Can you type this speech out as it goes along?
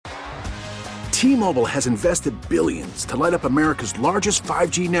T-Mobile has invested billions to light up America's largest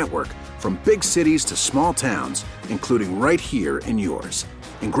 5G network, from big cities to small towns, including right here in yours.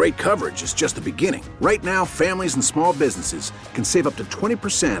 And great coverage is just the beginning. Right now, families and small businesses can save up to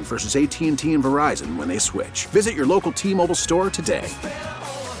 20% versus AT&T and Verizon when they switch. Visit your local T-Mobile store today.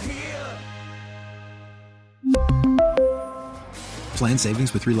 Plan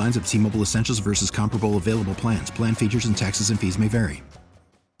savings with 3 lines of T-Mobile Essentials versus comparable available plans. Plan features and taxes and fees may vary.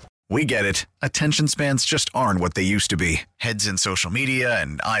 We get it. Attention spans just aren't what they used to be. Heads in social media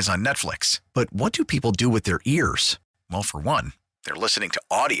and eyes on Netflix. But what do people do with their ears? Well, for one, they're listening to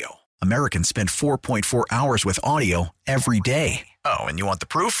audio. Americans spend 4.4 hours with audio every day. Oh, and you want the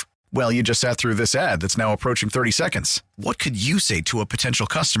proof? Well, you just sat through this ad that's now approaching 30 seconds. What could you say to a potential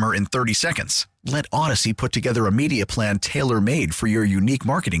customer in 30 seconds? Let Odyssey put together a media plan tailor-made for your unique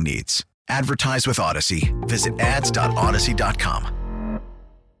marketing needs. Advertise with Odyssey. Visit ads.odyssey.com.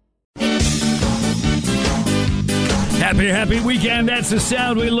 Happy weekend. That's the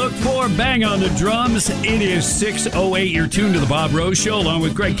sound we look for. Bang on the drums. It is 6:08. You're tuned to the Bob Rose Show along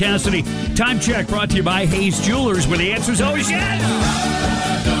with Greg Cassidy. Time check brought to you by Hayes Jewelers, where the answer is always yes.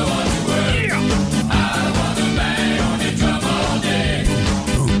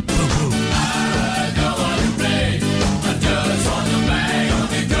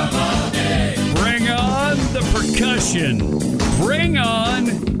 Bring on the percussion. Bring on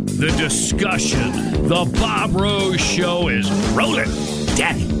the discussion. The Bob Rose Show is rolling,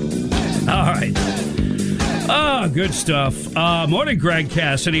 Daddy. All right. Good stuff. Morning, Greg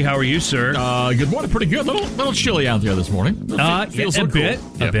Cassidy. How are you, sir? Good morning. Pretty good. A little chilly out there this morning. Feels a so bit,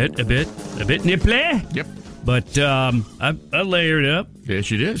 cool. a bit nipply. Yep. But I layered up.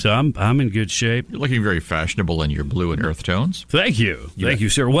 Yes, you did. So I'm in good shape. You're looking very fashionable in your blue and earth tones. Thank you. Thank you,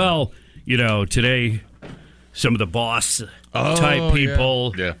 sir. Well, today some of the boss type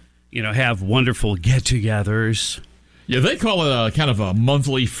people, have wonderful get-togethers. Yeah, they call it a kind of a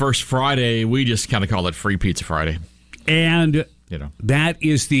monthly first Friday. We just kind of call it Free Pizza Friday. And that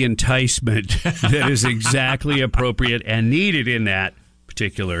is the enticement that is exactly appropriate and needed in that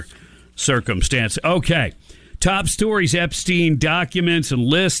particular circumstance. Okay. Top stories, Epstein documents and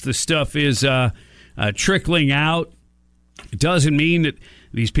lists. The stuff is trickling out. It doesn't mean that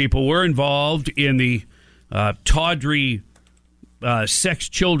these people were involved in the tawdry sex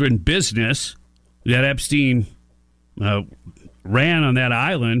children business that Epstein ran on that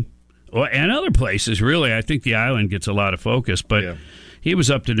island and other places, really. I think the island gets a lot of focus, but he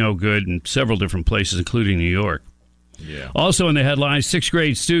was up to no good in several different places, including New York. Yeah. Also in the headlines, 6th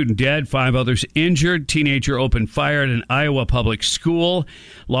grade student dead, 5 others injured. Teenager opened fire at an Iowa public school.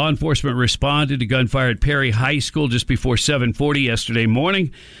 Law enforcement responded to gunfire at Perry High School just before 7:40 yesterday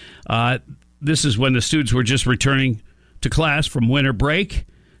morning. This is when the students were just returning to class from winter break.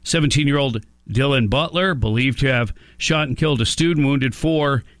 17-year-old Dylan Butler, believed to have shot and killed a student, wounded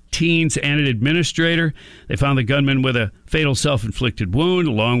 4 teens and an administrator. They found the gunman with a fatal self-inflicted wound,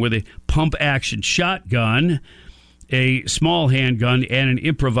 along with a pump-action shotgun, a small handgun, and an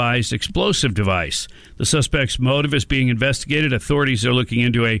improvised explosive device. The suspect's motive is being investigated. Authorities are looking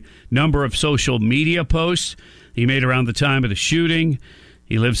into a number of social media posts he made around the time of the shooting.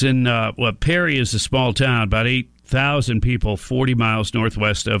 He lives in, Perry is a small town, about 8,000 people, 40 miles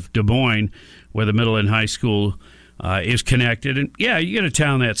northwest of Des Moines, where the middle and high school is connected. And, you get a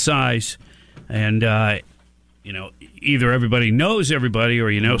town that size, and, either everybody knows everybody or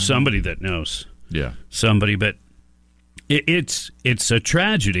you know somebody that knows somebody. But it's a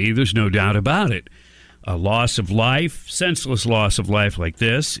tragedy. There's no doubt about it. A loss of life, senseless loss of life like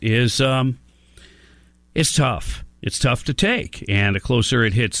this is it's tough. It's tough to take. And the closer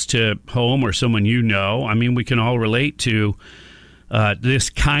it hits to home or someone we can all relate to this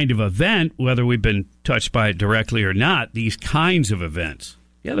kind of event, whether we've been touched by it directly or not. These kinds of events,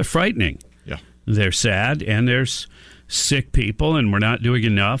 they're frightening. Yeah, they're sad, and there's sick people, and we're not doing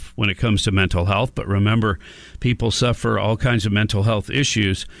enough when it comes to mental health. But remember, people suffer all kinds of mental health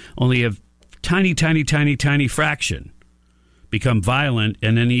issues. Only a tiny fraction become violent,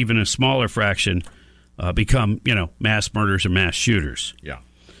 and then even a smaller fraction become, mass murders or mass shooters. Yeah.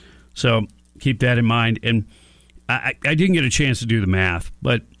 So keep that in mind. And I didn't get a chance to do the math,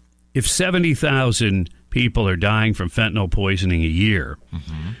 but if 70,000 people are dying from fentanyl poisoning a year,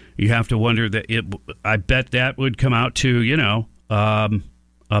 you have to wonder that I bet that would come out to, a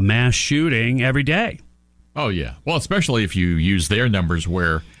mass shooting every day. Oh, yeah. Well, especially if you use their numbers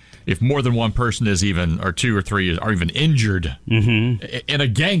where if more than one person is even, or 2 or 3 are even injured in a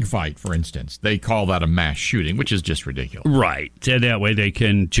gang fight, for instance, they call that a mass shooting, which is just ridiculous. Right. And that way they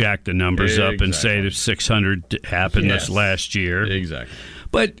can jack the numbers up and say that 600 happened this last year. Exactly.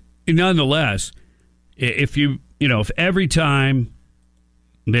 But, nonetheless, if if every time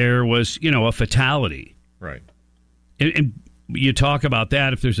there was, a fatality, right, and you talk about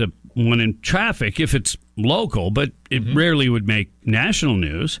that if there's one in traffic, if it's local, but it rarely would make national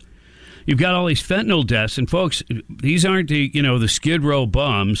news. You've got all these fentanyl deaths, and folks, these aren't the Skid Row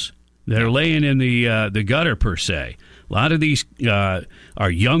bums that are laying in the gutter per se. A lot of these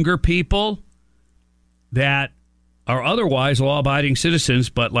are younger people that are otherwise law-abiding citizens,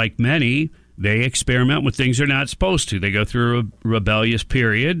 but like many, they experiment with things they're not supposed to. They go through a rebellious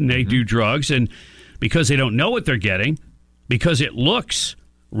period, and they do drugs, and because they don't know what they're getting, because it looks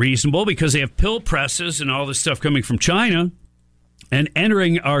reasonable, because they have pill presses and all this stuff coming from China and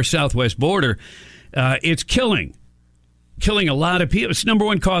entering our southwest border, it's killing a lot of people. It's the number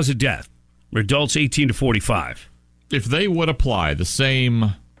one cause of death for adults 18 to 45. If they would apply the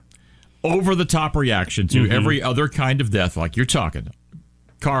same over-the-top reaction to every other kind of death, like you're talking,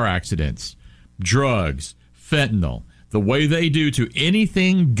 car accidents, drugs, fentanyl, the way they do to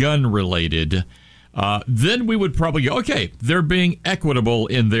anything gun-related, then we would probably go, okay, they're being equitable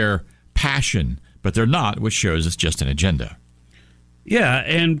in their passion, but they're not, which shows it's just an agenda. Yeah,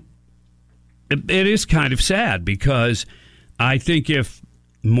 and it is kind of sad because I think if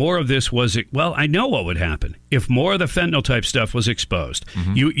more of this was, well, I know what would happen. If more of the fentanyl type stuff was exposed,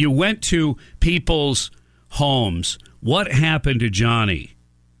 you went to people's homes. What happened to Johnny?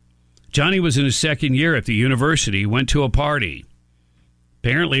 Johnny was in his second year at the university, went to a party.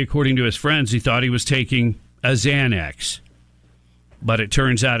 Apparently, according to his friends, he thought he was taking a Xanax, but it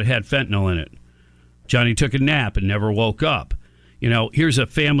turns out it had fentanyl in it. Johnny took a nap and never woke up. Here's a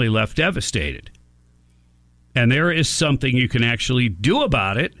family left devastated. And there is something you can actually do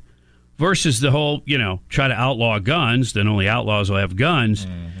about it versus the whole, try to outlaw guns, then only outlaws will have guns.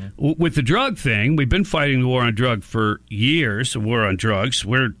 With the drug thing, we've been fighting the war on drug for years, the war on drugs.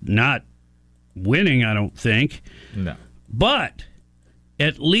 We're not winning, I don't think. No. But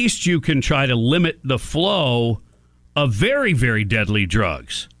at least you can try to limit the flow of very, very deadly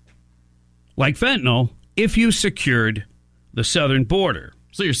drugs, like fentanyl, if you secured the southern border.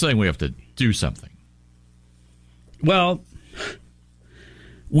 So you're saying we have to do something? Well,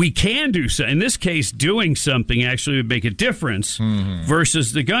 we can do so. In this case, doing something actually would make a difference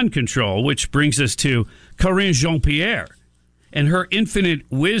versus the gun control, which brings us to Karine Jean-Pierre and her infinite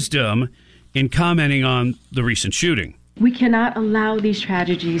wisdom in commenting on the recent shooting. We cannot allow these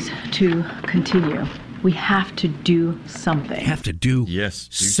tragedies to continue. We have to do something. Do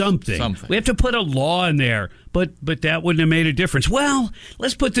something. We have to put a law in there, but that wouldn't have made a difference. Well,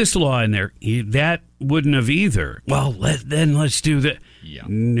 let's put this law in there. That wouldn't have either. Well, then let's do that. Yeah.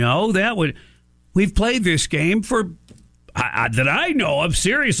 No, that would. We've played this game for that I know of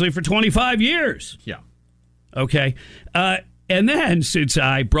seriously for 25 years. Yeah. Okay. And then since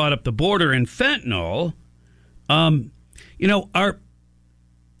I brought up the border and fentanyl,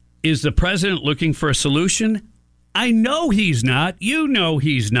 is the president looking for a solution? I know he's not. You know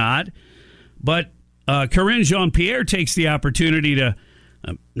he's not. But Karine Jean-Pierre takes the opportunity to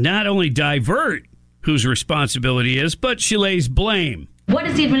not only divert whose responsibility is, but she lays blame. What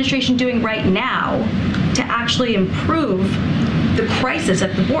is the administration doing right now to actually improve the crisis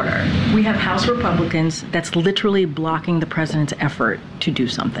at the border? We have House Republicans that's literally blocking the president's effort to do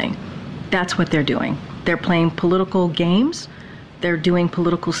something. That's what they're doing. They're playing political games. They're doing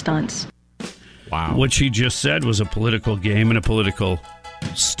political stunts. Wow. What she just said was a political game and a political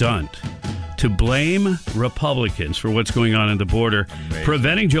stunt. To blame Republicans for what's going on at the border,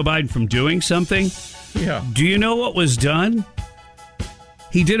 preventing Joe Biden from doing something. Yeah. Do you know what was done?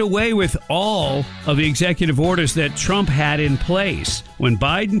 He did away with all of the executive orders that Trump had in place when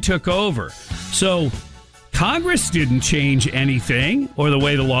Biden took over. So Congress didn't change anything or the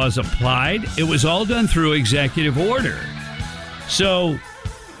way the laws applied. It was all done through executive order. So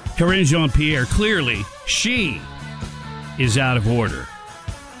Karine Jean-Pierre, clearly, she is out of order.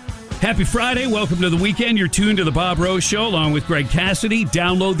 Happy Friday. Welcome to the weekend. You're tuned to The Bob Rose Show along with Greg Cassidy.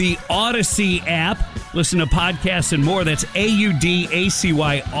 Download the Odyssey app. Listen to podcasts and more. That's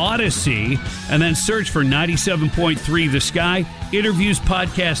AUDACY Odyssey. And then search for 97.3 The Sky. Interviews,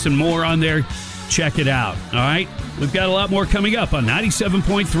 podcasts, and more on there. Check it out. All right? We've got a lot more coming up on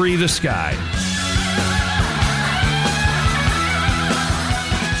 97.3 The Sky.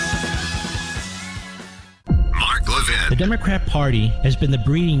 The Democrat Party has been the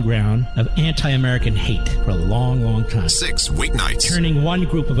breeding ground of anti-American hate for a long, long time. 6 weeknights. Turning one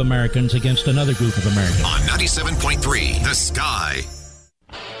group of Americans against another group of Americans. On 97.3 The Sky.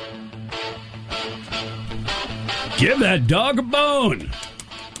 Give that dog a bone,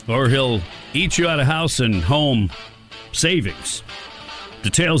 or he'll eat you out of house and home savings.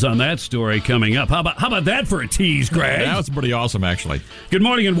 Details on that story coming up. How about that for a tease, Greg? That was pretty awesome, actually. Good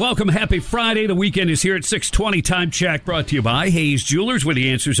morning and welcome. Happy Friday. The weekend is here at 6:20. Time check brought to you by Hayes Jewelers, where the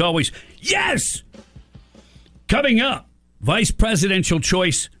answer is always yes. Coming up, vice presidential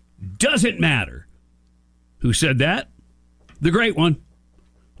choice doesn't matter. Who said that? The great one,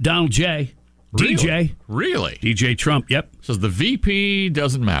 Donald J. Really? DJ. Really? DJ Trump, yep. Says the VP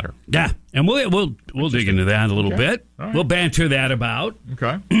doesn't matter. Yeah, and we'll dig into that a little bit. Right. We'll banter that about.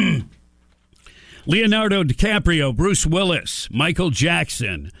 Okay. Leonardo DiCaprio, Bruce Willis, Michael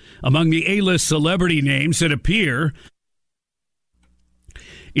Jackson, among the A-list celebrity names that appear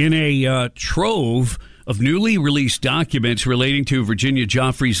in a trove of newly released documents relating to Virginia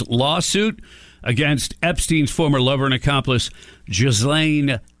Giuffre's lawsuit against Epstein's former lover and accomplice,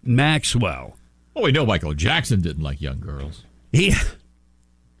 Ghislaine Maxwell. Well, we know Michael Jackson didn't like young girls. He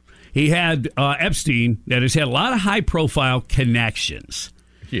had Epstein that has had a lot of high-profile connections.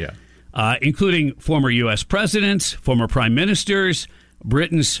 Yeah. Including former U.S. presidents, former prime ministers,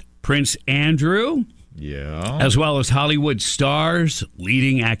 Britain's Prince Andrew, as well as Hollywood stars,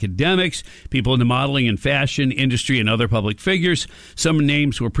 leading academics, people in the modeling and fashion industry, and other public figures. Some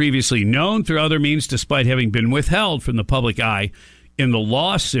names were previously known through other means, despite having been withheld from the public eye in the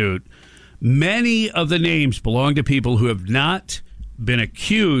lawsuit. Many of the names belong to people who have not been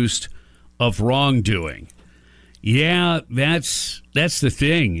accused of wrongdoing. Yeah, that's the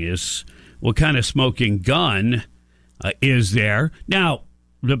thing, is what kind of smoking gun is there. Now,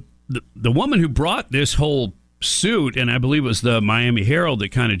 the woman who brought this whole suit, and I believe it was the Miami Herald that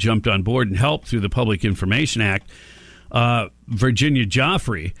kind of jumped on board and helped through the Public Information Act, Virginia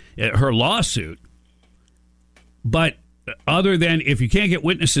Giuffre, her lawsuit. But other than if you can't get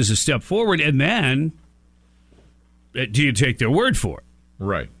witnesses to step forward, and then do you take their word for it?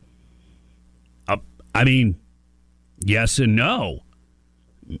 Right. I mean, yes and no.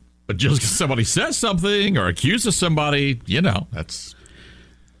 But just because somebody says something or accuses somebody, that's...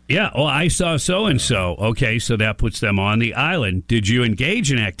 Yeah, well, I saw so-and-so. Okay, so that puts them on the island. Did you engage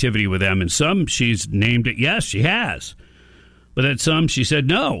in activity with them? And some, she's named it, yes, she has. But at some, she said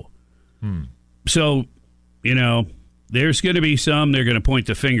no. So, there's going to be some they're going to point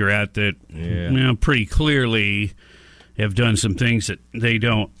the finger at that pretty clearly have done some things that they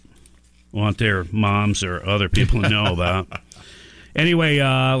don't want their moms or other people to know about. Anyway,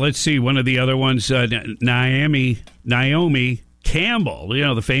 let's see. One of the other ones, Naomi Campbell,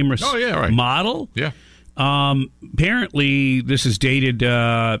 the famous model. Yeah. Apparently, this is dated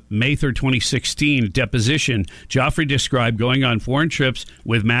May 3rd, 2016, deposition. Giuffre described going on foreign trips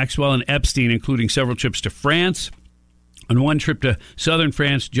with Maxwell and Epstein, including several trips to France. On one trip to southern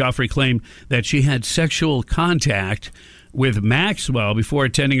France, Giuffre claimed that she had sexual contact with Maxwell before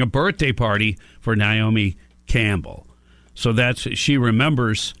attending a birthday party for Naomi Campbell. So she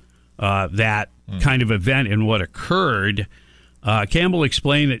remembers that kind of event and what occurred. Campbell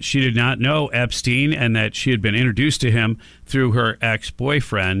explained that she did not know Epstein and that she had been introduced to him through her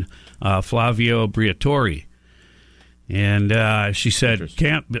ex-boyfriend, Flavio Briatore. And she said,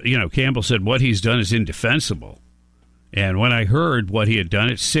 Campbell said, what he's done is indefensible. And when I heard what he had done,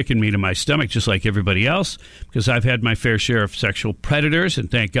 it sickened me to my stomach, just like everybody else, because I've had my fair share of sexual predators, and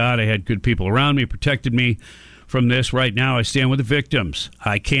thank God I had good people around me, protected me from this. Right now, I stand with the victims.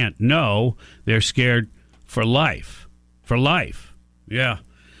 I can't know. They're scared for life. For life. Yeah.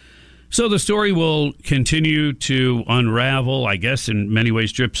 So the story will continue to unravel, I guess, in many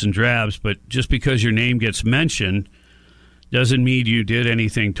ways, drips and drabs, but just because your name gets mentioned doesn't mean you did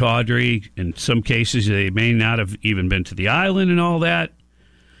anything tawdry. In some cases, they may not have even been to the island and all that.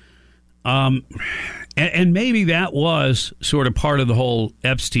 And maybe that was sort of part of the whole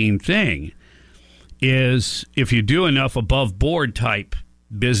Epstein thing, is if you do enough above board type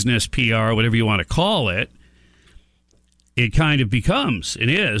business, PR, whatever you want to call it, it kind of becomes, it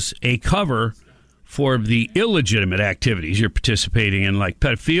is, a cover for the illegitimate activities you're participating in, like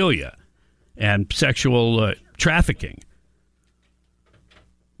pedophilia and sexual trafficking.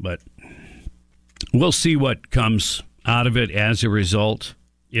 But we'll see what comes out of it as a result,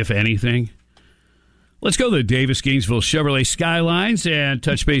 if anything. Let's go to the Davis Gainesville Chevrolet Skylines and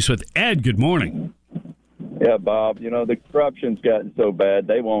touch base with Ed. Good morning. Yeah, Bob, the corruption's gotten so bad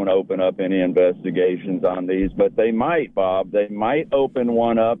they won't open up any investigations on these, but they might, Bob. They might open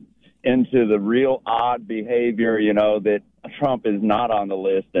one up into the real odd behavior, that Trump is not on the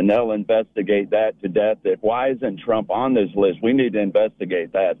list, and they'll investigate that to death. That why isn't Trump on this list? We need to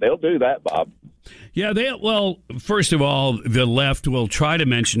investigate that. They'll do that, Bob. Yeah, first of all, the left will try to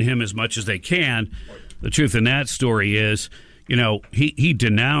mention him as much as they can. The truth in that story is, he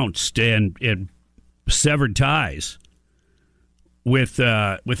denounced and severed ties with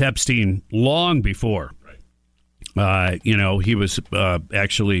Epstein long before, he was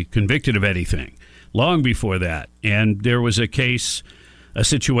actually convicted of anything. Long before that. And there was a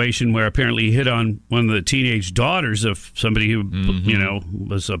situation where apparently he hit on one of the teenage daughters of somebody who,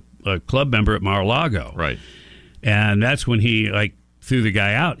 was a club member at Mar-a-Lago. Right. And that's when he, threw the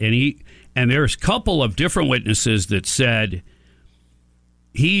guy out. And there's a couple of different witnesses that said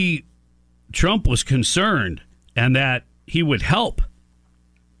Trump was concerned and that he would help,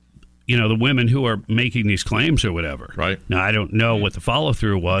 the women who are making these claims or whatever. Right. Now, I don't know what the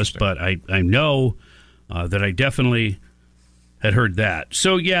follow-through was, but I know that I definitely had heard that.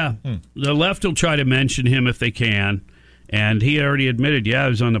 So, the left will try to mention him if they can. And he already admitted, he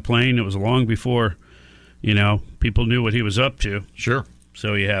was on the plane. It was long before, people knew what he was up to. Sure.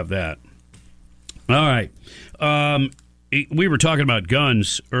 So you have that. All right. We were talking about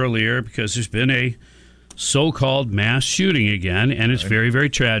guns earlier because there's been a so-called mass shooting again, and it's very, very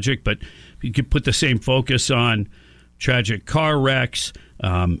tragic. But you could put the same focus on tragic car wrecks,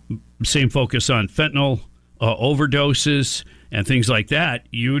 same focus on fentanyl overdoses, and things like that.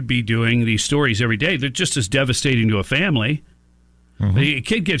 You would be doing these stories every day. They're just as devastating to a family. Mm-hmm. A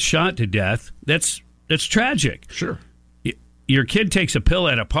kid gets shot to death. That's tragic. Sure. Your kid takes a pill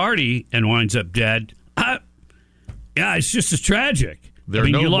at a party and winds up dead. It's just as tragic.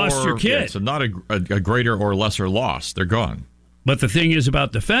 You lost your kid. Yeah, so not a greater or lesser loss. They're gone. But the thing is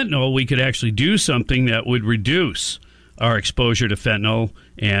about the fentanyl, we could actually do something that would reduce our exposure to fentanyl.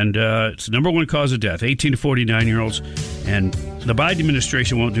 And it's the number one cause of death, 18 to 49-year-olds. And the Biden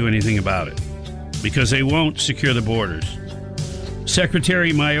administration won't do anything about it because they won't secure the borders.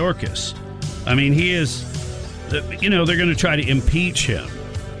 Secretary Mayorkas, he is, they're going to try to impeach him.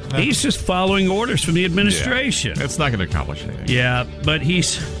 He's just following orders from the administration. It's not going to accomplish anything. Yeah, but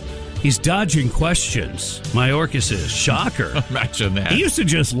he's dodging questions. Mayorkas is. Shocker. Imagine that. He used to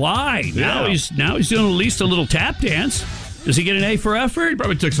just lie. Now he's doing at least a little tap dance. Does he get an A for effort? He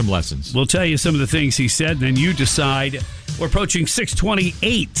probably took some lessons. We'll tell you some of the things he said, and then you decide. We're approaching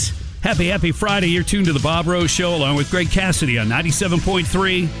 6:28. Happy Friday. You're tuned to the Bob Rose Show along with Greg Cassidy on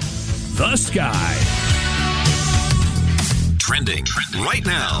 97.3 The Sky. Trending right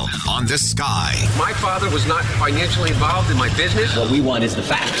now on The Sky. My father was not financially involved in my business. What we want is the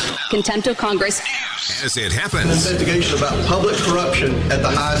facts. Contempt of Congress. As it happens. An investigation about public corruption at the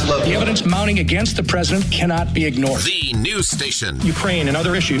highest level. The evidence mounting against the president cannot be ignored. The news station. Ukraine and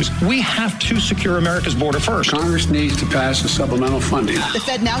other issues. We have to secure America's border first. Congress needs to pass a supplemental funding. The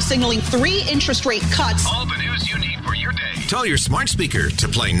Fed now signaling 3 interest rate cuts. All the news you need for your day. Tell your smart speaker to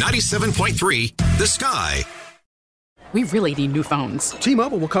play 97.3 The Sky. We really need new phones.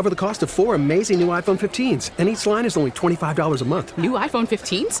 T-Mobile will cover the cost of 4 amazing new iPhone 15s, and each line is only $25 a month. New iPhone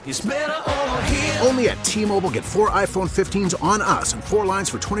 15s? It's better over here. Only at T-Mobile, get 4 iPhone 15s on us and 4 lines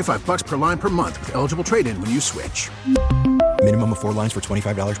for $25 per line per month with eligible trade-in when you switch. Minimum of 4 lines for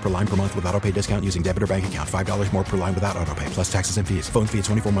 $25 per line per month with autopay discount using debit or bank account. $5 more per line without autopay, plus taxes and fees. Phone fee at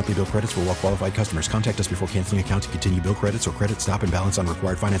 24 monthly bill credits for well-qualified customers. Contact us before canceling account to continue bill credits or credit stop and balance on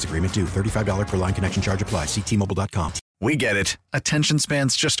required finance agreement due. $35 per line connection charge applies. See T-Mobile.com. We get it. Attention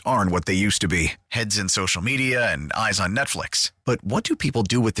spans just aren't what they used to be. Heads in social media and eyes on Netflix. But what do people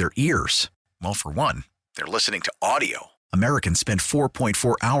do with their ears? Well, for one, they're listening to audio. Americans spend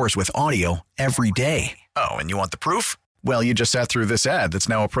 4.4 hours with audio every day. Oh, and you want the proof? Well, you just sat through this ad that's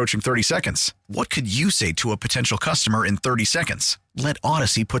now approaching 30 seconds. What could you say to a potential customer in 30 seconds? Let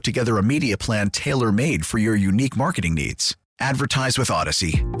Odyssey put together a media plan tailor-made for your unique marketing needs. Advertise with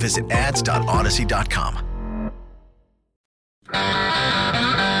Odyssey. Visit ads.odyssey.com.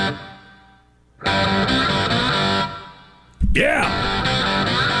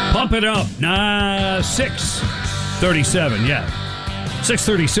 Yeah. Pump it up. 6:37. Yeah.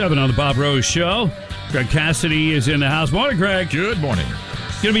 6:37 on the Bob Rose Show. Greg Cassidy is in the house. Morning, Greg. Good morning.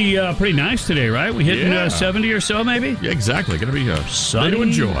 It's going to be pretty nice today, right? We hitting 70 or so, maybe? Yeah, exactly. Going to be sunny to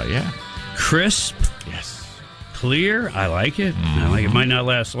enjoy, yeah. Crisp. Yes. Clear. I like it. I like it. Might not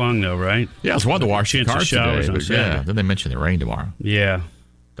last long, though, right? Yeah, I was wanting to wash the cars today, but yeah, then they mentioned the rain tomorrow. Yeah.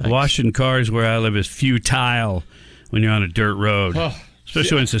 Washing cars where I live is futile when you're on a dirt road.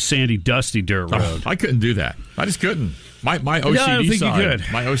 Especially when it's a sandy, dusty dirt road. I couldn't do that. I just couldn't. My OCD I don't think side, you could.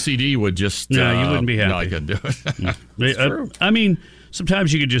 My OCD would just... No, you wouldn't be happy. No, I couldn't do it. It's true. I mean,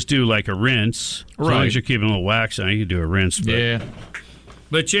 sometimes you could just do like a rinse. As long as you're keeping a little wax on it, you could do a rinse. But, yeah.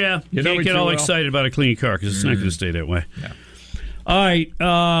 But yeah, you can't get all excited about a clean car because it's not going to stay that way. Yeah. All right,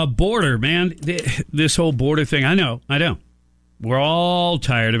 border, man. This whole border thing, I know. We're all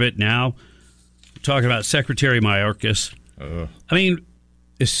tired of it now. We're talking about Secretary Mayorkas. I mean,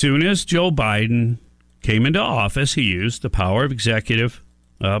 as soon as Joe Biden came into office, he used the power of executive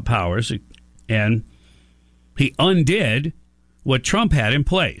powers, and he undid what Trump had in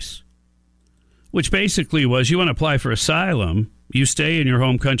place, which basically was you want to apply for asylum, you stay in your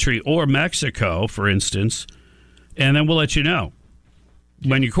home country or Mexico, for instance, and then we'll let you know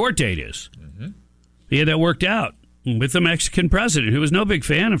when your court date is. Mm-hmm. He had that worked out with the Mexican president, who was no big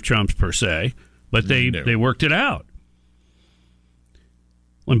fan of Trump's per se, but they worked it out.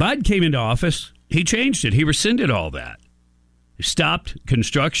 When Biden came into office, he changed it. He rescinded all that. He stopped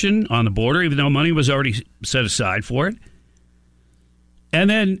construction on the border, even though money was already set aside for it. And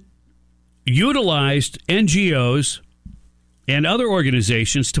then utilized NGOs and other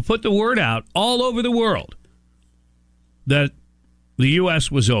organizations to put the word out all over the world that the U.S.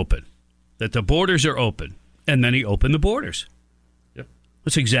 was open, that the borders are open. And then he opened the borders. Yep.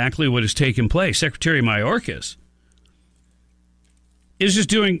 That's exactly what has taken place. Secretary Mayorkas is just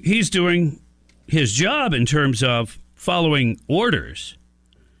doing his job in terms of following orders.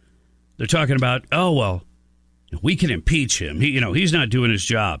 They're talking about, oh, well, we can impeach him. He's not doing his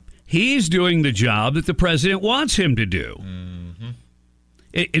job. He's doing the job that the president wants him to do.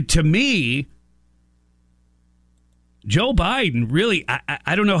 Mm-hmm. To me, Joe Biden really,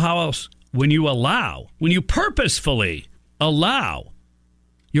 I don't know how else, when you purposefully allow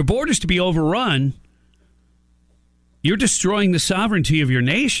your borders to be overrun, you're destroying the sovereignty of your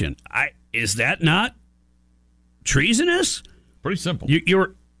nation. Is that not treasonous? Pretty simple.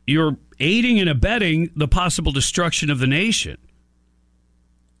 You're aiding and abetting the possible destruction of the nation.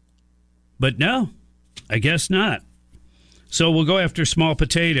 But no, I guess not. So we'll go after small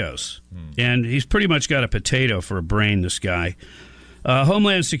potatoes. And he's pretty much got a potato for a brain, this guy.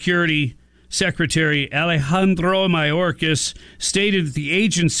 Homeland Security Secretary Alejandro Mayorkas stated that the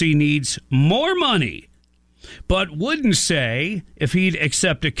agency needs more money, but wouldn't say if he'd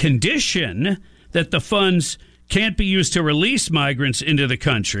accept a condition that the funds can't be used to release migrants into the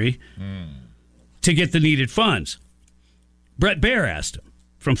country to get the needed funds. Brett Baer asked him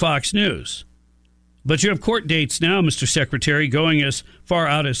from Fox News. But you have court dates now, Mr. Secretary, going as far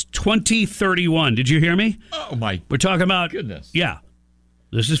out as 2031. Did you hear me? Oh, my We're talking about... goodness. Yeah.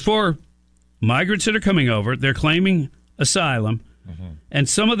 This is for migrants that are coming over. They're claiming asylum. Mm-hmm. And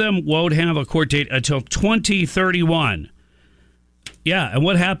some of them won't have a court date until 2031. Yeah, and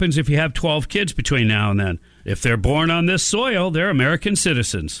what happens if you have 12 kids between now and then? If they're born on this soil, they're American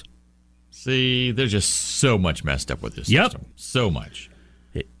citizens. See, they're just so much messed up with this system. So much.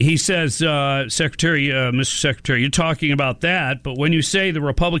 He says, Mr. Secretary, you're talking about that, but when you say the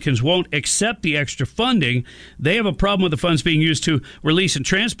Republicans won't accept the extra funding, they have a problem with the funds being used to release and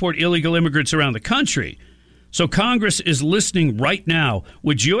transport illegal immigrants around the country. So Congress is listening right now.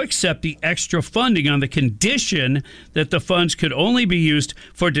 Would you accept the extra funding on the condition that the funds could only be used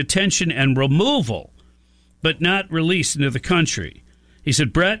for detention and removal, but not released into the country? He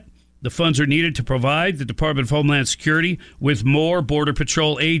said, Brett, the funds are needed to provide the Department of Homeland Security with more Border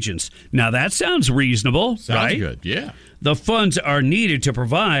Patrol agents. Now, that sounds reasonable, right? Sounds good, yeah. The funds are needed to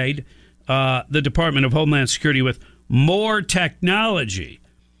provide the Department of Homeland Security with more technology.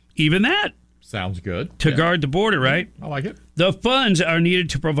 Even that sounds good. To guard the border, right? I like it. The funds are needed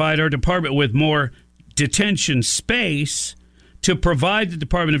to provide our department with more detention space, to provide the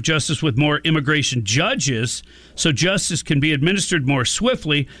Department of Justice with more immigration judges so justice can be administered more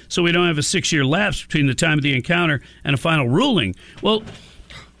swiftly, so we don't have a 6-year lapse between the time of the encounter and a final ruling. Well,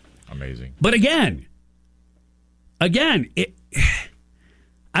 amazing. But again, I don't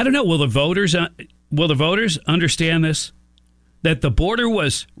know. Will the voters understand this? That the border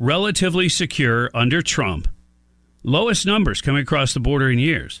was relatively secure under Trump. Lowest numbers coming across the border in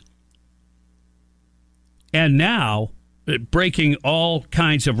years. And now, breaking all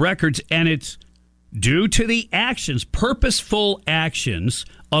kinds of records, and it's due to the actions, purposeful actions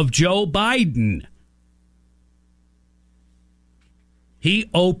of Joe Biden. He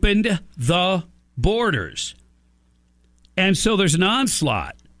opened the borders. And so there's an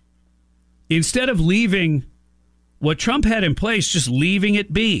onslaught. Instead of leaving what Trump had in place, just leaving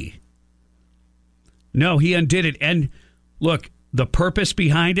it be. No, he undid it. And look, the purpose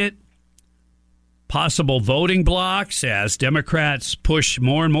behind it, possible voting blocks as Democrats push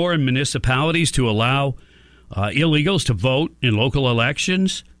more and more in municipalities to allow illegals to vote in local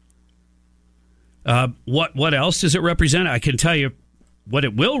elections. What else does it represent? I can tell you what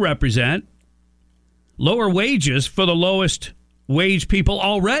it will represent. Lower wages for the lowest wage people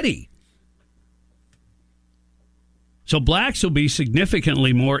already. So blacks will be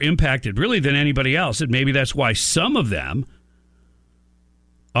significantly more impacted, really, than anybody else. And maybe that's why some of them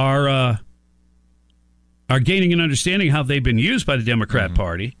are gaining an understanding how they've been used by the Democrat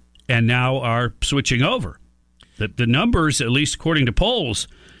Party and now are switching over. The numbers, at least according to polls,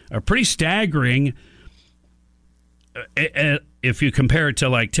 are pretty staggering if you compare it to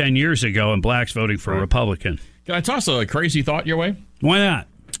like 10 years ago and blacks voting for a Republican. Can I toss a crazy thought your way? Why not?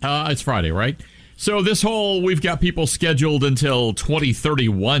 It's Friday, right? So this whole we've got people scheduled until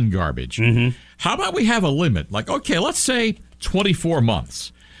 2031 garbage. Mm-hmm. How about we have a limit? Like, okay, let's say 24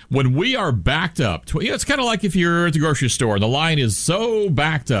 months. When we are backed up, it's kind of like if you're at the grocery store and the line is so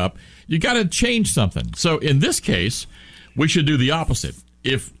backed up, you got to change something. So in this case, we should do the opposite.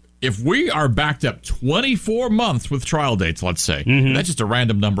 If we are backed up 24 months with trial dates, let's say, that's just a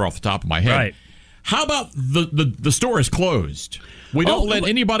random number off the top of my head. Right. How about the store is closed? We don't let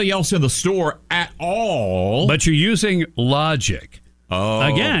anybody else in the store at all. But you're using logic. Oh,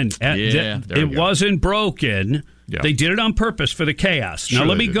 again, it wasn't broken. Yeah. They did it on purpose for the chaos. Now,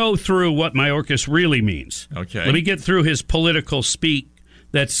 let me go through what Mayorkas really means. Okay. Let me get through his political speak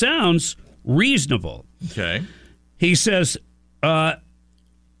that sounds reasonable. Okay. He says,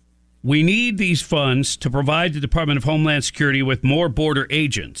 we need these funds to provide the Department of Homeland Security with more border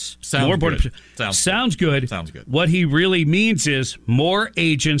agents. Sounds good. Sounds good. What he really means is more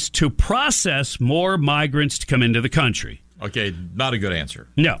agents to process more migrants to come into the country. Okay, not a good answer.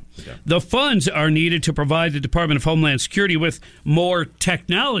 No. Okay. The funds are needed to provide the Department of Homeland Security with more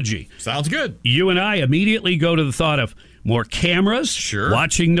technology. Sounds good. You and I immediately go to the thought of more cameras,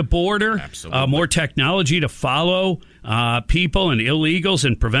 watching the border, more technology to follow people and illegals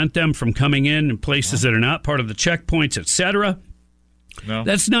and prevent them from coming in places that are not part of the checkpoints, etc. No.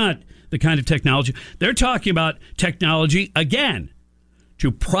 That's not the kind of technology. They're talking about technology, again,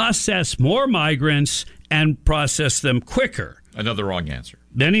 to process more migrants and process them quicker. Another wrong answer.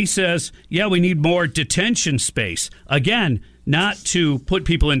 Then he says, we need more detention space. Again, not to put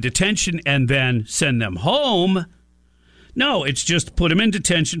people in detention and then send them home. No, it's just put them in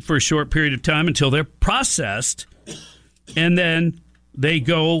detention for a short period of time until they're processed, and then they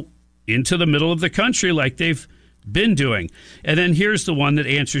go into the middle of the country like they've been doing. And then here's the one that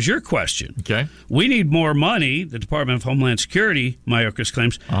answers your question. Okay. We need more money, the Department of Homeland Security, Mayorkas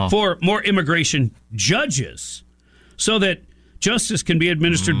claims, for more immigration judges so that justice can be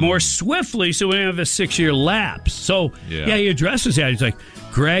administered more swiftly so we don't have a 6-year lapse. So, he addresses that. He's like,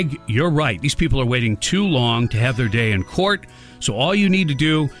 Greg, you're right. These people are waiting too long to have their day in court. So all you need to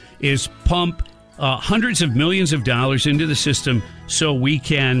do is pump hundreds of millions of dollars into the system so we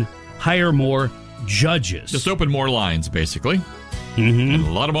can hire more judges. Just open more lines, basically.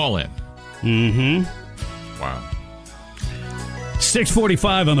 And let them all in. Wow.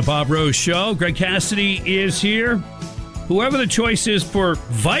 6:45 on the Bob Rose Show. Greg Cassidy is here. Whoever the choice is for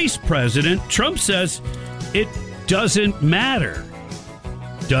vice president, Trump says it doesn't matter.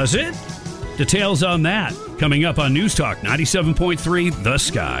 Does it? Details on that coming up on News Talk 97.3 The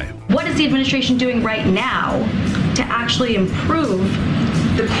Sky. What is the administration doing right now to actually improve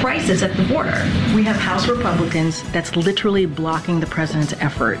the crisis at the border? We have House Republicans that's literally blocking the president's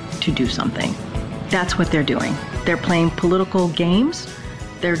effort to do something. That's what they're doing. They're playing political games.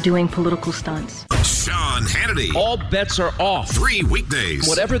 They're doing political stunts. Sean Hannity. All bets are off. 3 weekdays.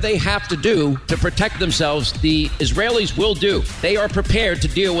 Whatever they have to do to protect themselves, the Israelis will do. They are prepared to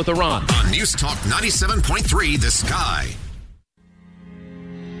deal with Iran. On News Talk 97.3 The Sky.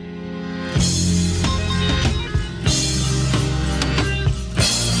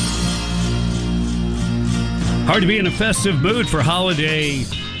 Hard to be in a festive mood for holiday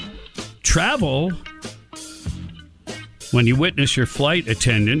travel when you witness your flight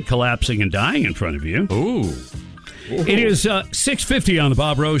attendant collapsing and dying in front of you. Ooh. It is 6:50 on the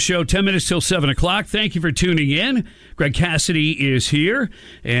Bob Rose Show, 10 minutes till 7 o'clock. Thank you for tuning in. Greg Cassidy is here,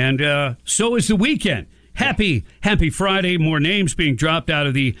 and so is the weekend. Happy Friday. More names being dropped out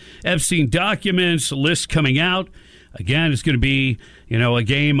of the Epstein documents, list coming out. Again, it's going to be, a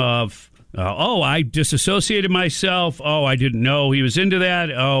game of, I disassociated myself. Oh, I didn't know he was into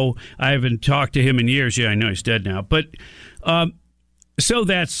that. Oh, I haven't talked to him in years. Yeah, I know he's dead now. But so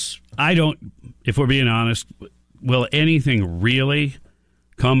if we're being honest, will anything really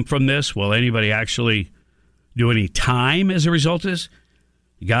come from this? Will anybody actually do any time as a result of this?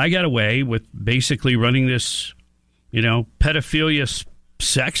 The guy got away with basically running this, pedophilia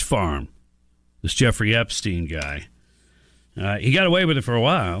sex farm, this Jeffrey Epstein guy. He got away with it for a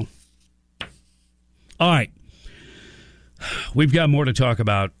while. All right. We've got more to talk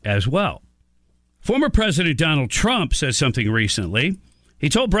about as well. Former President Donald Trump said something recently. He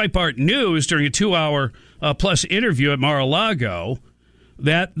told Breitbart News during a 2-hour plus interview at Mar-a-Lago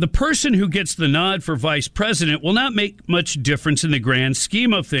that the person who gets the nod for vice president will not make much difference in the grand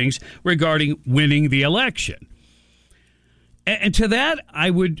scheme of things regarding winning the election. And to that, I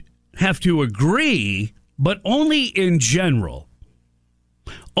would have to agree, but only in general.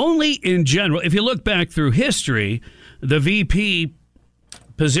 Only in general. If you look back through history, the VP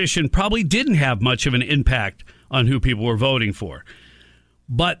position probably didn't have much of an impact on who people were voting for.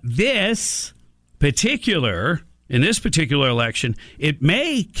 But in this particular election, it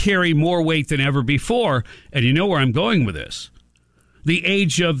may carry more weight than ever before. And you know where I'm going with this. The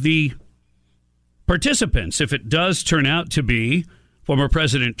age of the participants. If it does turn out to be former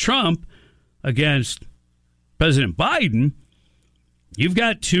President Trump against President Biden, you've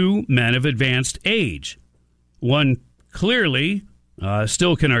got two men of advanced age. One clearly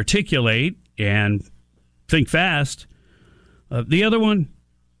still can articulate and think fast. The other one,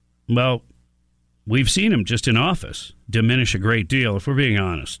 well, we've seen him just in office diminish a great deal, if we're being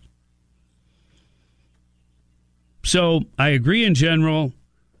honest. So I agree in general,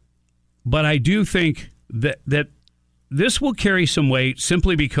 but I do think that this will carry some weight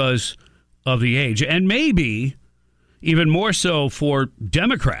simply because of the age, and maybe even more so for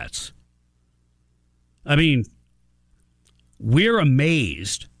Democrats. I mean, we're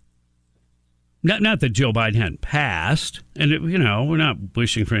amazed. Not that Joe Biden hadn't passed, and we're not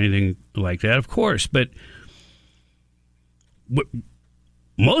wishing for anything like that, of course, but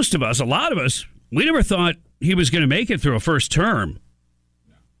most of us, a lot of us, we never thought he was going to make it through a first term.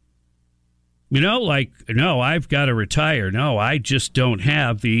 No, I've got to retire. No, I just don't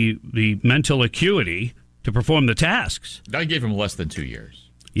have the mental acuity to perform the tasks. I gave him less than 2 years.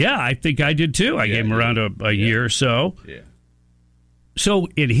 Yeah, I think I did too. I gave him around a year or so. Yeah. So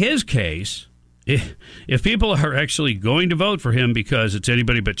in his case, if people are actually going to vote for him because it's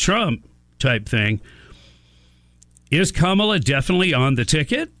anybody but Trump type thing, is Kamala definitely on the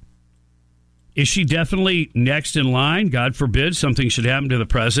ticket? Is she definitely next in line? God forbid something should happen to the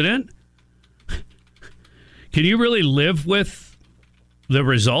president. Can you really live with the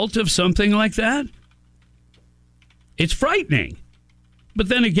result of something like that? It's frightening. But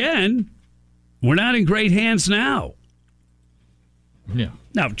then again, we're not in great hands now. Yeah.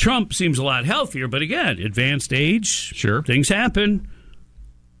 Now, Trump seems a lot healthier, but again, advanced age, sure, things happen.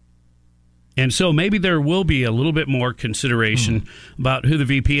 And so maybe there will be a little bit more consideration about who the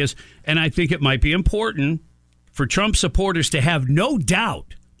VP is. And I think it might be important for Trump supporters to have no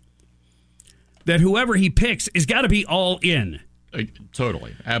doubt that whoever he picks has got to be all in.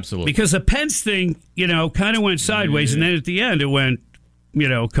 Totally. Absolutely. Because the Pence thing, kind of went sideways. And then at the end, it went,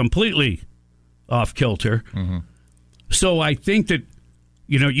 completely off kilter. Mm-hmm. So I think that,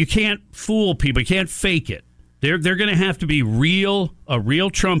 you can't fool people. You can't fake it. They're going to have to be a real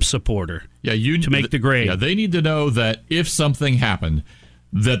Trump supporter to make the grade. Yeah, they need to know that if something happened,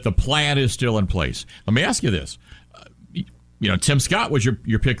 that the plan is still in place. Let me ask you this. Tim Scott was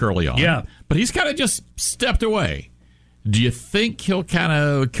your pick early on. Yeah. But he's kind of just stepped away. Do you think he'll kind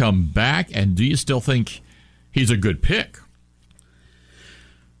of come back, and do you still think he's a good pick?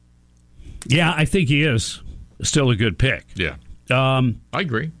 Yeah, I think he is still a good pick. Yeah. I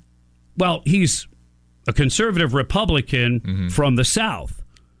agree. Well, he's a conservative Republican from the South.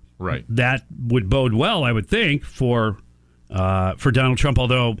 Right. That would bode well, I would think, for Donald Trump,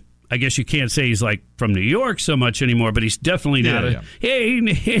 although I guess you can't say he's like from New York so much anymore, but he's definitely not he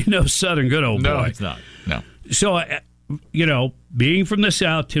ain't no Southern good old boy. No, it's not. No. So, being from the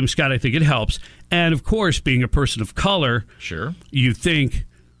South, Tim Scott, I think it helps. And, of course, being a person of color, sure, you think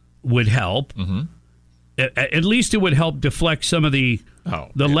would help. Mm-hmm. At least it would help deflect some of the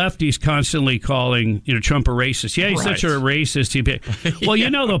lefties constantly calling Trump a racist. Yeah, he's such a racist.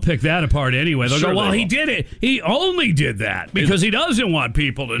 Well, they'll pick that apart anyway. They'll go, well, he did it. He only did that because he doesn't want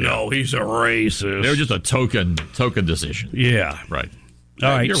people to know he's a racist. They're just a token decision. Yeah. Right. All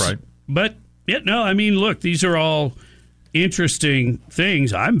right. You're right. But, look, these are all interesting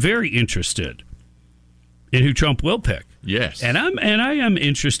things. I'm very interested in who Trump will pick. Yes. And I am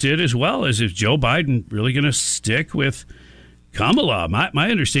interested as well as if Joe Biden really going to stick with Kamala. My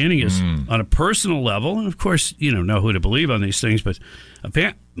understanding is on a personal level, and of course, know who to believe on these things, but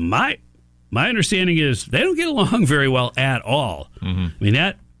my understanding is they don't get along very well at all. Mm-hmm. I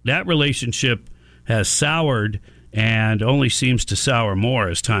mean, that relationship has soured and only seems to sour more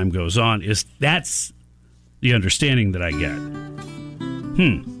as time goes on. That's the understanding that I get.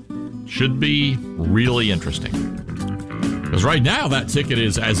 Should be really interesting. Because right now, that ticket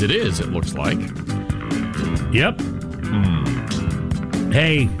is as it is, it looks like. Yep.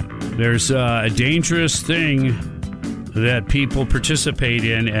 Hey, there's a dangerous thing that people participate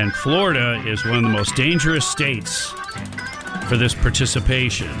in, and Florida is one of the most dangerous states for this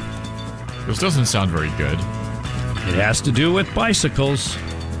participation. This doesn't sound very good. It has to do with bicycles.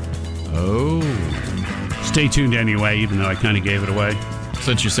 Oh. Stay tuned anyway, even though I kind of gave it away.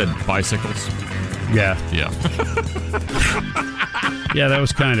 Since you said bicycles. Yeah. Yeah. Yeah, that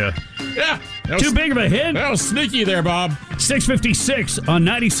was kind of too big of a hint. That was sneaky there, Bob. 656 on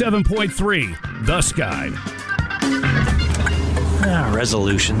 97.3, The Sky.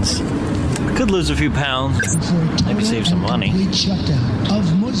 Resolutions. Could lose a few pounds. Maybe save some money.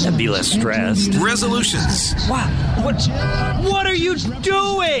 And be less stressed. Resolutions. Wow. What are you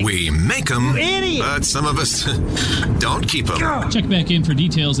doing? We make them, You idiot. but some of us don't keep them. Check back in for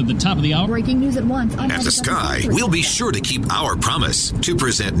details at the top of the hour. Breaking news at once. At The Sky, we'll be sure to keep our promise to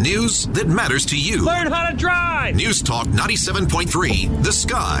present news that matters to you. Learn how to drive. News Talk 97.3, The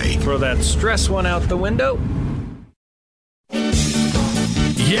Sky. Throw that stress one out the window.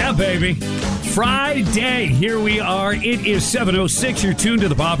 Yeah, baby. Friday. Here we are. It is 7:06. You're tuned to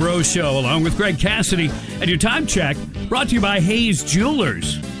the Bob Rose Show along with Greg Cassidy. And your time check brought to you by Hayes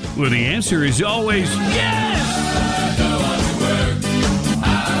Jewelers, where the answer is always yes.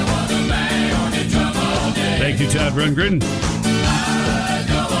 Thank you, Todd Rundgren.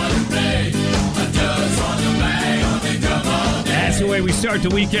 That's the way we start the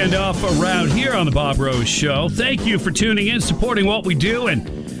weekend off around here on the Bob Rose Show. Thank you for tuning in, supporting what we do, and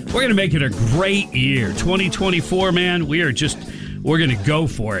we're going to make it a great year. 2024, man, we're going to go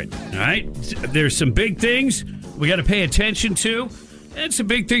for it, all right? There's some big things we got to pay attention to, and some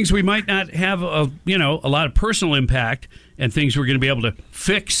big things we might not have a lot of personal impact, and things we're going to be able to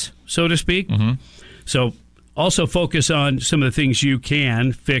fix, so to speak. Mm-hmm. So also focus on some of the things you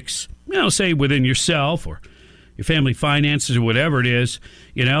can fix, say within yourself or your family finances or whatever it is,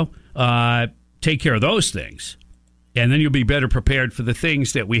 take care of those things. And then you'll be better prepared for the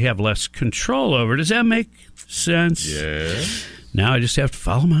things that we have less control over. Does that make sense? Yeah. Now I just have to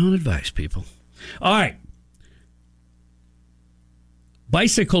follow my own advice, people. All right.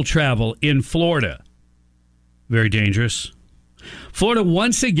 Bicycle travel in Florida. Very dangerous. Florida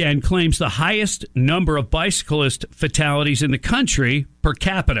once again claims the highest number of bicyclist fatalities in the country per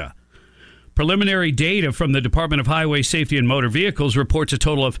capita. Preliminary data from the Department of Highway Safety and Motor Vehicles reports a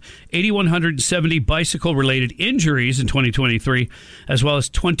total of 8,170 bicycle-related injuries in 2023, as well as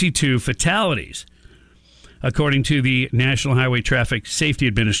 22 fatalities. According to the National Highway Traffic Safety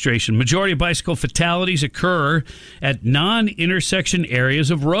Administration, majority of bicycle fatalities occur at non-intersection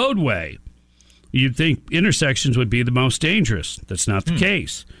areas of roadway. You'd think intersections would be the most dangerous. That's not the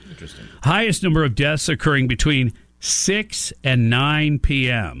case. Interesting. Highest number of deaths occurring between 6 and 9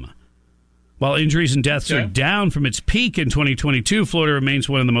 p.m., While injuries and deaths are down from its peak in 2022, Florida remains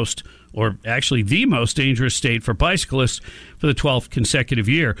one of the most, or actually the most dangerous state for bicyclists for the 12th consecutive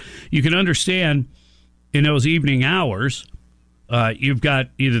year. You can understand in those evening hours, you've got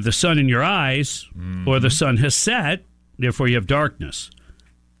either the sun in your eyes or the sun has set, therefore you have darkness.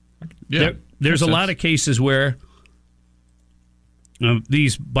 Yeah, there's a lot of cases where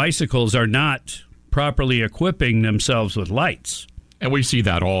these bicycles are not properly equipping themselves with lights. And we see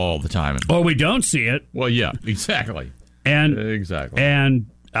that all the time. Or we don't see it. Well, yeah, exactly. And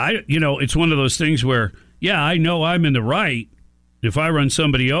it's one of those things where, I know I'm in the right if I run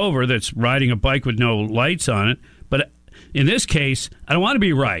somebody over that's riding a bike with no lights on it. But in this case, I don't want to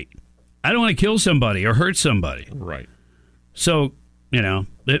be right. I don't want to kill somebody or hurt somebody. Right. So,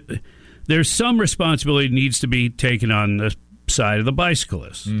 there's some responsibility that needs to be taken on the side of the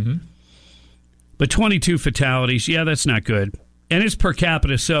bicyclist. Mm-hmm. But 22 fatalities, that's not good. And it's per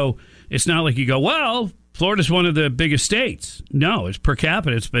capita, so it's not like you go, well, Florida's one of the biggest states. No, it's per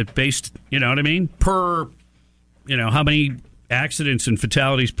capita. It's based, you know what I mean? Per, how many accidents and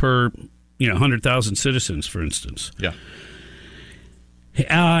fatalities per, 100,000 citizens, for instance. Yeah.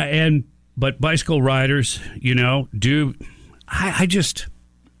 But bicycle riders,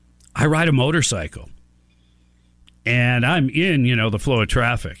 I ride a motorcycle. And I'm in, the flow of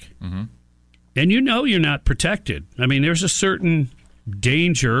traffic. Mm-hmm. And you're not protected. I mean, there's a certain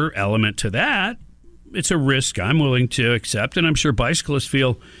danger element to that. It's a risk I'm willing to accept, and I'm sure bicyclists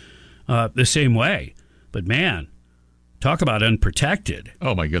feel the same way. But, man, talk about unprotected.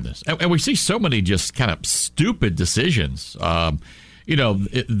 Oh, my goodness. And we see so many just kind of stupid decisions.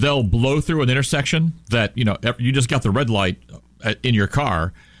 They'll blow through an intersection that, you just got the red light in your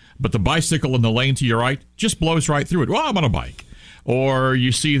car, but the bicycle in the lane to your right just blows right through it. Well, I'm on a bike. Or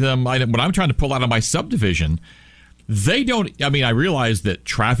you see them, when I'm trying to pull out of my subdivision, they don't, I realize that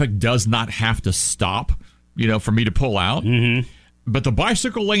traffic does not have to stop, for me to pull out. Mm-hmm. But the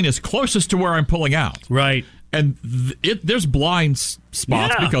bicycle lane is closest to where I'm pulling out. Right. And there's blind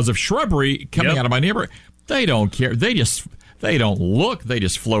spots because of shrubbery coming out of my neighborhood. They don't care. They don't look. They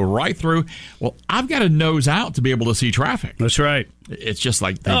just flow right through. Well, I've got to nose out to be able to see traffic. That's right. It's just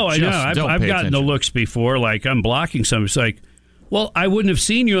like, I know. I've gotten the looks before, like I'm blocking something. It's like, Well, I wouldn't have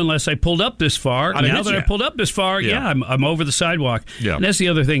seen you unless I pulled up this far. Now that I pulled up this far, I'm over the sidewalk. Yeah. And that's the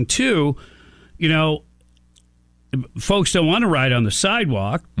other thing, too. Folks don't want to ride on the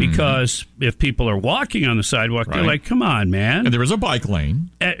sidewalk because if people are walking on the sidewalk, they're like, come on, man. And there is a bike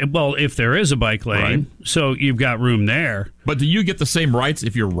lane. Well, if there is a bike lane, so you've got room there. But do you get the same rights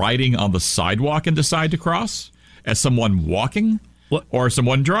if you're riding on the sidewalk and decide to cross as someone walking or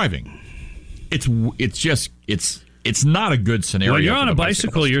someone driving? It's not a good scenario. When you're on a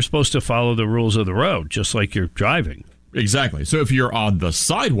bicycle, you're supposed to follow the rules of the road, just like you're driving. Exactly. So if you're on the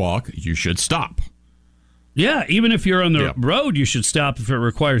sidewalk, you should stop. Yeah, even if you're on the road, you should stop if it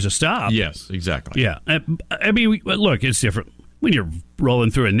requires a stop. Yes, exactly. Yeah. I mean, look, it's different. When you're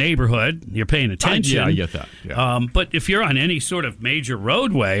rolling through a neighborhood, you're paying attention. I get that. Yeah. But if you're on any sort of major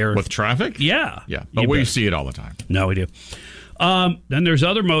roadway or with traffic? Yeah. But we see it all the time. No, we do. Then there's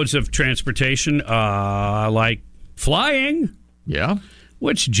other modes of transportation, like flying. Yeah.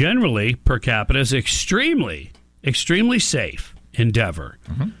 Which generally, per capita, is extremely, extremely safe endeavor.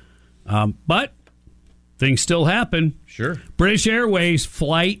 But things still happen. Sure. British Airways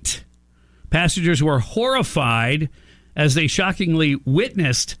flight passengers were horrified as they shockingly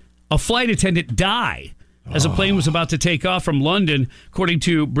witnessed a flight attendant die as a plane was about to take off from London. According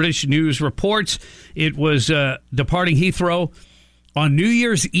to British news reports, it was departing Heathrow on New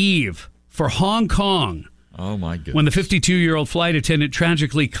Year's Eve for Hong Kong. Oh, my goodness. When the 52-year-old flight attendant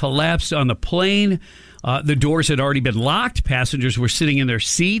tragically collapsed on the plane, the doors had already been locked. Passengers were sitting in their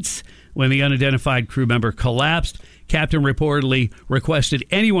seats when the unidentified crew member collapsed. Captain reportedly requested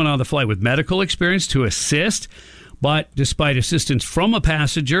anyone on the flight with medical experience to assist. But despite assistance from a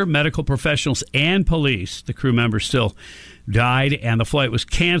passenger, medical professionals, and police, the crew member still died, and the flight was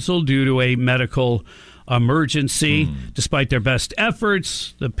canceled due to a medical emergency. Despite their best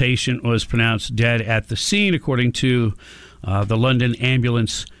efforts, the patient was pronounced dead at the scene, according to the London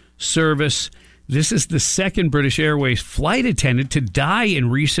Ambulance Service. This is the second British Airways flight attendant to die in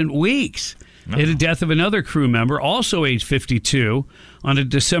recent weeks. They had the death of another crew member, also age 52, on a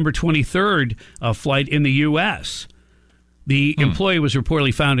December 23rd flight in the U.S. The employee was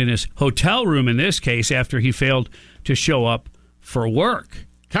reportedly found in his hotel room in this case after he failed to show up for work.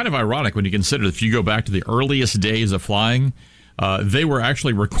 Kind of ironic when you consider if you go back to the earliest days of flying, they were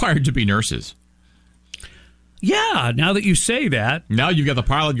actually required to be nurses. Yeah, now that you say that. Now you've got the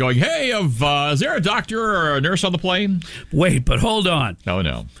pilot going, hey, is there a doctor or a nurse on the plane? Wait, but hold on. Oh,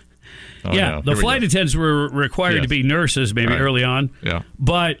 no. The flight attendants were required to be nurses maybe early on. Yeah.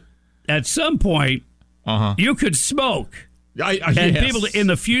 But at some point, you could smoke. And people in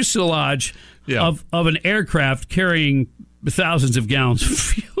the fuselage of an aircraft carrying thousands of gallons of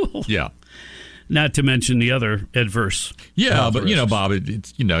fuel. Yeah. Not to mention the other adverse. Yeah, but Bob,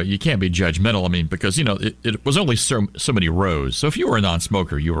 it's you can't be judgmental. I mean, because it was only so many rows. So if you were a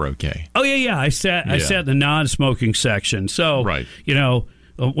non-smoker, you were okay. Oh yeah. I sat in the non-smoking section. So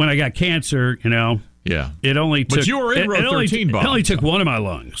when I got cancer, it only took. But you were in row 13, Bob. It only took one of my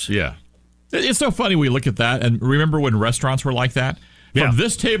lungs. Yeah. It's so funny we look at that and remember when restaurants were like that. From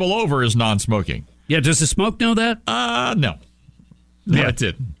this table over is non-smoking. Yeah. Does the smoke know that? No. No, it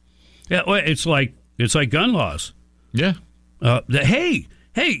didn't. Yeah, well, it's like gun laws. Yeah. Hey,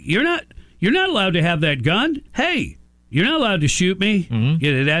 you're not allowed to have that gun. Hey, you're not allowed to shoot me.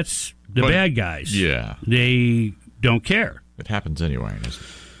 Yeah, that's the bad guys. Yeah, they don't care. It happens anyway.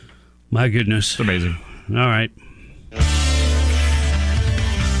 My goodness, it's amazing. All right.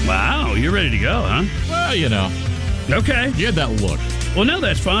 Wow, you're ready to go, huh? Well, Okay. You had that look. Well, no,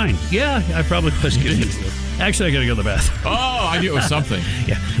 that's fine. Yeah, I probably was getting it. Actually, I got to go to the bathroom. Oh, I knew it was something.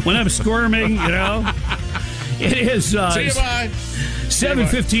 Yeah. When I'm squirming, it is See you, bye.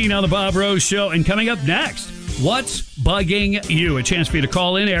 7:15 on the Bob Rose Show. And coming up next, what's bugging you? A chance for you to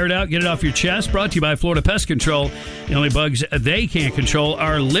call in, air it out, get it off your chest. Brought to you by Florida Pest Control. The only bugs they can't control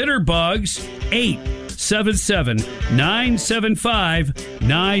are litter bugs.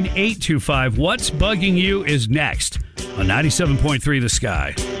 877-975-9825. What's bugging you is next on 97.3 The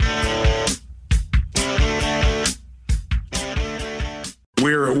Sky.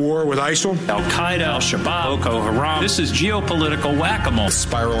 We're at war with ISIL, Al-Qaeda, Al-Shabaab, Boko Haram. This is geopolitical whack-a-mole.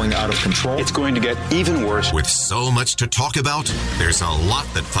 Spiraling out of control. It's going to get even worse. With so much to talk about, there's a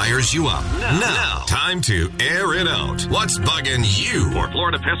lot that fires you up. Now, time to air it out. What's bugging you? For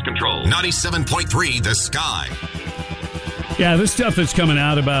Florida Pest Control, 97.3 The Sky. Yeah, this stuff that's coming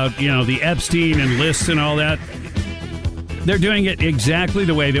out about, the Epstein and lists and all that, they're doing it exactly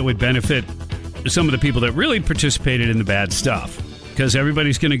the way that would benefit some of the people that really participated in the bad stuff. because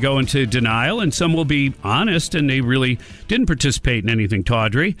everybody's going to go into denial, and some will be honest, and they really didn't participate in anything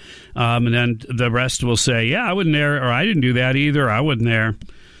tawdry. And then the rest will say, yeah, I wasn't there, or I didn't do that either, I wasn't there.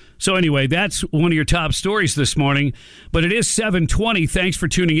 So anyway, that's one of your top stories this morning. But it is 7:20. Thanks for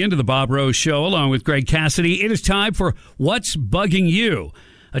tuning into the Bob Rose Show along with Greg Cassidy. It is time for What's Bugging You?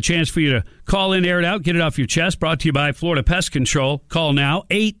 A chance for you to call in, air it out, get it off your chest. Brought to you by Florida Pest Control. Call now,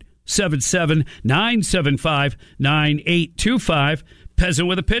 877-975-9825. Peasant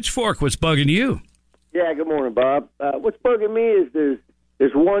with a pitchfork. What's bugging you? Yeah, good morning, Bob. What's bugging me is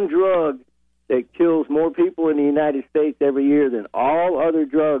there's one drug that kills more people in the United States every year than all other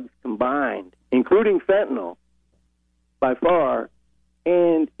drugs combined, including fentanyl, by far.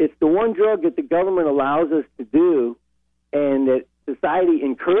 And it's the one drug that the government allows us to do and that society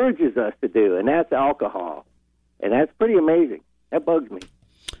encourages us to do, and that's alcohol. And that's pretty amazing. That bugs me.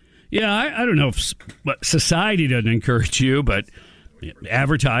 Yeah, I don't know if society doesn't encourage you, but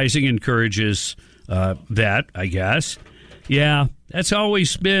advertising encourages that, I guess. Yeah, that's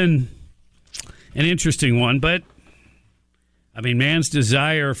always been an interesting one, but I mean, man's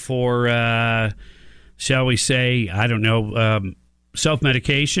desire for, shall we say, I don't know,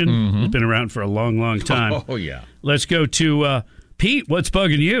 self-medication has been around for a long, long time. Oh, yeah. Let's go to Pete. What's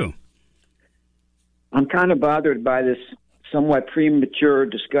bugging you? I'm kind of bothered by this somewhat premature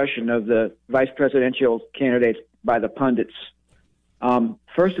discussion of the vice presidential candidates by the pundits.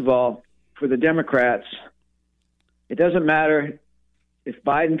 First of all, for the Democrats, it doesn't matter if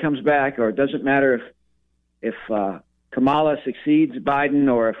Biden comes back, or it doesn't matter if Kamala succeeds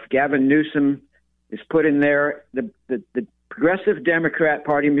Biden, or if Gavin Newsom is put in there. The progressive Democrat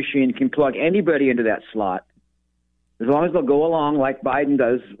Party machine can plug anybody into that slot, as long as they'll go along like Biden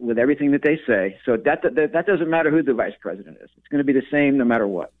does with everything that they say. So that doesn't matter who the vice president is. It's going to be the same no matter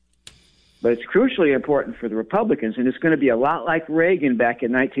what. But it's crucially important for the Republicans, and it's going to be a lot like Reagan back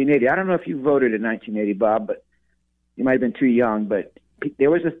in 1980. I don't know if you voted in 1980, Bob, but you might have been too young. But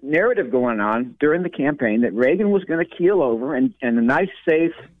there was a narrative going on during the campaign that Reagan was going to keel over, and a nice,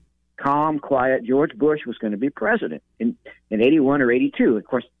 safe, calm, quiet George Bush was going to be president in 81 or 82. Of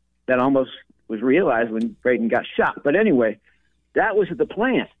course, that almost was realized when Reagan got shot. But anyway, that was the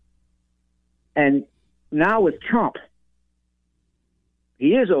plan. And now with Trump,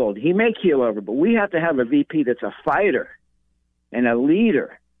 he is old. He may keel over, but we have to have a VP that's a fighter and a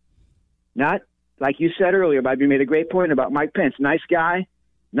leader. Not, like you said earlier, Bob, you made a great point about Mike Pence. Nice guy,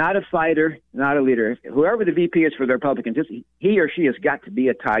 not a fighter, not a leader. Whoever the VP is for the Republicans, he or she has got to be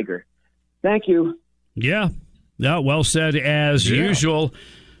a tiger. Thank you. Yeah. Well said as usual.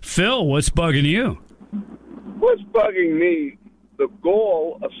 Phil, what's bugging you? What's bugging me, the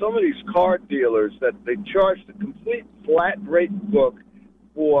goal of some of these car dealers that they charge the complete flat rate book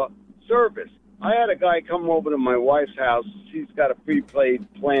for service. I had a guy come over to my wife's house. She's got a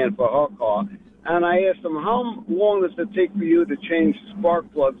prepaid plan for her car. And I asked him, how long does it take for you to change the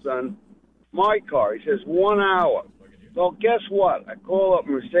spark plugs on my car? He says, 1 hour. So guess what? I call up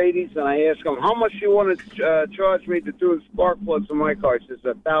Mercedes and I ask them, how much do you want to charge me to do the spark plugs in my car? He says,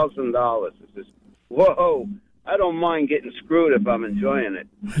 $1,000. He says, whoa, I don't mind getting screwed if I'm enjoying it.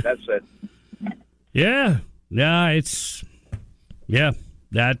 That's it. Yeah,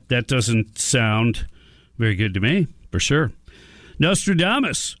 that doesn't sound very good to me, for sure.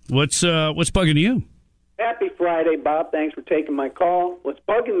 Nostradamus, what's bugging you? Happy Friday, Bob. Thanks for taking my call. What's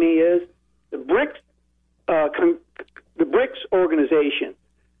bugging me is the BRICS organization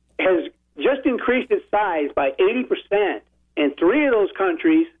has just increased its size by 80%, and 3 of those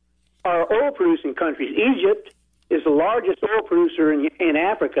countries are oil-producing countries. Egypt is the largest oil producer in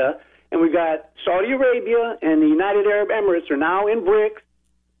Africa, and we've got Saudi Arabia and the United Arab Emirates are now in BRICS,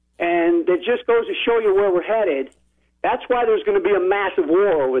 and it just goes to show you where we're headed. That's why there's going to be a massive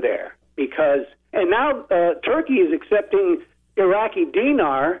war over there, and now Turkey is accepting Iraqi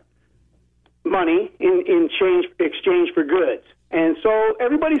dinar money in exchange for goods. And so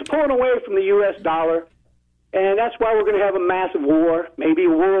everybody's pulling away from the U.S. dollar, and that's why we're going to have a massive war, maybe a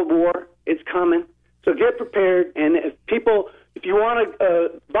world war. It's coming. So get prepared. And if you want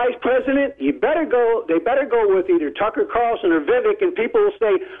a vice president, they better go with either Tucker Carlson or Vivek, and people will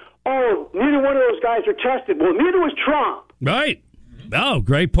say, oh, neither one of those guys are tested. Well, neither was Trump. Right. Oh,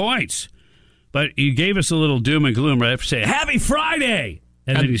 great points. But you gave us a little doom and gloom right after saying, Happy Friday!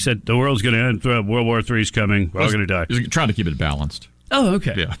 And then he said, the world's going to end, World War III is coming, we're all going to die. He's trying to keep it balanced. Oh,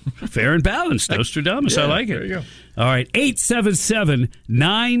 okay. Yeah. Fair and balanced, Nostradamus. I like it. There you go. All right,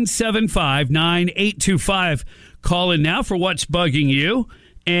 877-975-9825. Call in now for what's bugging you,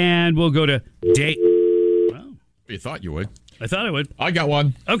 and we'll go to Dave. Well, you thought you would. I thought I would. I got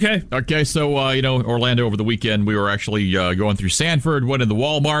one. Okay. Okay, so, Orlando over the weekend, we were actually going through Sanford, went in the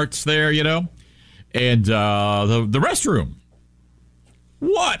Walmarts there, and the restroom.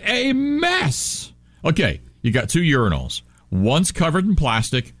 What a mess. Okay, you got 2 urinals. One's covered in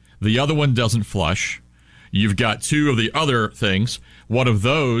plastic. The other one doesn't flush. You've got 2 of the other things. One of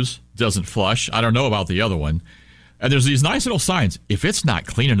those doesn't flush. I don't know about the other one. And there's these nice little signs. If it's not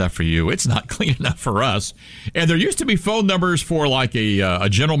clean enough for you, it's not clean enough for us. And there used to be phone numbers for like a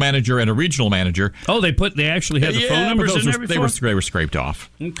general manager and a regional manager. Oh, they actually had the phone numbers in there before? They were scraped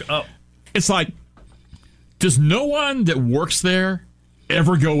off. Okay. Oh. It's like, does no one that works there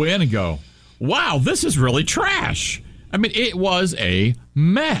ever go in and go, wow, this is really trash? I mean, it was a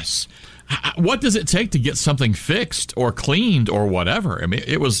mess. What does it take to get something fixed or cleaned or whatever? I mean,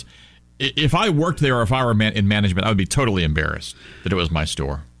 it was... If I worked there or if I were in management, I would be totally embarrassed that it was my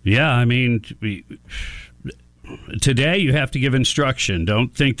store. Yeah, I mean, today you have to give instruction.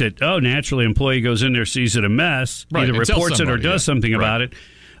 Don't think that, naturally employee goes in there, sees it a mess, either reports it or does something about it.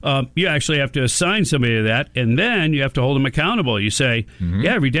 You actually have to assign somebody to that, and then you have to hold them accountable. You say,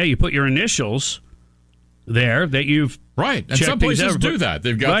 every day you put your initials there that you've Right, and some places do that.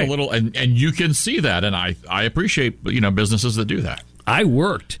 They've got the little, and you can see that, and I appreciate businesses that do that. I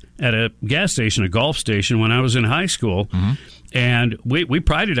worked at a gas station, a Gulf station, when I was in high school, and we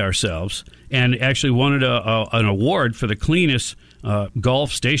prided ourselves and actually wanted an award for the cleanest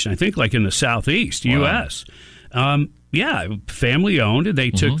Gulf station, I think like in the Southeast U.S. Family owned, and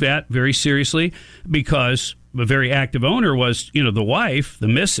they took that very seriously because a very active owner was, the wife, the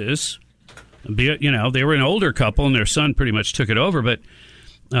missus. They were an older couple, and their son pretty much took it over, but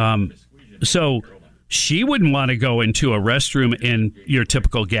so she wouldn't want to go into a restroom in your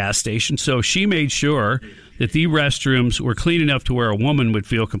typical gas station, so she made sure that the restrooms were clean enough to where a woman would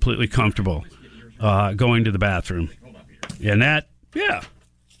feel completely comfortable going to the bathroom. And that,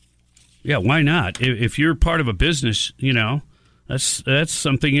 why not? If you're part of a business, that's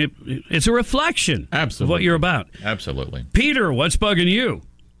something, it's a reflection of what you're about. Absolutely. Peter, what's bugging you?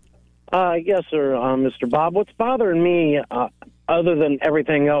 Yes, sir, Mr. Bob. What's bothering me, other than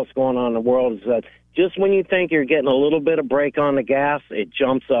everything else going on in the world, is that just when you think you're getting a little bit of break on the gas, it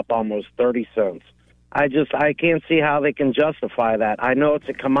jumps up almost 30 cents. I can't see how they can justify that. I know it's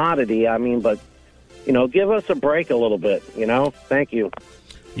a commodity, but, give us a break a little bit, Thank you.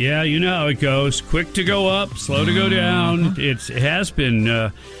 Yeah, you know how it goes. Quick to go up, slow to go down. It has been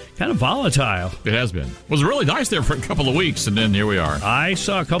kind of volatile. It has been. It was really nice there for a couple of weeks, and then here we are. I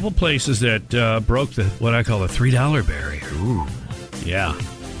saw a couple places that broke what I call the $3 barrier. Ooh. Yeah.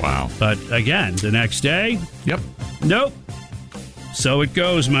 Wow. But again, the next day, nope. So it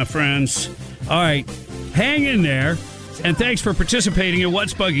goes, my friends. All right, hang in there. And thanks for participating in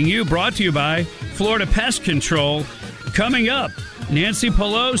What's Bugging You, brought to you by Florida Pest Control. Coming up, Nancy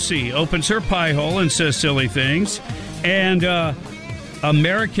Pelosi opens her pie hole and says silly things. And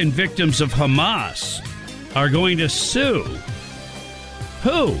American victims of Hamas are going to sue.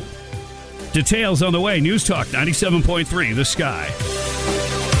 Who? Details on the way. News Talk 97.3, The Sky.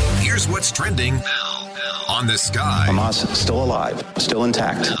 Here's what's trending on The Sky. Hamas still alive, still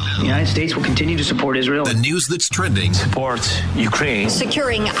intact. The United States will continue to support Israel. The news that's trending. Support Ukraine.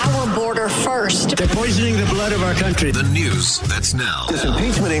 Securing our border first. They're poisoning the blood of our country. The news that's now. This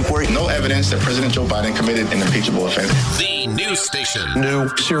impeachment inquiry, no evidence that President Joe Biden committed an impeachable offense. The news station. New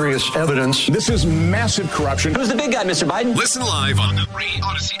serious evidence. This is massive corruption. Who's the big guy, Mr. Biden? Listen live on the free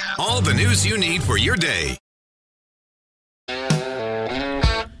Odyssey app. All the news you need for your day.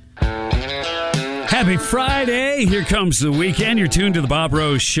 Happy Friday. Here comes the weekend. You're tuned to the Bob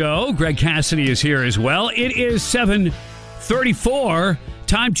Rose Show. Greg Cassidy is here as well. It is 7:34.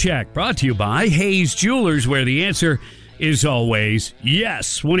 Time check brought to you by Hayes Jewelers, where the answer is always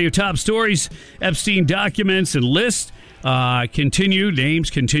yes. One of your top stories, Epstein documents and lists names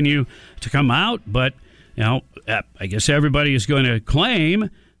continue to come out, but I guess everybody is going to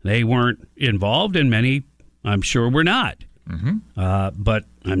claim they weren't involved, and many, I'm sure, were not. But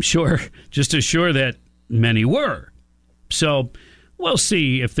I'm just as sure that many were. So we'll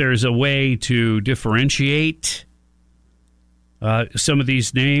see if there's a way to differentiate some of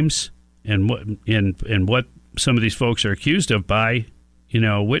these names and what some of these folks are accused of by,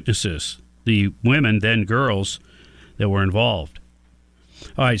 witnesses, the women, then girls, that were involved.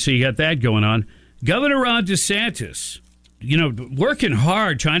 All right, so you got that going on. Governor Ron DeSantis, working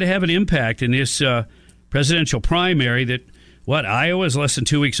hard, trying to have an impact in this presidential primary that, Iowa's less than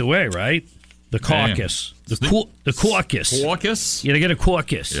 2 weeks away, right? The caucus. The caucus. Caucus? You got to get a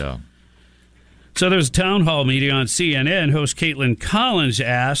caucus. Yeah. So there was a town hall meeting on CNN. Host Caitlin Collins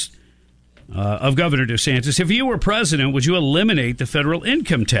asked of Governor DeSantis. If you were president, would you eliminate the federal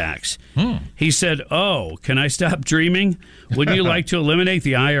income tax? He said, can I stop dreaming? Wouldn't you like to eliminate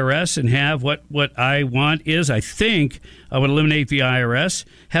the IRS and have what I want is, I think I would eliminate the IRS,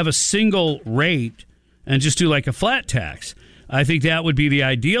 have a single rate, and just do like a flat tax. I think that would be the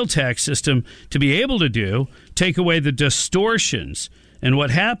ideal tax system to be able to do, take away the distortions. And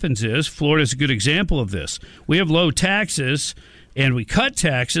what happens is, Florida's a good example of this. We have low taxes, and we cut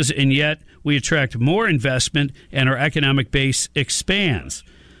taxes, and yet we attract more investment, and our economic base expands.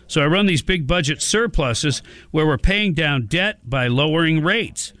 So I run these big budget surpluses where we're paying down debt by lowering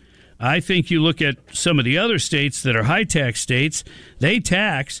rates. I think you look at some of the other states that are high-tax states, they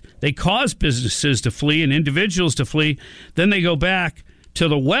tax, they cause businesses to flee and individuals to flee, then they go back to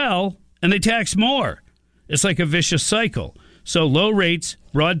the well and they tax more. It's like a vicious cycle. So low rates,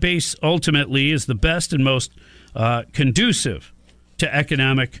 broad base ultimately is the best and most conducive to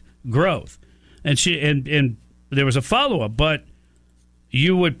economic growth. And there was a follow-up, but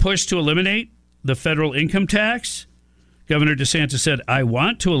you would push to eliminate the federal income tax? Governor DeSantis said, I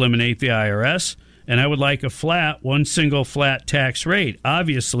want to eliminate the IRS, and I would like one single flat tax rate.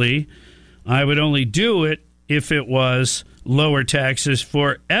 Obviously, I would only do it if it was lower taxes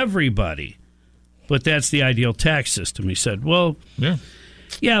for everybody. But that's the ideal tax system. He said, well,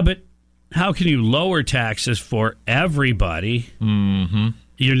 yeah, but how can you lower taxes for everybody? Mm-hmm.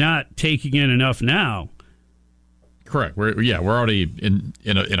 You're not taking in enough now. Correct. We're already in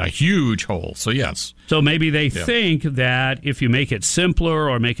a huge hole. So yes. So maybe they think that if you make it simpler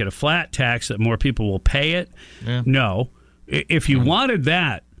or make it a flat tax, that more people will pay it. Yeah. No. If you wanted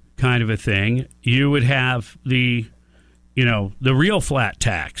that kind of a thing, you would have the real flat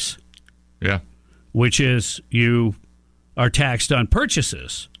tax. Yeah. Which is you are taxed on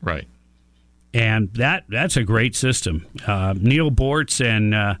purchases. Right. And that's a great system. Neil Bortz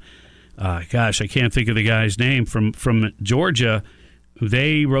and I can't think of the guy's name from Georgia.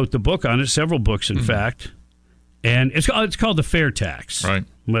 They wrote the book on it, several books, in fact. And it's called the fair tax. Right.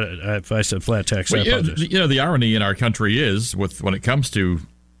 But if I said flat tax, I apologize. The irony in our country is when it comes to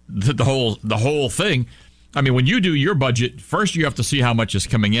the whole thing. I mean, when you do your budget, first you have to see how much is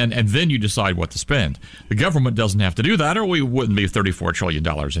coming in, and then you decide what to spend. The government doesn't have to do that, or we wouldn't be $34 trillion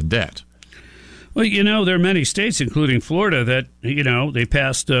in debt. Well, there are many states, including Florida, that, they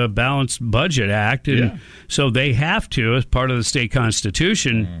passed a Balanced Budget Act. And so they have to, as part of the state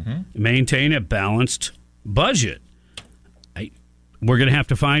constitution, maintain a balanced budget. We're going to have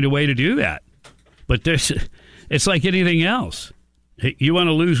to find a way to do that. But it's like anything else. You want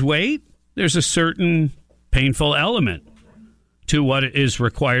to lose weight? There's a certain painful element to what is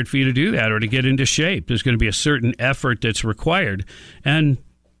required for you to do that or to get into shape. There's going to be a certain effort that's required. And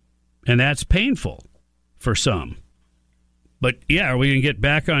that's painful for some. But, are we going to get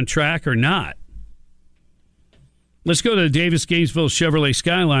back on track or not? Let's go to the Davis Gainesville Chevrolet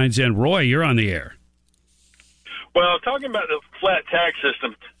Skylines. And, Roy, you're on the air. Well, talking about the flat tax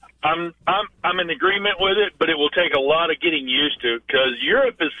system, I'm in agreement with it, but it will take a lot of getting used to because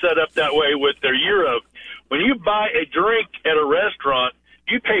Europe is set up that way with their Euro. When you buy a drink at a restaurant,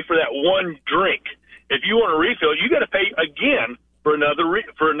 you pay for that one drink. If you want a refill, you got to pay again for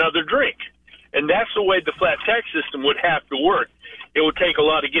another drink. And that's the way the flat tax system would have to work. It would take a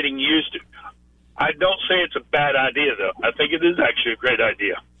lot of getting used to. I don't say it's a bad idea, though. I think it is actually a great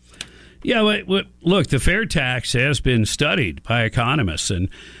idea. Yeah, look, the fair tax has been studied by economists, and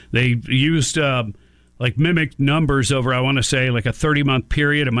they used mimicked numbers over, I want to say, like a 30-month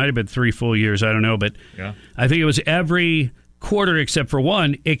period. It might have been 3 full years. I don't know, but I think it was every quarter except for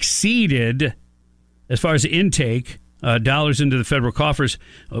one exceeded, as far as intake, dollars into the federal coffers,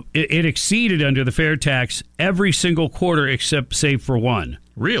 it exceeded under the fair tax every single quarter except save for one.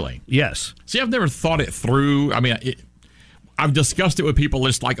 Really? Yes. See, I've never thought it through. I mean, I've discussed it with people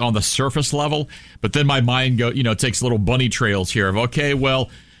just like on the surface level, but then my mind takes little bunny trails here of, okay,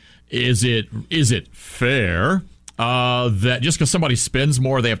 well, is it fair that just because somebody spends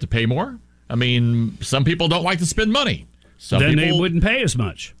more, they have to pay more? I mean, some people don't like to spend money. Then they wouldn't pay as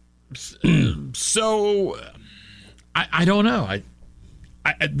much. So I don't know. I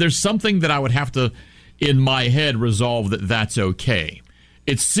there's something that I would have to, in my head, resolve that's okay.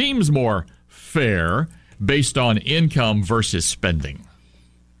 It seems more fair based on income versus spending.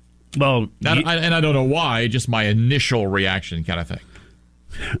 Well, and I don't know why, just my initial reaction kind of thing.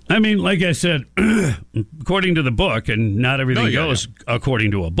 I mean, like I said, according to the book, and not everything goes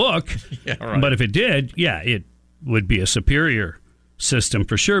according to a book, right. But if it did, it would be a superior system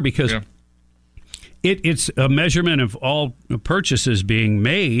for sure, because it's a measurement of all purchases being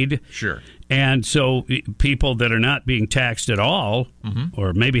made. Sure. And so people that are not being taxed at all,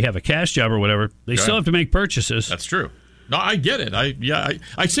 or maybe have a cash job or whatever, they still have to make purchases. That's true. No, I get it.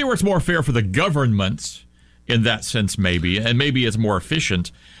 I see where it's more fair for the government in that sense, maybe, and maybe it's more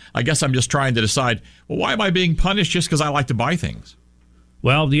efficient. I guess I'm just trying to decide, well, why am I being punished just because I like to buy things?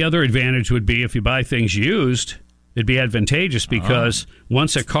 Well, the other advantage would be if you buy things used, it'd be advantageous because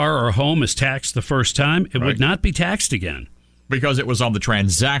once a car or a home is taxed the first time, it would not be taxed again. Because it was on the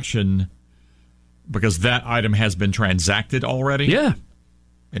transaction, because that item has been transacted already? Yeah.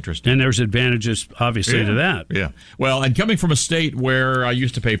 Interesting. And there's advantages, obviously, to that. Yeah. Well, and coming from a state where I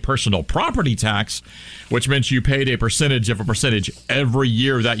used to pay personal property tax, which meant you paid a percentage of a percentage every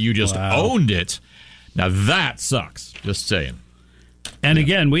year that you just owned it. Now, that sucks. Just saying. And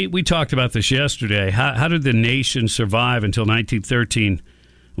again, we talked about this yesterday. How did the nation survive until 1913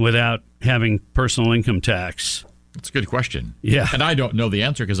 without having personal income tax? That's a good question. Yeah. And I don't know the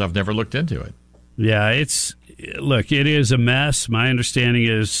answer because I've never looked into it. Yeah, look, it is a mess. My understanding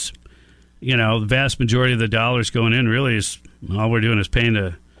is, the vast majority of the dollars going in really is all we're doing is paying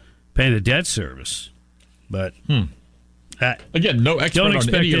the debt service. But again, no expert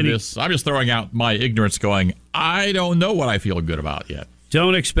on any of this. I'm just throwing out my ignorance going, I don't know what I feel good about yet.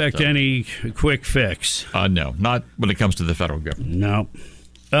 Don't expect any quick fix. No, not when it comes to the federal government.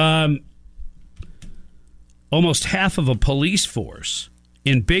 No. Almost half of a police force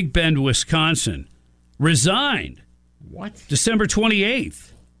in Big Bend, Wisconsin, resigned. What? December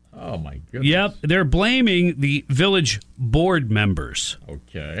 28th. Oh, my goodness. Yep. They're blaming the village board members.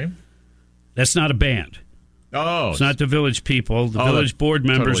 Okay. That's not a band. Oh. It's not the village people. The village board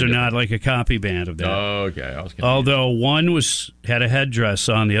members totally are not like a copy band of that. Okay. I was confused. Although one had a headdress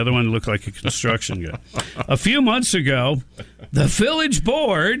on, the other one looked like a construction guy. A few months ago, the village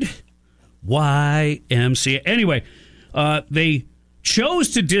board, YMCA, anyway, they chose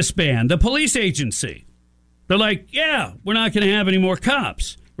to disband the police agency. They're like, yeah, we're not going to have any more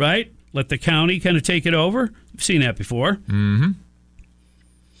cops, right? Let the county kind of take it over. I've seen that before. Mm-hmm.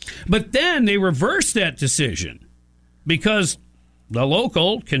 But then they reversed that decision because the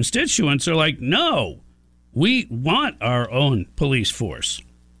local constituents are like, no, we want our own police force.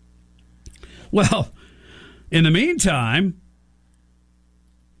 Well, in the meantime,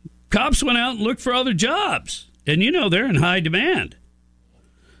 cops went out and looked for other jobs. And, they're in high demand.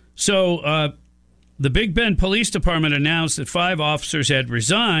 So the Big Bend Police Department announced that 5 officers had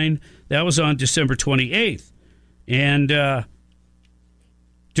resigned. That was on December 28th. And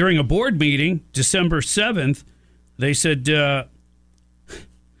during a board meeting, December 7th, they said,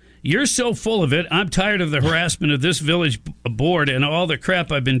 you're so full of it, I'm tired of the harassment of this village board and all the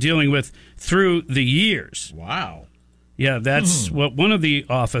crap I've been dealing with through the years. Wow. Yeah, that's what one of the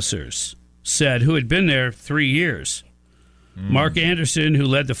officers said, who had been there 3 years. Mark Anderson, who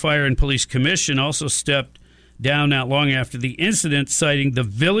led the Fire and Police Commission, also stepped down not long after the incident, citing the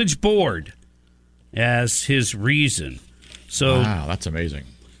village board as his reason. So, wow, that's amazing.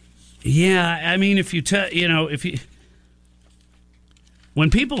 Yeah, I mean, when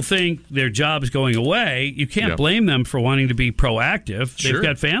people think their job's going away, you can't blame them for wanting to be proactive. Sure. They've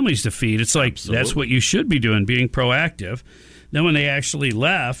got families to feed. It's like, that's what you should be doing, being proactive. Then when they actually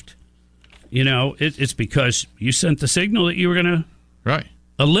left, it's because you sent the signal that you were going to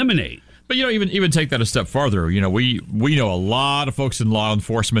eliminate. But, even take that a step farther. We know a lot of folks in law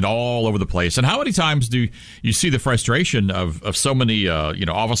enforcement all over the place. And how many times do you see the frustration of so many,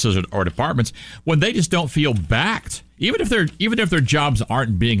 offices or departments when they just don't feel backed? Even if their jobs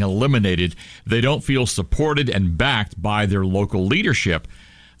aren't being eliminated, they don't feel supported and backed by their local leadership.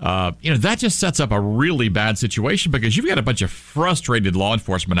 That just sets up a really bad situation because you've got a bunch of frustrated law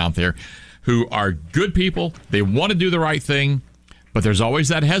enforcement out there who are good people. They want to do the right thing, but there's always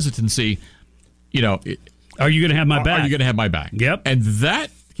that hesitancy. Are you going to have my back? Are you going to have my back? Yep. And that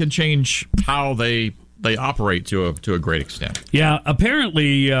can change how they operate to a great extent. Yeah.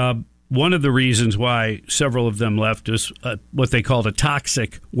 Apparently, one of the reasons why several of them left is what they called a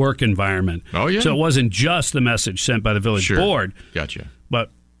toxic work environment. Oh, yeah. So it wasn't just the message sent by the village board. Gotcha.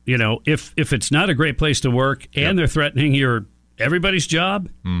 But, if it's not a great place to work and they're threatening everybody's job,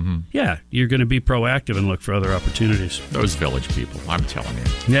 you're going to be proactive and look for other opportunities. Those village people, I'm telling you.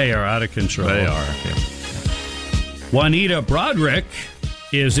 They are out of control. They are. Yeah. Juanita Broderick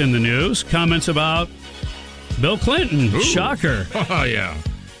is in the news. Comments about Bill Clinton. Ooh. Shocker. Oh, yeah.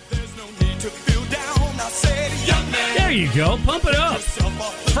 There you go. Pump it up.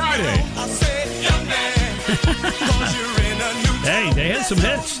 Friday. Hey, they had some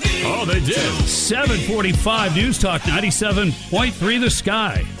hits. Oh, they did. 745 News Talk 97.3 The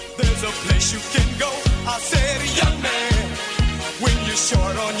Sky. There's a place you can go. I said, young man, when you're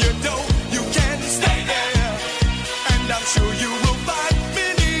short on your dough, You can stay there, and I'm sure you will find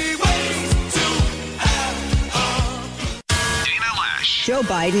many ways to have Dana Lash. Joe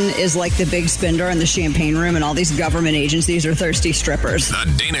Biden is like the big spender in the champagne room, and all these government agencies are thirsty strippers.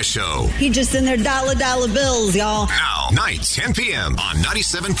 The Dana Show. He just in their dollar bills, y'all. Now, nights 10 p.m. on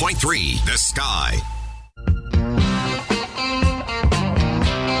 97.3 The Sky.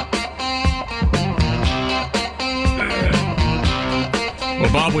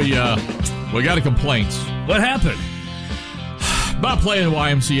 Well, Bob, we got a complaint. What happened? About playing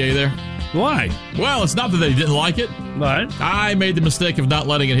YMCA there. Why? Well, it's not that they didn't like it. What? I made the mistake of not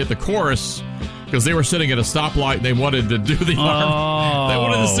letting it hit the chorus because they were sitting at a stoplight and they wanted to do the arm. They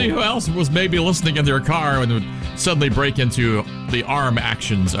wanted to see who else was maybe listening in their car and would suddenly break into the arm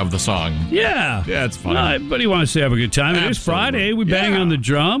actions of the song. Yeah. Yeah, it's fun. Well, everybody wants to have a good time. It is Friday. We bang on the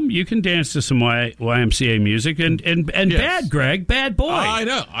drum. You can dance to some YMCA music. And yes. Bad, Greg. Bad boy. I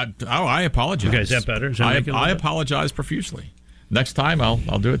know. I apologize. Okay, is that better? Is that I apologize profusely. Next time, I'll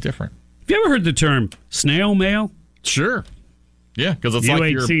do it different. Have you ever heard the term snail mail? Sure. Yeah, because it's you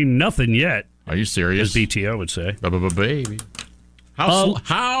like ain't seen nothing yet. Are you serious? As BTO would say. Baby.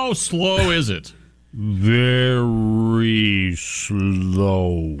 How slow is it? Very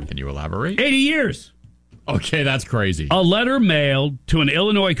slow. Can you elaborate? 80 years. Okay, that's crazy. A letter mailed to an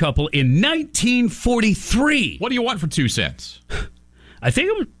Illinois couple in 1943. What do you want for 2 cents? I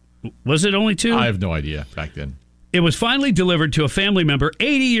think was it only 2? I have no idea back then. It was finally delivered to a family member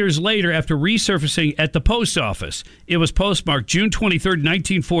 80 years later after resurfacing at the post office. It was postmarked June 23rd,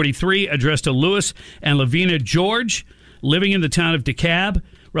 1943, addressed to Louis and Lavina George, living in the town of DeKalb,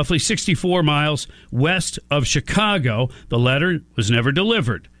 roughly 64 miles west of Chicago. The letter was never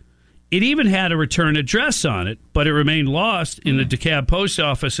delivered. It even had a return address on it, but it remained lost in the DeKalb post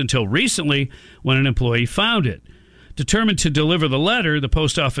office until recently when an employee found it. Determined to deliver the letter, the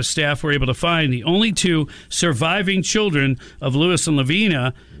post office staff were able to find the only 2 surviving children of Louis and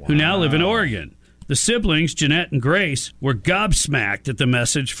Lavina, who now live in Oregon. The siblings, Jeanette and Grace, were gobsmacked at the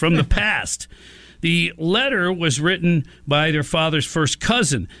message from the past. The letter was written by their father's first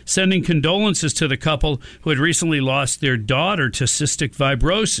cousin, sending condolences to the couple who had recently lost their daughter to cystic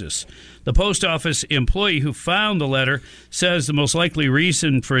fibrosis. The post office employee who found the letter says the most likely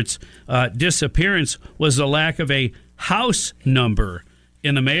reason for its disappearance was the lack of a house number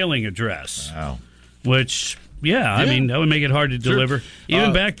in the mailing address. Wow. Which, I mean, that would make it hard to deliver.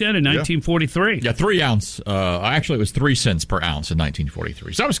 Even back then in 1943. Yeah, 3 ounce. Actually, it was 3 cents per ounce in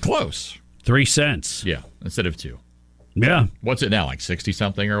 1943. So I was close. 3 cents. Yeah, instead of 2. Yeah. What's it now, like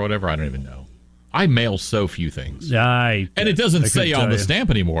 60-something or whatever? I don't even know. I mail so few things. And it doesn't say on the stamp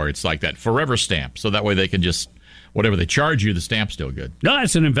anymore. It's like that forever stamp. So that way they can just, whatever they charge you, the stamp's still good. No,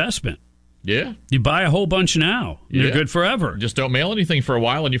 it's an investment. Yeah. You buy a whole bunch now. They're good forever. Just don't mail anything for a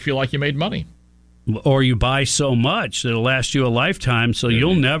while and you feel like you made money. Or you buy so much that it'll last you a lifetime, so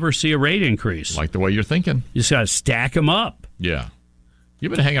you'll never see a rate increase. Like the way you're thinking. You just got to stack them up. Yeah.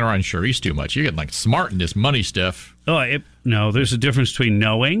 You've been hanging around Charisse too much. You're getting like smart in this money stuff. No, there's a difference between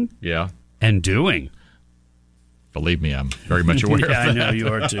knowing and doing. Believe me, I'm very much aware of that. I know you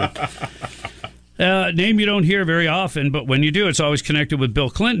are too. Name you don't hear very often, but when you do, it's always connected with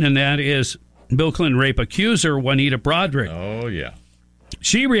Bill Clinton, and that is Bill Clinton rape accuser Juanita Broaddrick. Oh, yeah.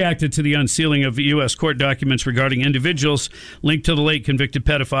 She reacted to the unsealing of U.S. court documents regarding individuals linked to the late convicted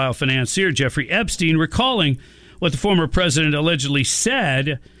pedophile financier Jeffrey Epstein, recalling what the former president allegedly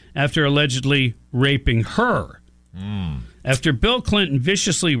said after allegedly raping her. After Bill Clinton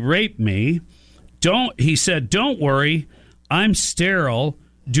viciously raped me, he said, "Don't worry, I'm sterile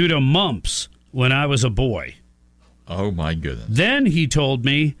due to mumps when I was a boy." Oh, my goodness. Then he told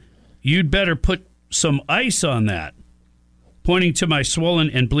me, "You'd better put some ice on that," pointing to my swollen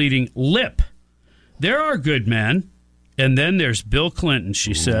and bleeding lip. There are good men. And then there's Bill Clinton,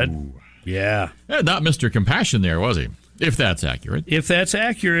 she said. Yeah. Not Mr. Compassion there, was he? If that's accurate. If that's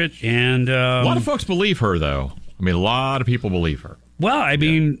accurate. And a lot of folks believe her, though. I mean, a lot of people believe her. Well, I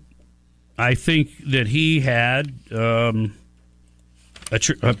mean, I think that he had a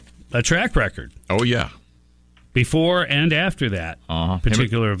track record. Oh, yeah. Before and after that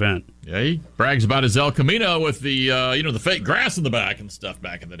particular event. Yeah, he brags about his El Camino with the the fake grass in the back and stuff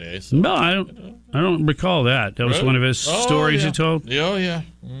back in the day. So. No, I don't recall that. That was really? One of his stories he told. Oh yeah.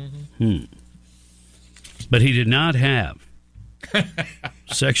 Mm-hmm. But he did not have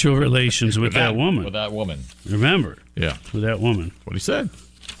sexual relations with that woman. With that woman. Remember? Yeah. With that woman. What he said.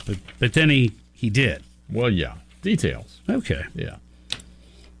 But then he did. Well, yeah. Details. Okay. Yeah.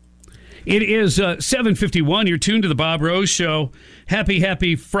 It is 7:51. You're tuned to the Bob Rose Show.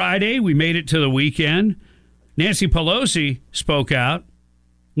 Happy Friday. We made it to the weekend. Nancy Pelosi spoke out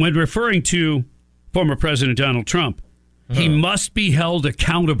when referring to former President Donald Trump, he must be held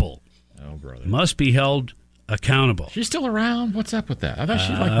accountable. Oh, brother. Must be held accountable. She's still around? What's up with that? I thought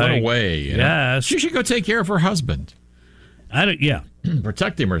she went away. Yes. She should go take care of her husband. Yeah.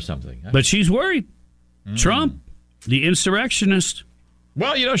 Protect him or something. But she's worried. Trump, the insurrectionist.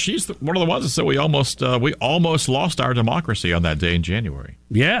 Well, she's one of the ones that said we almost lost our democracy on that day in January.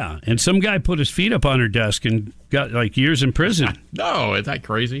 Yeah, and some guy put his feet up on her desk and got years in prison. No, isn't that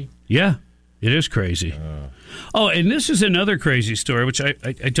crazy? Yeah, it is crazy. And this is another crazy story, which I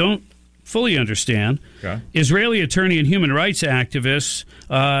don't fully understand. Okay. Israeli attorney and human rights activist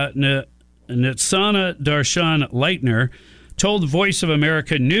Nitzana Darshan Leitner told Voice of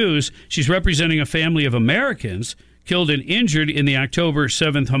America News she's representing a family of Americans killed and injured in the October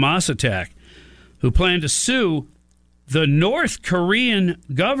 7th Hamas attack, who plan to sue the North Korean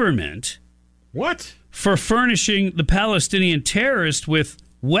government for furnishing the Palestinian terrorists with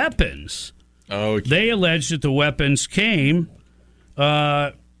weapons. Okay. They allege that the weapons came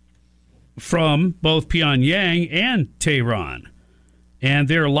from both Pyongyang and Tehran, and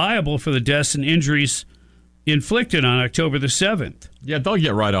they're liable for the deaths and injuries inflicted on October the 7th. Yeah, they'll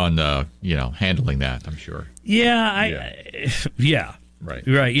get right on, handling that, I'm sure. Yeah. Right.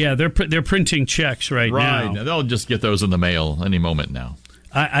 Yeah, they're printing checks right now. Right. They'll just get those in the mail any moment now.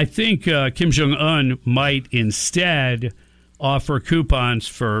 I think Kim Jong-un might instead offer coupons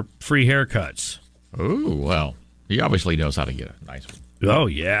for free haircuts. Oh, well, he obviously knows how to get a nice one. Oh,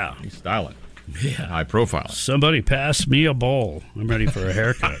 yeah. He's styling. Yeah. High profile. Somebody pass me a bowl. I'm ready for a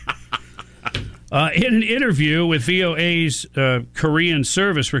haircut. In an interview with VOA's Korean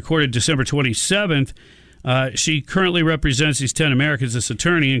service recorded December 27th, she currently represents these 10 Americans as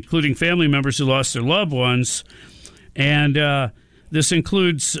attorney, including family members who lost their loved ones. And this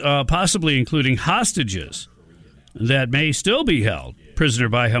includes possibly including hostages that may still be held prisoner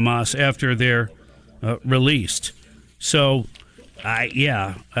by Hamas after they're released. So,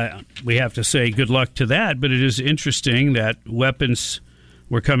 we have to say good luck to that. But it is interesting that weapons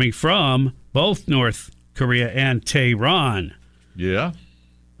were coming from both North Korea and Tehran. Yeah.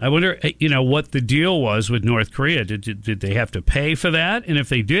 I wonder, what the deal was with North Korea. Did they have to pay for that? And if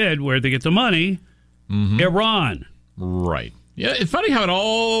they did, where'd they get the money? Mm-hmm. Iran. Right. Yeah, it's funny how it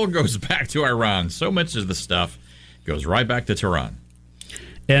all goes back to Iran. So much of the stuff goes right back to Tehran.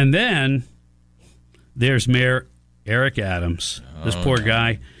 And then there's Mayor Eric Adams. This poor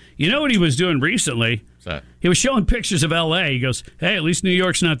guy. You know what he was doing recently? What's that? He was showing pictures of L.A. He goes, hey, at least New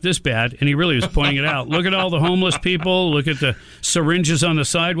York's not this bad. And he really was pointing it out. Look at all the homeless people. Look at the syringes on the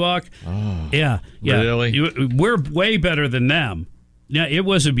sidewalk. Oh, yeah. Really? We're way better than them. Yeah, it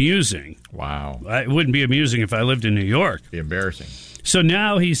was amusing. Wow. It wouldn't be amusing if I lived in New York. It'd be embarrassing. So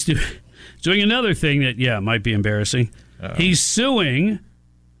now he's doing another thing that, might be embarrassing. Uh-oh. He's suing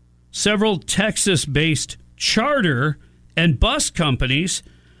several Texas-based charter and bus companies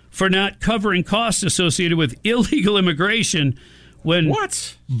for not covering costs associated with illegal immigration when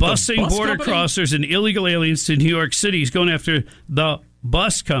busing border crossers and illegal aliens to New York City. He's going after the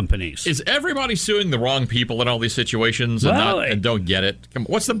bus companies. Is everybody suing the wrong people in all these situations and don't get it?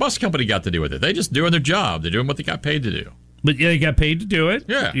 What's the bus company got to do with it? They're just doing their job. They're doing what they got paid to do. But they got paid to do it.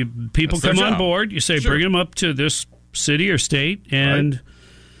 Yeah. People That's come on board. You say, bring them up to this city or state.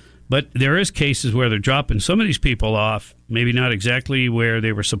 But there is cases where they're dropping some of these people off, maybe not exactly where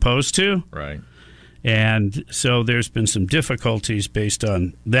they were supposed to. Right. And so there's been some difficulties based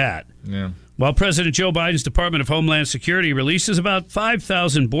on that. Yeah. While President Joe Biden's Department of Homeland Security releases about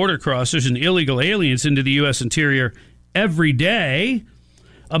 5,000 border crossers and illegal aliens into the U.S. interior every day,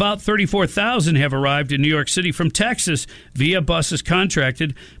 about 34,000 have arrived in New York City from Texas via buses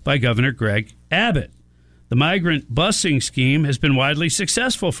contracted by Governor Greg Abbott. The migrant busing scheme has been widely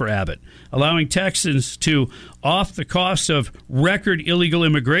successful for Abbott, allowing Texans to off the cost of record illegal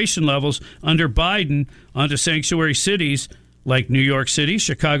immigration levels under Biden onto sanctuary cities like New York City,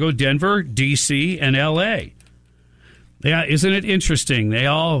 Chicago, Denver, D.C., and L.A. Yeah, isn't it interesting? They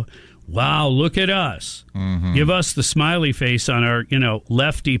all, wow, look at us. Mm-hmm. Give us the smiley face on our,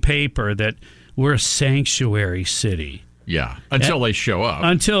 lefty paper that we're a sanctuary city. Yeah, until they show up.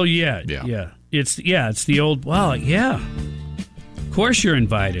 Yeah. It's the old, of course you're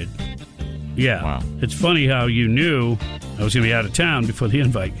invited. Yeah. Wow. It's funny how you knew I was going to be out of town before the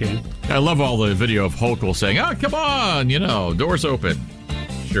invite came. I love all the video of Hochul saying, come on, doors open.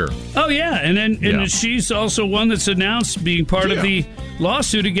 Sure. Oh, yeah. And then she's also one that's announced being part of the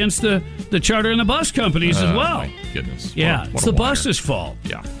lawsuit against the charter and the bus companies as well. My goodness. Yeah. It's the bus's fault.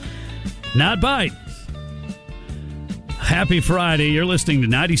 Yeah. Not Biden. Happy Friday. You're listening to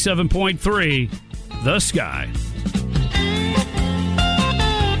 97.3 The Sky.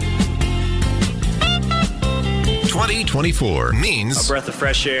 2024 means A breath of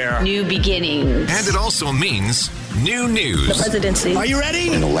fresh air. New beginnings. and it also means new news. The presidency. Are you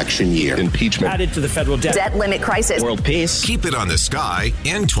ready? An election year. Impeachment. Added to the federal debt. Debt limit crisis. World peace. Keep it on the sky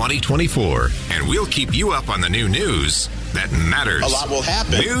in 2024, and we'll keep you up on the new news that matters. A lot will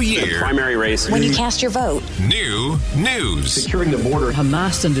happen. New year, Primary race. When you cast your vote. new news. Securing the border.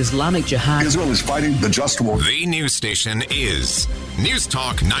 Hamas and Islamic Jihad. Israel is fighting the just war. The news station is News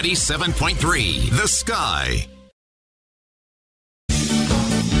Talk 97.3, The Sky.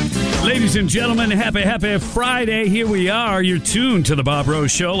 Ladies and gentlemen, happy Friday. Here we are. You're tuned to the Bob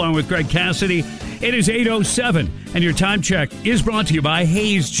Rose Show along with Greg Cassidy. It is 8:07, and your time check is brought to you by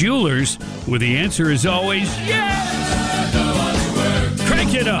Hayes Jewelers, where the answer is always yes.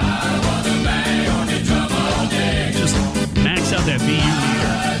 Crank it up. Just max out that VU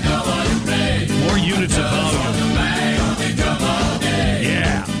meter. More units of volume.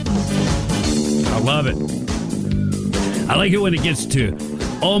 Yeah. I love it. I like it when it gets to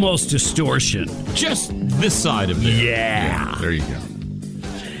almost distortion. Just this side of there. Yeah. There you go.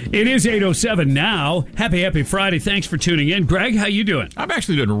 It is 8:07 now. Happy Friday. Thanks for tuning in. Greg, how you doing? I'm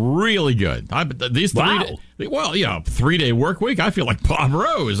actually doing really good. These 3-day work week, I feel like Bob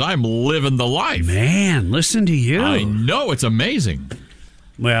Rose. I'm living the life. Man, listen to you. I know, it's amazing.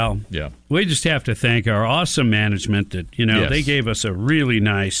 Well, yeah, we just have to thank our awesome management that, Yes. they gave us a really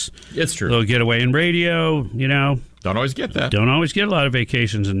nice It's true. little getaway in radio, Don't always get that. Don't always get a lot of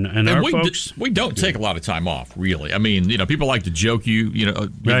vacations, and our folks... we don't take a lot of time off, really. I mean, people like to joke give you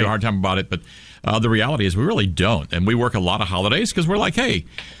a hard time about it, but the reality is we really don't. And we work a lot of holidays because we're like, hey,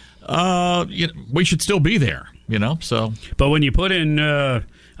 we should still be there, so. But when you put in, I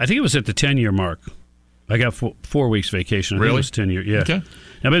think it was at the 10-year mark. I got 4 weeks vacation. I think it was 10 years. Yeah. Okay.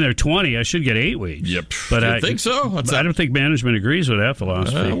 I've been there 20. I should get 8 weeks. Yep. But I think so. I don't think management agrees with that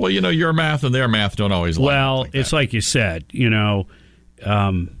philosophy. Well, your math and their math don't always line up like it's like you said, they're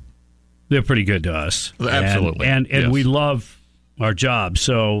pretty good to us. Absolutely. And Yes. we love our job.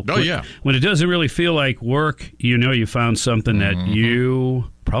 So when it doesn't really feel like work, you found something that you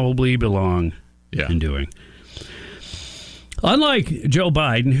probably belong in doing. Unlike Joe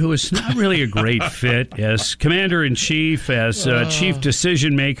Biden, who is not really a great fit as commander-in-chief, as chief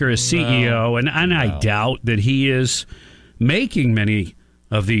decision-maker, as CEO, and I doubt that he is making many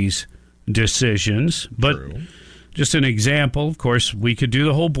of these decisions. But just an example, of course, we could do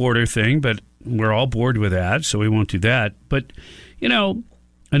the whole border thing, but we're all bored with that, so we won't do that. But,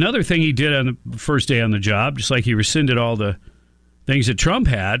 another thing he did on the first day on the job, just like he rescinded all the things that Trump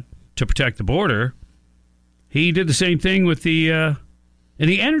had to protect the border, he did the same thing with in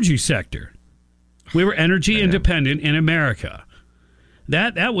the energy sector. We were energy independent in America.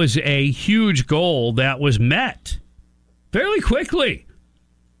 That was a huge goal that was met fairly quickly.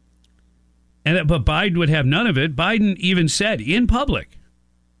 But Biden would have none of it. Biden even said in public,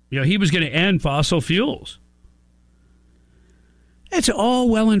 he was going to end fossil fuels. It's all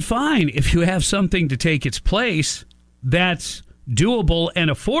well and fine if you have something to take its place that's doable and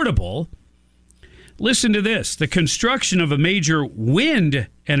affordable. Listen to this. The construction of a major wind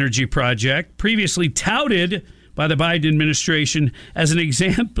energy project previously touted by the Biden administration as an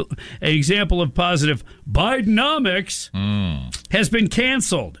example of positive Bidenomics has been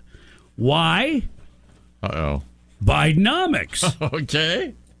canceled. Why? Uh-oh. Bidenomics.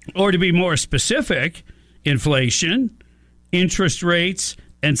 Okay. Or to be more specific, inflation, interest rates,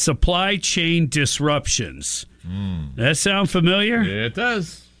 and supply chain disruptions. That sound familiar? It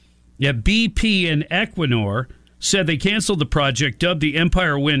does. Yeah, BP and Equinor said they canceled the project dubbed the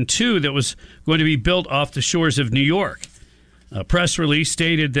Empire Wind 2 that was going to be built off the shores of New York. A press release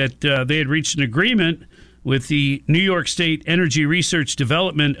stated that they had reached an agreement with the New York State Energy Research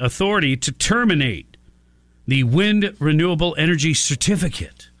Development Authority to terminate the wind renewable energy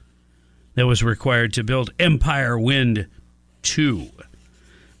certificate that was required to build Empire Wind 2.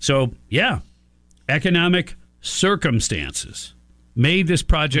 So, economic circumstances made this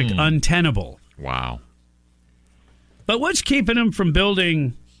project untenable. Wow. But what's keeping them from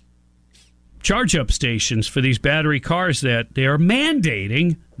building charge-up stations for these battery cars that they are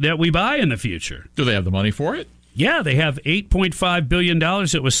mandating that we buy in the future? Do they have the money for it? Yeah, they have $8.5 billion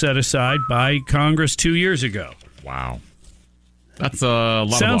that was set aside by Congress 2 years ago. Wow. That's a lot of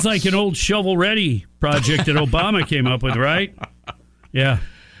bucks. Sounds like an old shovel-ready project that Obama came up with, right? Yeah.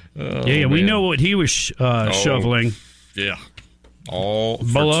 We know what he was shoveling. Yeah. All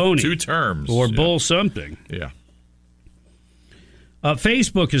baloney. 2 terms. Or bull something. Yeah.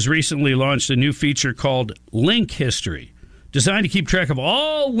 Facebook has recently launched a new feature called Link History, designed to keep track of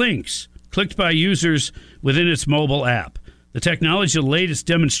all links clicked by users within its mobile app. The technology is the latest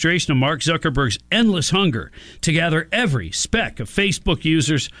demonstration of Mark Zuckerberg's endless hunger to gather every speck of Facebook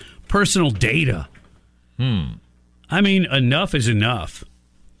users' personal data. I mean, enough is enough.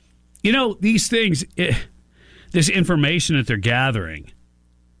 You know, these things, this information that they're gathering,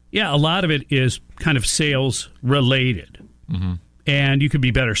 yeah, a lot of it is kind of sales related. And you could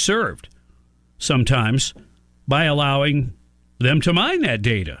be better served sometimes by allowing them to mine that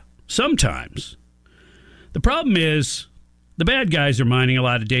data. Sometimes. The problem is the bad guys are mining a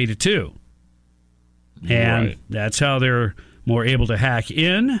lot of data too. And that's how they're more able to hack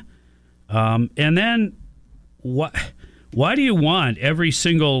in. And then why do you want every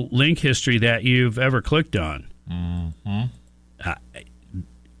single link history that you've ever clicked on?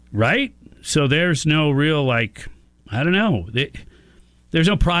 Right? So there's no real, like, I don't know. There's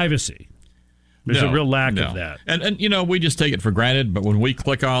no privacy. There's a real lack of that. And, you know, we just take it for granted, but when we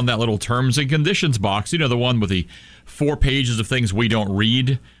click on that little terms and conditions box, you know, the one with the 4 pages of things we don't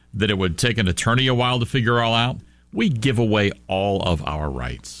read, that it would take an attorney a while to figure all out, we give away all of our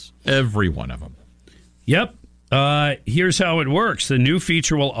rights. Every one of them. Yep. Here's how it works. The new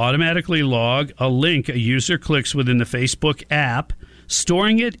feature will automatically log a link a user clicks within the Facebook app,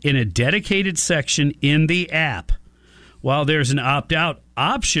 storing it in a dedicated section in the app. While there's an opt-out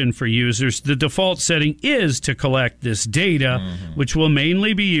option for users, the default setting is to collect this data, which will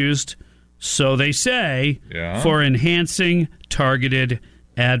mainly be used, so they say, for enhancing targeted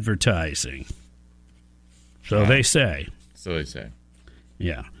advertising. So they say. So they say.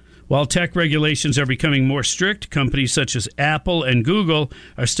 Yeah. While tech regulations are becoming more strict, companies such as Apple and Google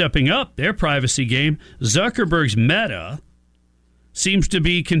are stepping up their privacy game. Zuckerberg's Meta seems to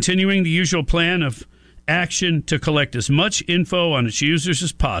be continuing the usual plan of action to collect as much info on its users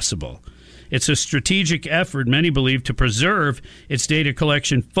as possible. It's a strategic effort, many believe, to preserve its data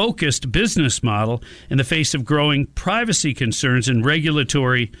collection-focused business model in the face of growing privacy concerns and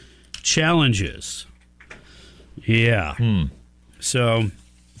regulatory challenges. Yeah. So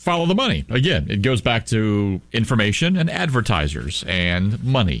follow the money. Again, it goes back to information and advertisers and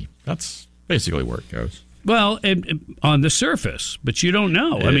money. That's basically where it goes. Well, on the surface, but you don't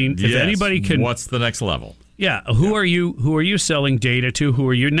know. I mean, if anybody can, what's the next level? Yeah, who are you selling data to? Who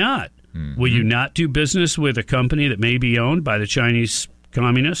are you not? Will you not do business with a company that may be owned by the Chinese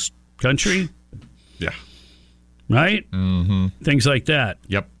Communist country? Yeah. Right? Things like that.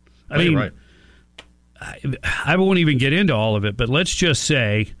 Yep. I mean, right. I won't even get into all of it, but let's just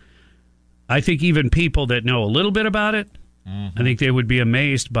say I think even people that know a little bit about it, I think they would be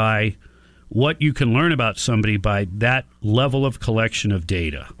amazed by what you can learn about somebody by that level of collection of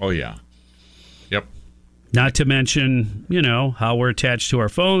data. Oh, yeah. Yep. Not to mention, you know, how we're attached to our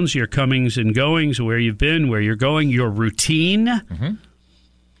phones, your comings and goings, where you've been, where you're going, your routine.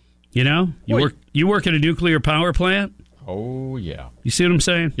 You know, you work at a nuclear power plant. Oh, yeah. You see what I'm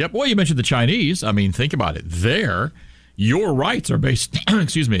saying? Yep. Well, you mentioned the Chinese. I mean, think about it. There, your rights are based,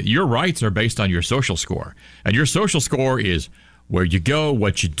 your rights are based on your social score. And your social score is where you go,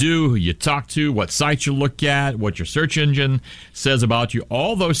 what you do, who you talk to, what sites you look at, what your search engine says about you.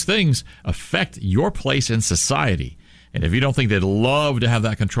 All those things affect your place in society. And if you don't think they'd love to have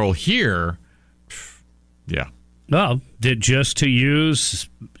that control here, yeah. Well, just to use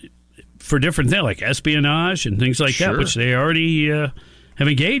for different things like espionage and things like that, which they already have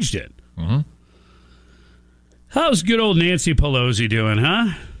engaged in. How's good old Nancy Pelosi doing,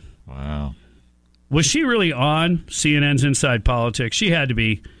 huh? Wow. Was she really on CNN's Inside Politics? It had to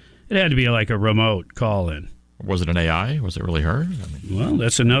be like a remote call-in. Was it an AI? Was it really her? Well,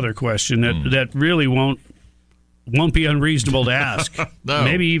 that's another question that really won't be unreasonable to ask. No.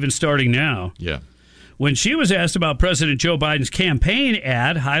 Maybe even starting now. Yeah. When she was asked about President Joe Biden's campaign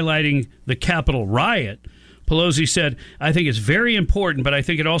ad highlighting the Capitol riot, Pelosi said, "I think it's very important, but I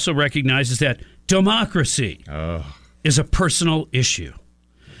think it also recognizes that democracy is a personal issue.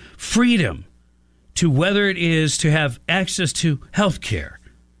 Freedom to whether it is to have access to health care,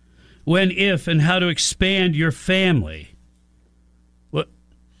 when, if, and how to expand your family." What?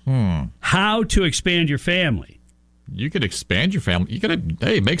 How to expand your family? You could expand your family. You could,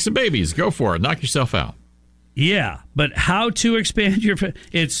 make some babies. Go for it. Knock yourself out. Yeah, but how to expand your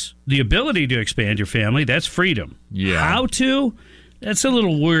it's the ability to expand your family. That's freedom. Yeah. How to? That's a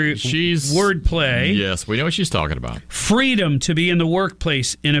little wordplay. Yes, we know what she's talking about. Freedom to be in the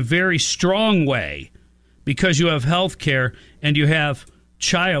workplace in a very strong way because you have health care and you have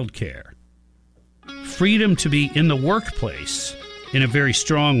child care. Freedom to be in the workplace in a very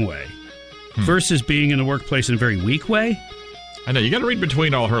strong way versus being in the workplace in a very weak way. I know. You got to read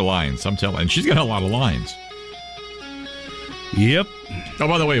between all her lines. I'm telling you. And she's got a lot of lines. Yep. Oh,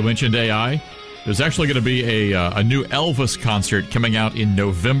 by the way, you mentioned AI. There's actually going to be a new Elvis concert coming out in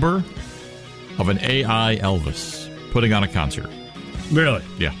November of an AI Elvis putting on a concert. Really?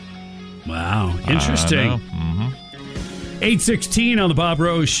 Yeah. Wow. Interesting. 8:16 on the Bob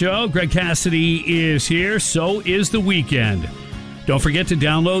Rose Show. Greg Cassidy is here. So is The Weeknd. Don't forget to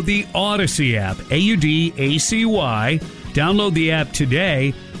download the Odyssey app. AUDACY. Download the app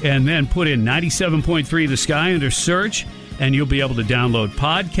today and then put in 97.3 The Sky under search, and you'll be able to download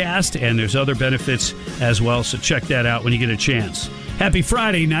podcast, and there's other benefits as well, so check that out when you get a chance. Happy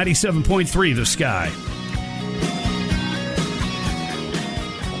Friday, 97.3 The Sky.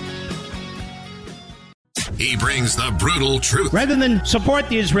 He brings the brutal truth. Rather than support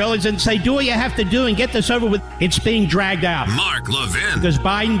the Israelis and say, do what you have to do and get this over with, it's being dragged out. Mark Levin. Because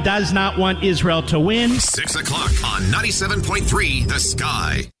Biden does not want Israel to win. 6 o'clock on 97.3 The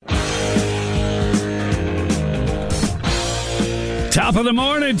Sky. Top of the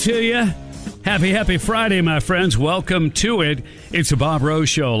morning to you. Happy Friday, my friends. Welcome to it. It's the Bob Rose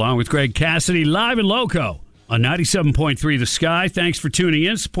Show, along with Greg Cassidy, live and loco on 97.3 The Sky. Thanks for tuning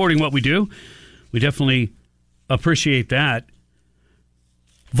in, supporting what we do. We definitely appreciate that.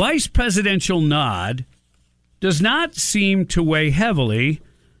 Vice presidential nod does not seem to weigh heavily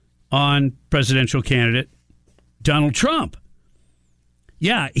on presidential candidate Donald Trump.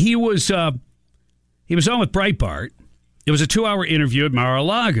 Yeah, he was on with Breitbart. It was a 2-hour interview at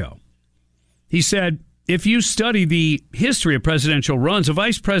Mar-a-Lago. He said, if you study the history of presidential runs, a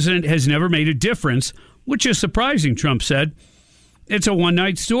vice president has never made a difference, which is surprising, Trump said. It's a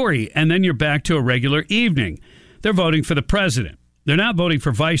one-night story, and then you're back to a regular evening. They're voting for the president. They're not voting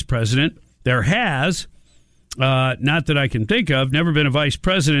for vice president. There has, not that I can think of, never been a vice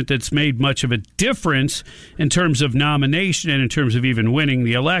president that's made much of a difference in terms of nomination and in terms of even winning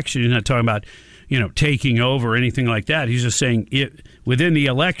the election. He's not talking about, taking over or anything like that. He's just saying within the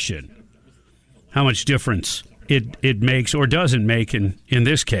election, how much difference it makes or doesn't make in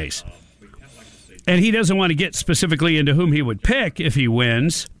this case. And he doesn't want to get specifically into whom he would pick if he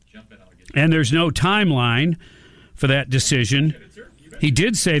wins. And there's no timeline for that decision. He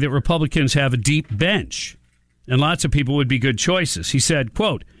did say that Republicans have a deep bench and lots of people would be good choices. He said,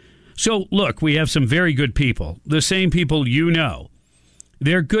 quote, so look, we have some very good people, the same people you know.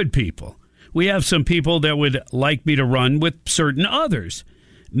 They're good people. We have some people that would like me to run with certain others.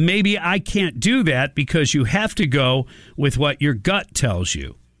 Maybe I can't do that because you have to go with what your gut tells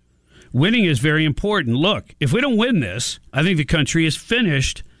you. Winning is very important. Look, if we don't win this, I think the country is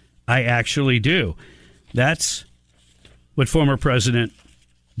finished. I actually do. That's what former President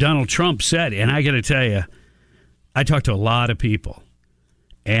Donald Trump said. And I got to tell you, I talked to a lot of people,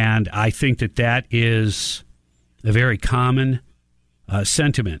 and I think that is a very common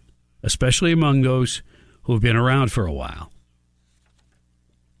sentiment, especially among those who have been around for a while.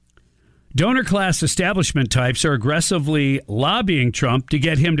 Donor class establishment types are aggressively lobbying Trump to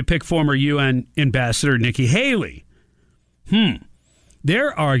get him to pick former UN Ambassador Nikki Haley.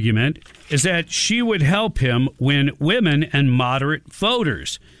 Their argument is that she would help him win women and moderate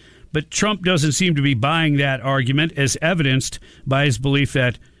voters. But Trump doesn't seem to be buying that argument, as evidenced by his belief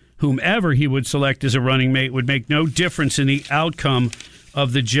that whomever he would select as a running mate would make no difference in the outcome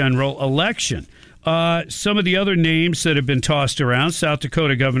of the general election. Some of the other names that have been tossed around, South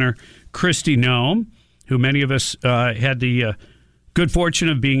Dakota Governor Kristi Noem, who many of us had the good fortune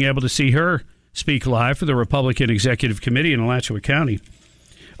of being able to see her speak live for the Republican Executive Committee in Alachua County.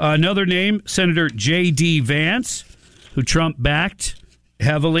 Another name, Senator J.D. Vance, who Trump backed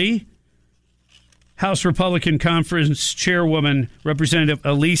heavily. House Republican Conference Chairwoman Representative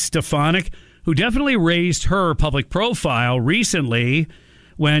Elise Stefanik, who definitely raised her public profile recently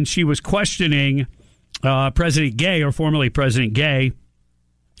when she was questioning President Gay, or formerly President Gay,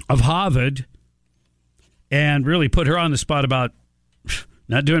 of Harvard, and really put her on the spot about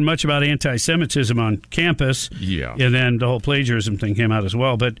not doing much about anti-Semitism on campus. Yeah. And then the whole plagiarism thing came out as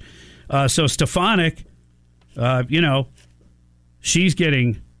well. But so Stefanik, she's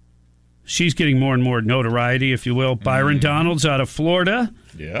getting more and more notoriety, if you will. Byron Donalds out of Florida,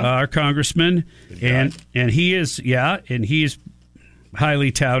 our congressman, and he is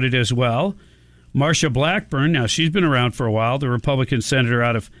highly touted as well. Marsha Blackburn, now she's been around for a while, the Republican senator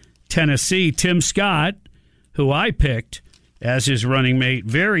out of Tennessee. Tim Scott, who I picked as his running mate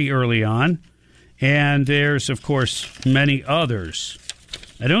very early on. And there's, of course, many others.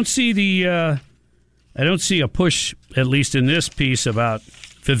 I don't see a push, at least in this piece, about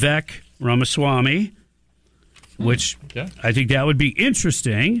Vivek Ramaswamy, which I think that would be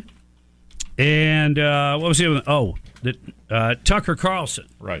interesting. And what was the other one? Oh, Tucker Carlson.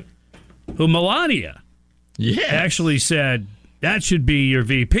 Right. Who Melania actually said That should be your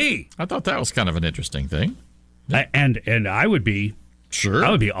VP. I thought that was kind of an interesting thing. And I would be. Sure.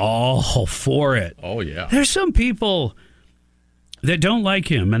 I would be all for it. Oh, yeah. There's some people that don't like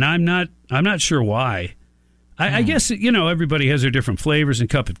him, and I'm not sure why. I guess, everybody has their different flavors and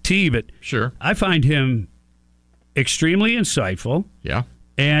cup of tea, but sure, I find him extremely insightful. Yeah.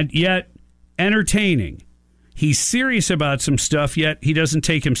 And yet entertaining. He's serious about some stuff, yet he doesn't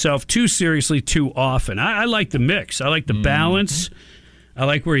take himself too seriously too often. I like the mix. I like the balance. I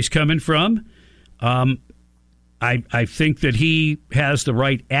like where he's coming from. I think that he has the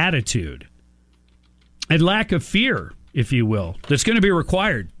right attitude and lack of fear, if you will, that's going to be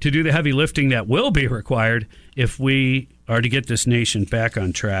required to do the heavy lifting that will be required if we are to get this nation back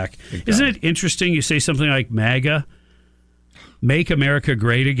on track. Isn't it interesting you say something like MAGA, Make America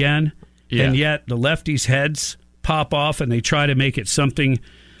Great Again, and yet the lefties' heads pop off and they try to make it something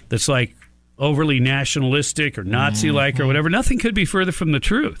that's like overly nationalistic or Nazi-like or whatever. Nothing could be further from the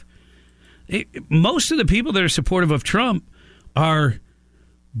truth. Most of the people that are supportive of Trump are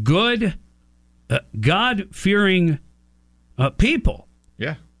good, God-fearing people.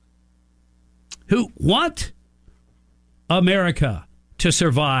 Yeah. Who want America to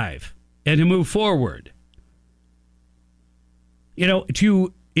survive and to move forward.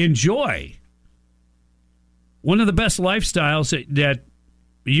 To enjoy one of the best lifestyles that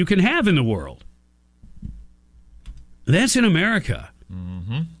you can have in the world. That's in America.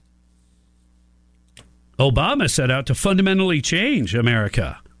 Mm-hmm. Obama set out to fundamentally change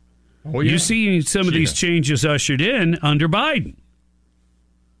America. Oh, yeah. You see some of these changes ushered in under Biden.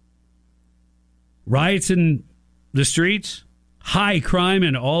 Riots in the streets, high crime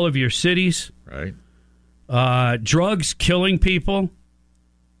in all of your cities, right? Drugs killing people,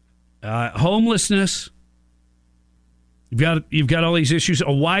 homelessness. You've got all these issues.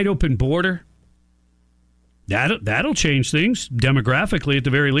 A wide open border. That'll change things demographically, at the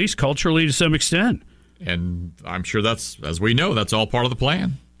very least, culturally to some extent. And I'm sure that's, as we know, that's all part of the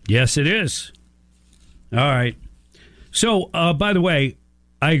plan. Yes, it is. All right. So, by the way,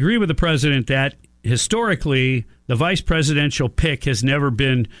 I agree with the president that historically the vice presidential pick has never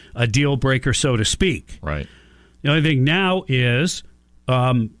been a deal breaker, so to speak. Right. The only thing now is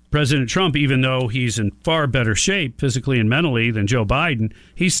President Trump, even though he's in far better shape physically and mentally than Joe Biden,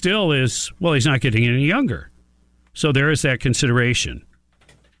 he still is, he's not getting any younger. So there is that consideration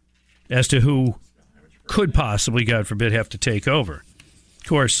as to who could possibly, God forbid, have to take over. Of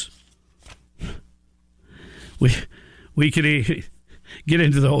course, we could get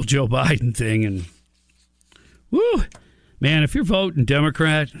into the whole Joe Biden thing, and man, if you're voting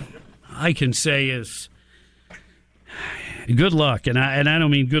Democrat, I can say is good luck, and I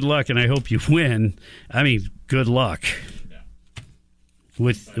don't mean good luck, and I hope you win. I mean good luck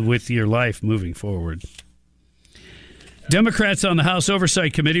with your life moving forward. Democrats on the House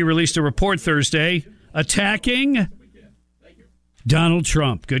Oversight Committee released a report Thursday attacking Donald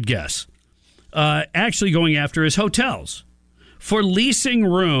Trump. Good guess. Actually going after his hotels for leasing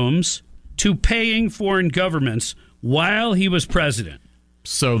rooms to paying foreign governments while he was president.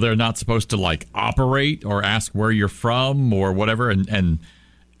 So they're not supposed to operate or ask where you're from or whatever, and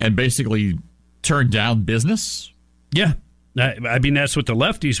basically turn down business? Yeah. I mean, that's what the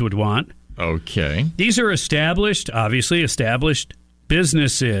lefties would want. Okay. These are obviously established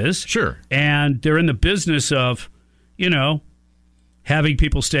businesses. Sure. And they're in the business of, having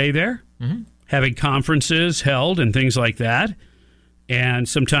people stay there, having conferences held and things like that. And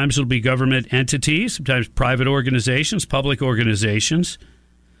sometimes it'll be government entities, sometimes private organizations, public organizations.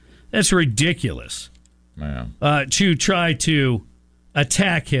 That's ridiculous. Wow. To try to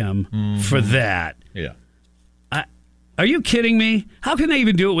attack him for that. Yeah. Are you kidding me? How can they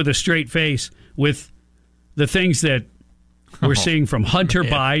even do it with a straight face with the things that we're seeing from Hunter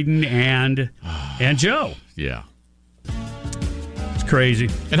Biden and Joe? Yeah. It's crazy.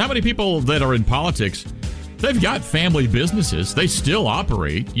 And how many people that are in politics, they've got family businesses. They still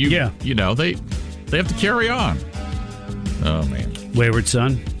operate. They have to carry on. Oh, man. Wayward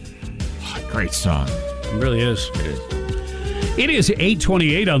son. Great song. It really is. It is. It is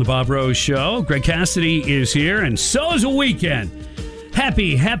 8:28 on the Bob Rose Show. Greg Cassidy is here, and so is a weekend.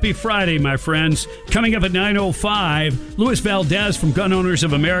 Happy Friday, my friends. Coming up at 9:05, Luis Valdez from Gun Owners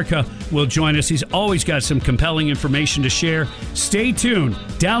of America will join us. He's always got some compelling information to share. Stay tuned.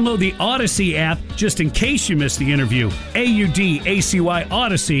 Download the Odyssey app just in case you missed the interview. AUDACY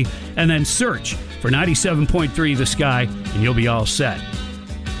Odyssey, and then search for 97.3 The Sky, and you'll be all set.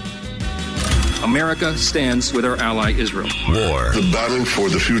 America stands with our ally Israel. War. The battle for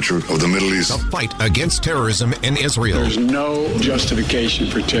the future of the Middle East. The fight against terrorism in Israel. There's no justification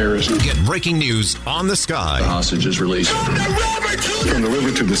for terrorism. Get breaking news on the sky. The hostage is released. From the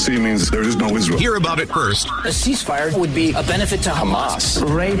river to the sea means there is no Israel. Hear about it first. A ceasefire would be a benefit to Hamas.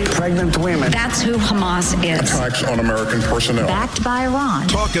 Rape pregnant women. That's who Hamas is. Attacks on American personnel. Backed by Iran.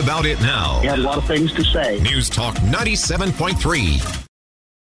 Talk about it now. You have a lot of things to say. News Talk 97.3.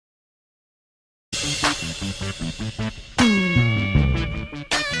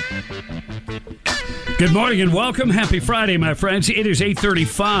 Good morning and welcome. Happy Friday, my friends. It is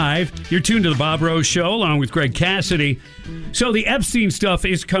 8:35. You're tuned to the Bob Rose Show along with Greg Cassidy. So the Epstein stuff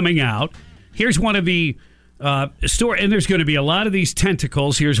is coming out. Here's one of the story, and there's going to be a lot of these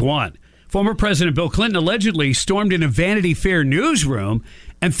tentacles. Here's one. Former President Bill Clinton allegedly stormed in a Vanity Fair newsroom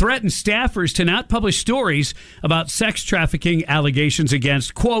and threatened staffers to not publish stories about sex trafficking allegations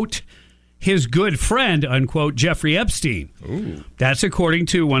against, quote, his good friend, unquote, Jeffrey Epstein. Ooh. That's according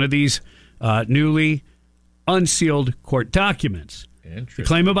to one of these newly unsealed court documents. The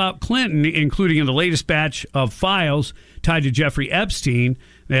claim about Clinton, including in the latest batch of files tied to Jeffrey Epstein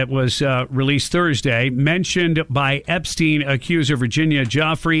that was released Thursday, mentioned by Epstein accuser Virginia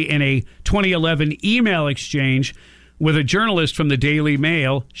Giuffre in a 2011 email exchange with a journalist from the Daily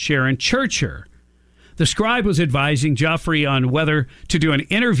Mail, Sharon Churcher. The scribe was advising Giuffre on whether to do an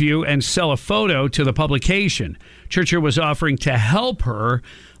interview and sell a photo to the publication. Churcher was offering to help her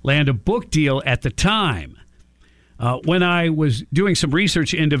land a book deal at the time. When I was doing some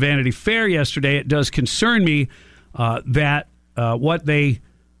research into Vanity Fair yesterday, it does concern me that what they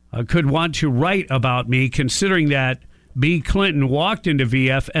could want to write about me, considering that B. Clinton walked into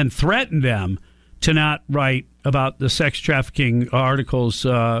VF and threatened them to not write about the sex trafficking articles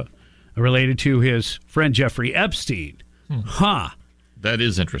related to his friend Jeffrey Epstein. That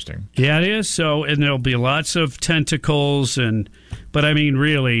is interesting. Yeah, it is. So, and there'll be lots of tentacles, but I mean,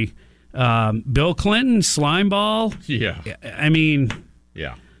 really, Bill Clinton, slimeball. Yeah. I mean,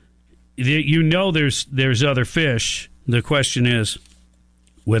 yeah. You know, there's other fish. The question is,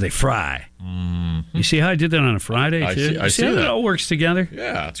 will they fry? Mm-hmm. You see how I did that on a Friday too? I see how that. It all works together.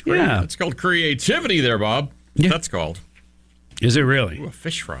 Yeah, it's great. Yeah. It's called creativity, there, Bob. Yeah. That's called. Is it really? Ooh, a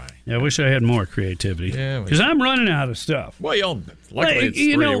fish fry. Yeah, I wish I had more creativity. Yeah, because I'm running out of stuff. Well, luckily it's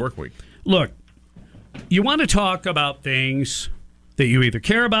 3-day work week. Look, you want to talk about things that you either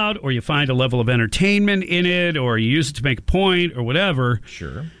care about or you find a level of entertainment in it or you use it to make a point or whatever.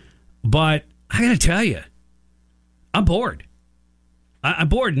 Sure. But I got to tell you, I'm bored. I'm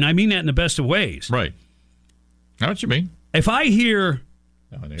bored, and I mean that in the best of ways. Right. I know what you mean. If I hear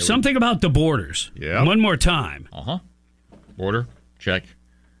something about the borders one more time. Border, check.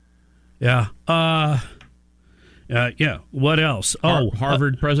 Yeah. Yeah. What else?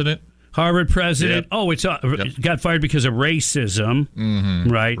 Harvard president. Harvard president. Yep. Oh, it's got fired because of racism. Mm-hmm.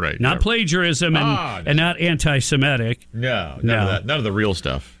 Right. Not plagiarism and not anti-Semitic. No. None of that. None of the real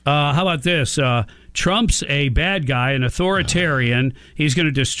stuff. How about this? Trump's a bad guy, an authoritarian. He's going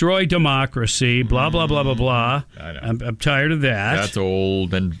to destroy democracy. Blah blah blah blah blah. I know. I'm tired of that. That's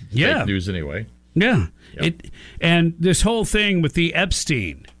old and fake news anyway. Yeah. Yep. And this whole thing with the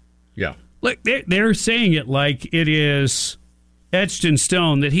Epstein. Yeah. Look, they're saying it like it is etched in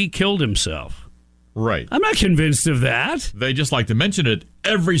stone that he killed himself. Right. I'm not convinced of that. They just like to mention it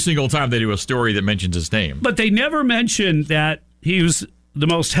every single time they do a story that mentions his name. But they never mention that he was the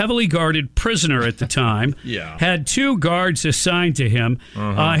most heavily guarded prisoner at the time. Yeah. Had 2 guards assigned to him.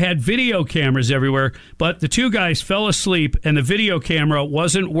 Had video cameras everywhere. But the 2 guys fell asleep and the video camera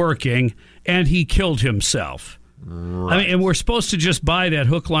wasn't working and he killed himself. Right. I mean, and we're supposed to just buy that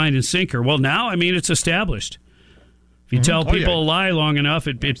hook, line, and sinker. Well, now, I mean, it's established. If you tell people a lie long enough,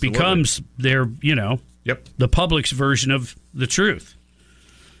 it becomes their, the public's version of the truth.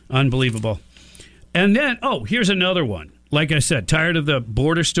 Unbelievable. And then, here's another one. Like I said, tired of the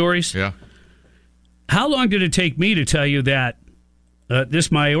border stories? Yeah. How long did it take me to tell you that this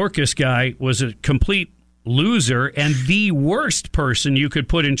Mayorkas guy was a complete loser and the worst person you could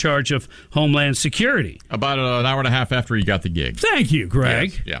put in charge of Homeland Security? About an hour and a half after he got the gig. Thank you,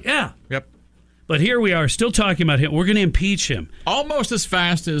 Greg. Yes. Yeah. Yep. But here we are still talking about him. We're going to impeach him. Almost as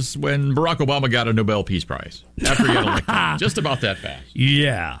fast as when Barack Obama got a Nobel Peace Prize. After he got elected. Just about that fast.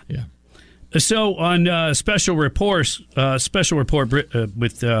 Yeah. Yeah. So on special report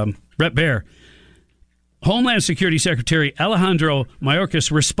with Brett Baer, Homeland Security Secretary Alejandro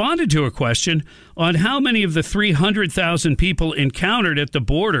Mayorkas responded to a question on how many of the 300,000 people encountered at the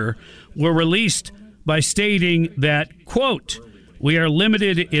border were released by stating that, quote, "We are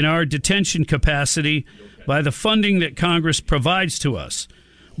limited in our detention capacity by the funding that Congress provides to us.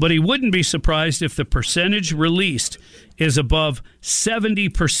 but he wouldn't be surprised if the percentage released is above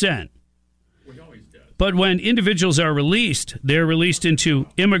 70%. But when individuals are released, they're released into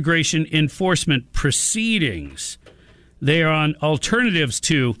immigration enforcement proceedings. They are on alternatives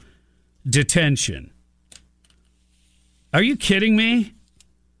to detention. Are you kidding me?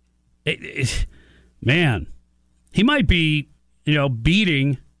 Man, he might be,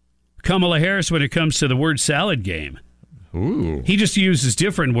 beating Kamala Harris when it comes to the word salad game. Ooh. He just uses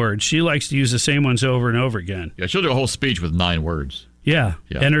different words. She likes to use the same ones over and over again. Yeah, she'll do a whole speech with 9 words. Yeah.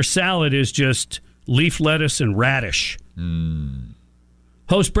 And her salad is just leaf lettuce and radish.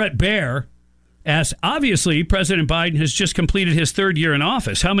 Host Brett Baer asks, obviously, President Biden has just completed his 3rd year in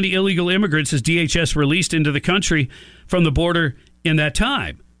office. How many illegal immigrants has DHS released into the country from the border in that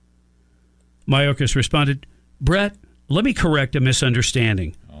time? Mayorkas responded, Brett, let me correct a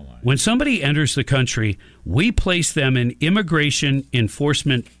misunderstanding. When somebody enters the country, we place them in immigration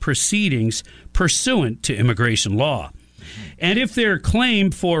enforcement proceedings pursuant to immigration law. And if their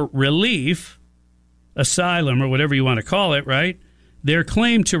claim for relief, asylum, or whatever you want to call it, right, their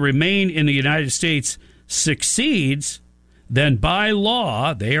claim to remain in the United States succeeds, then by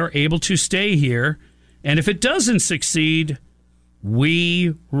law, they are able to stay here. And if it doesn't succeed,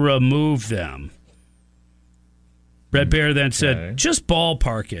 we remove them. Brett Baer then said, just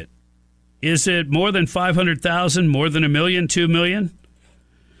ballpark it. Is it more than 500,000, more than 1 million, 2 million?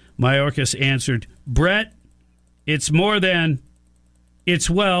 Mayorkas answered, Brett, it's more than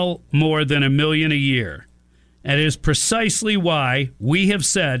 1 million a year. And it is precisely why we have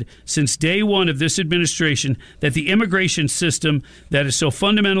said since day one of this administration that the immigration system that is so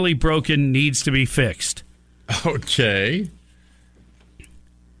fundamentally broken needs to be fixed. Okay.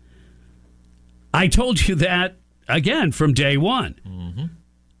 I told you that, again, from day one.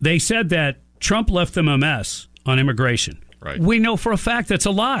 They said that Trump left them a mess on immigration. Right. We know for a fact that's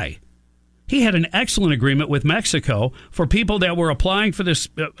a lie. He had an excellent agreement with Mexico for people that were applying for this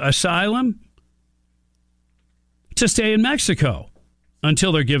asylum to stay in Mexico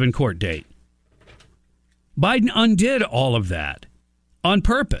until their given court date. Biden undid all of that on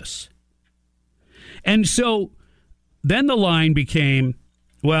purpose. And so then the line became,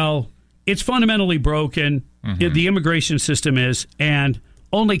 well, it's fundamentally broken. The immigration system is, and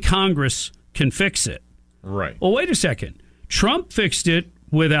only Congress can fix it. Right. Well, wait a second. Trump fixed it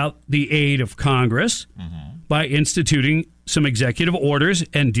without the aid of Congress by instituting some executive orders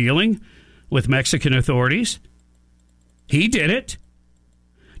and dealing with Mexican authorities. He did it.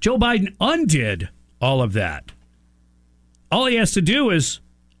 Joe Biden undid all of that. All he has to do is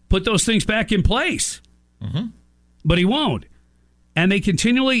put those things back in place. But he won't. And they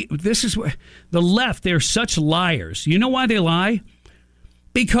continually, this is where the left, they're such liars. You know why they lie?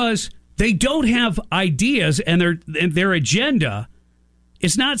 Because they don't have ideas, and their agenda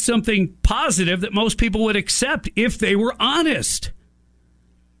is not something positive that most people would accept if they were honest.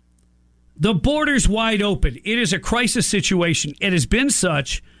 The border's wide open. It is a crisis situation. It has been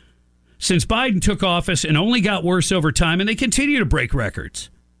such since Biden took office and only got worse over time, and they continue to break records.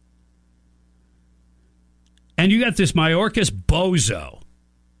 And you got this Mayorkas bozo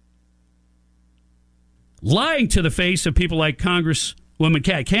lying to the face of people like Congresswoman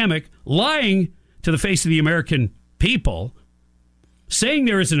Kat Cammack, lying to the face of the American people, saying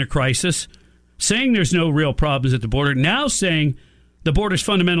there isn't a crisis, saying there's no real problems at the border, now saying the border's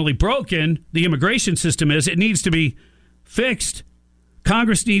fundamentally broken, the immigration system is, it needs to be fixed.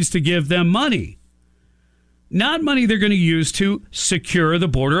 Congress needs to give them money. Not money they're going to use to secure the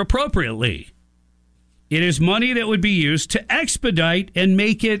border appropriately. It is money that would be used to expedite and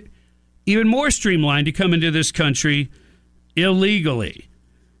make it even more streamlined to come into this country illegally.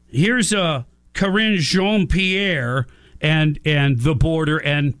 Here's Karine Jean-Pierre and the border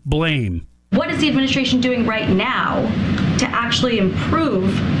and blame. What is the administration doing right now to actually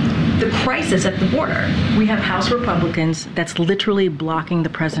improve the crisis at the border? We have House Republicans that's literally blocking the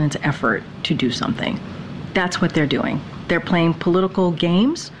president's effort to do something. That's what they're doing. They're playing political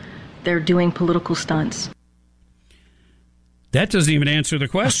games. They're doing political stunts. That doesn't even answer the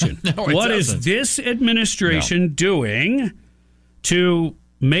question. What is this administration doing to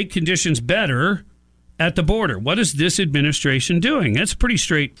make conditions better at the border? What is this administration doing? That's a pretty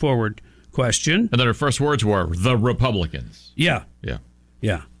straightforward question. And then her first words were, the Republicans. Yeah.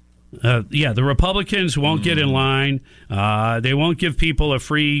 Yeah. The Republicans won't get in line. They won't give people a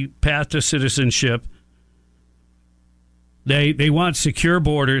free path to citizenship. They want secure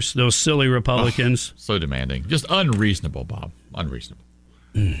borders, those silly Republicans. So demanding. Just unreasonable, Bob. Unreasonable.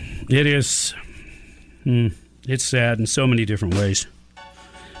 It is. It's sad in so many different ways.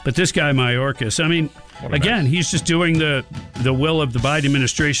 But this guy, Mayorkas, I mean, again, he's just doing the will of the Biden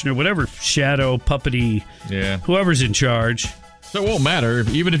administration or whatever shadow puppety, whoever's in charge. So it won't matter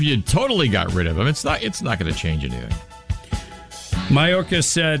even if you totally got rid of him. It's not going to change anything. Mayorkas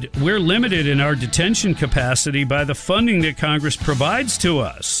said, "We're limited in our detention capacity by the funding that Congress provides to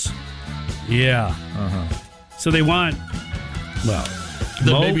us." Yeah. So they want, well,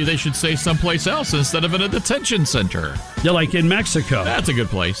 then maybe they should say someplace else instead of in a detention center. Yeah, like in Mexico. That's a good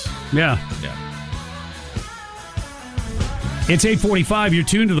place. Yeah. It's 8:45. You're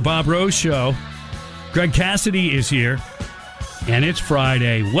tuned to the Bob Rose Show. Greg Cassidy is here, and it's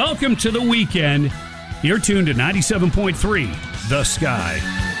Friday. Welcome to the weekend. You're tuned to 97.3 The Sky.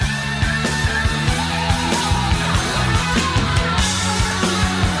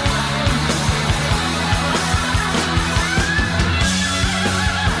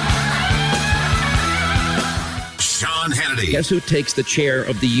 Sean Hannity. Guess who takes the chair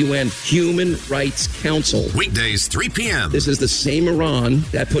of the UN Human Rights Council? Weekdays, 3 p.m. This is the same Iran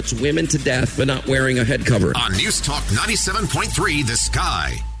that puts women to death for not wearing a head cover. On News Talk 97.3 The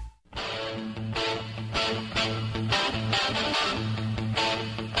Sky.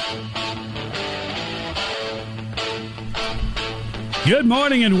 Good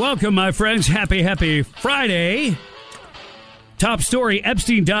morning and welcome, my friends. Happy Friday. Top story,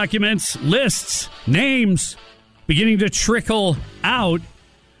 Epstein documents, lists, names beginning to trickle out.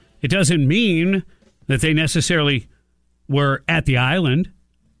 It doesn't mean that they necessarily were at the island.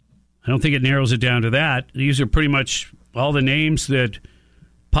 I don't think it narrows it down to that. These are pretty much all the names that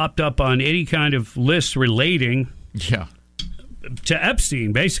popped up on any kind of list relating to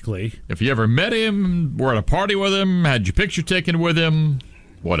Epstein, basically. If you ever met him, were at a party with him, had your picture taken with him,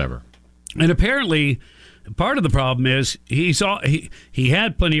 whatever. And apparently, part of the problem is he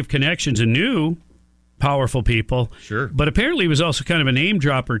had plenty of connections and knew powerful people. Sure. But apparently he was also kind of a name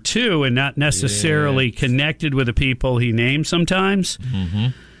dropper, too, and not necessarily connected with the people he named sometimes.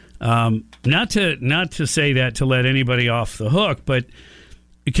 Not to say that to let anybody off the hook, but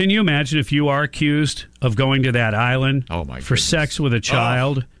can you imagine if you are accused of going to that island for sex with a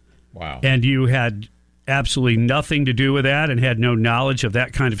child? Wow. And you had absolutely nothing to do with that and had no knowledge of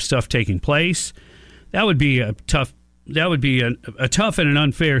that kind of stuff taking place? That would be a tough and an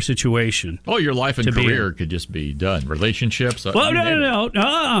unfair situation. Oh, your life and career could just be done. Relationships. Well, no.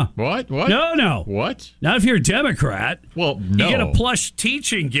 What? No. What? Not if you're a Democrat. Well, no. You get a plush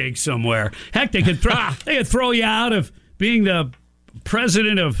teaching gig somewhere. Heck, they could throw you out of being the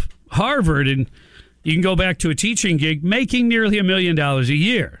president of Harvard, and you can go back to a teaching gig making nearly $1 million a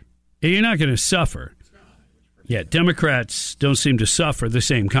year. And you're not going to suffer. Yeah, Democrats don't seem to suffer the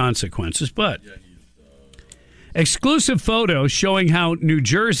same consequences, but exclusive photos showing how New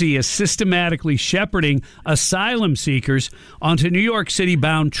Jersey is systematically shepherding asylum seekers onto New York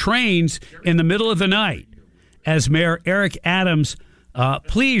City-bound trains in the middle of the night as Mayor Eric Adams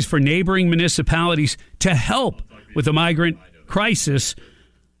pleads for neighboring municipalities to help with the migrant crisis.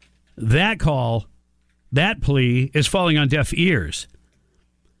 That plea is falling on deaf ears.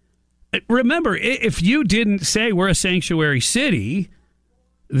 Remember, if you didn't say we're a sanctuary city,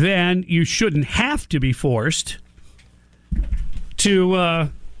 then you shouldn't have to be forced to.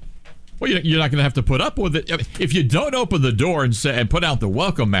 Well, you're not going to have to put up with it. If you don't open the door and put out the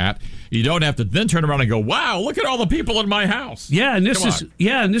welcome mat, you don't have to then turn around and go, "Wow, look at all the people in my house." Yeah, and this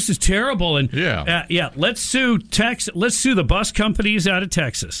is terrible. And let's sue Let's sue the bus companies out of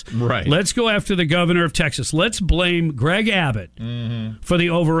Texas. Right. Let's go after the governor of Texas. Let's blame Greg Abbott for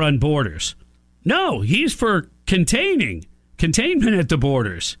the overrun borders. No, he's for containment at the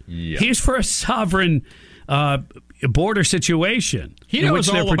borders. Yeah. He's for a sovereign border situation in which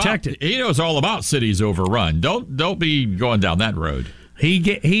they're protected. He knows all about cities overrun. Don't be going down that road.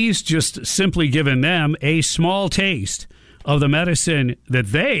 He's just simply given them a small taste of the medicine that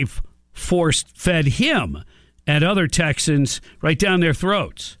they've force-fed him and other Texans right down their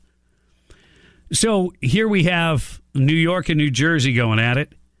throats. So here we have New York and New Jersey going at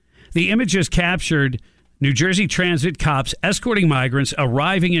it. The images captured New Jersey transit cops escorting migrants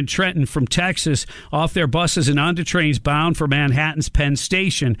arriving in Trenton from Texas off their buses and onto trains bound for Manhattan's Penn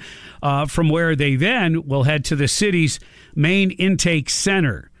Station, from where they then will head to the city's main intake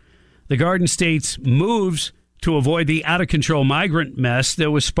center. The Garden State's moves to avoid the out-of-control migrant mess that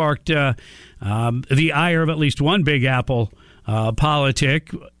was sparked the ire of at least one Big Apple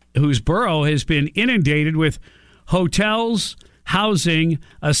politic whose borough has been inundated with hotels housing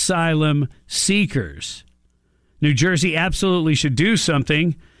asylum seekers. New Jersey absolutely should do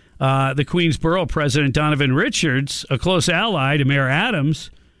something. The Queensboro president, Donovan Richards, a close ally to Mayor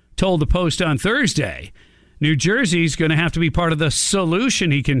Adams, told the Post on Thursday. New Jersey's going to have to be part of the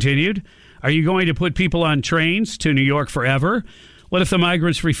solution, he continued. Are you going to put people on trains to New York forever? What if the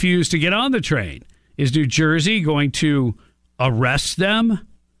migrants refuse to get on the train? Is New Jersey going to arrest them?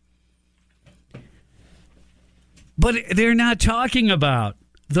 But they're not talking about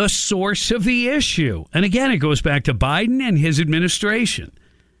the source of the issue. And again, it goes back to Biden and his administration.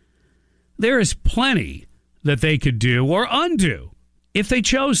 There is plenty that they could do or undo if they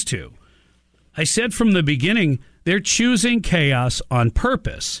chose to. I said from the beginning, they're choosing chaos on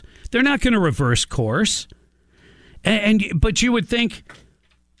purpose. They're not going to reverse course. But you would think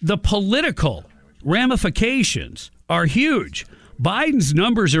the political ramifications are huge. Biden's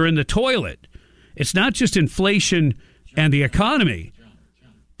numbers are in the toilet. It's not just inflation and the economy.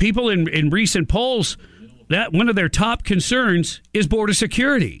 People in recent polls, that one of their top concerns is border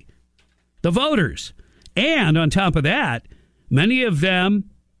security. The voters. And on top of that, many of them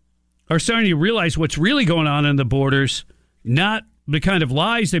are starting to realize what's really going on in the borders, not the kind of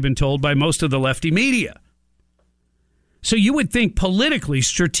lies they've been told by most of the lefty media. So you would think politically,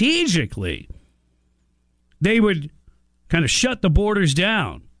 strategically, they would kind of shut the borders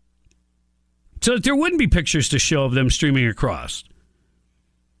down so that there wouldn't be pictures to show of them streaming across.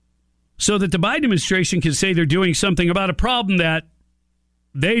 So that the Biden administration can say they're doing something about a problem that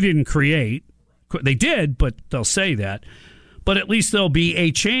they didn't create. They did, but they'll say that. But at least there'll be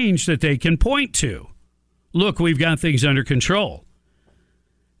a change that they can point to. Look, we've got things under control.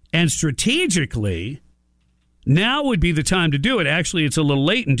 And strategically, now would be the time to do it. Actually, it's a little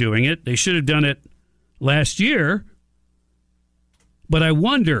late in doing it. They should have done it last year. But I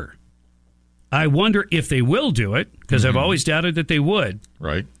wonder if they will do it, because I've always doubted that they would.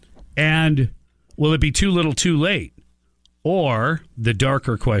 Right. And will it be too little too late? Or the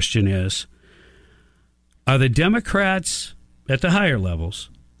darker question is, are the Democrats at the higher levels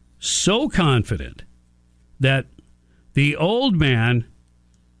so confident that the old man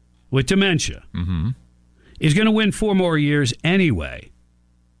with dementia is going to win 4 more years anyway?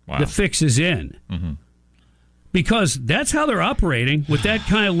 Wow. The fix is in. Because that's how they're operating with that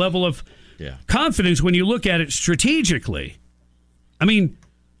kind of level of confidence when you look at it strategically. I mean,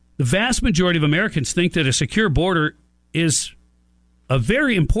 the vast majority of Americans think that a secure border is a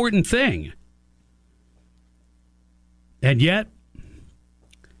very important thing. And yet,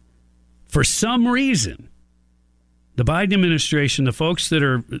 for some reason, the Biden administration, the folks that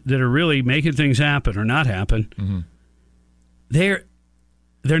are really making things happen or not happen, they're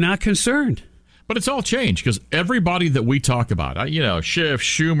not concerned. But it's all changed because everybody that we talk about, Schiff,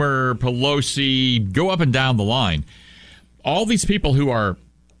 Schumer, Pelosi, go up and down the line, all these people who are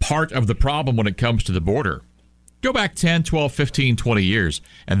part of the problem when it comes to the border, go back 10, 12, 15, 20 years,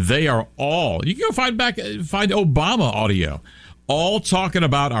 and they are all, you can go find Obama audio, all talking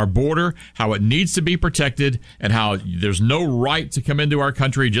about our border, how it needs to be protected, and how there's no right to come into our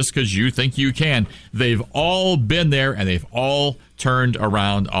country just because you think you can. They've all been there, and they've all turned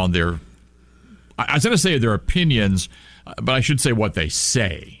around on their, I was going to say their opinions, but I should say what they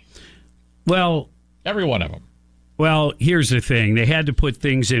say. Well, every one of them. Well, here's the thing. They had to put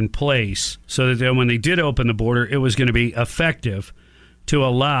things in place so that then when they did open the border, it was going to be effective to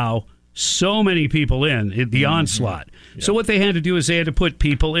allow so many people in, the onslaught. Yeah. So what they had to do is they had to put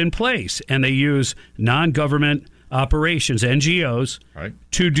people in place, and they use non-government operations, NGOs,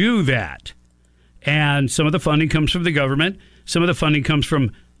 to do that. And some of the funding comes from the government. Some of the funding comes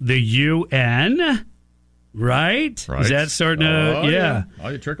from the UN, right? Is that starting to, yeah. Oh,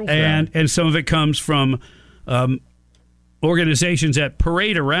 it trickles down. And some of it comes from organizations that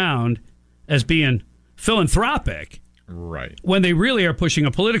parade around as being philanthropic, right? When they really are pushing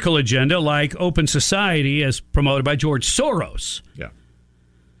a political agenda, like Open Society, as promoted by George Soros. Yeah.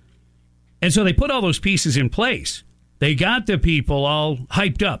 And so they put all those pieces in place. They got the people all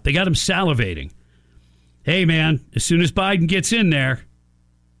hyped up. They got them salivating. Hey, man, as soon as Biden gets in there,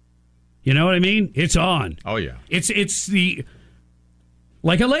 you know what I mean? It's on. Oh yeah. It's the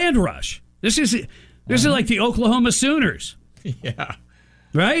like a land rush. This is like the Oklahoma Sooners. Yeah.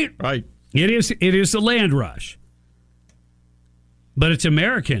 Right? Right. It is the land rush. But it's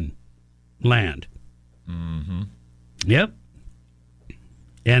American land. Yep.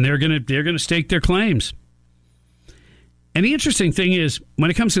 And they're gonna stake their claims. And the interesting thing is, when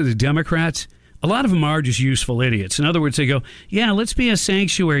it comes to the Democrats, a lot of them are just useful idiots. In other words, they go, yeah, let's be a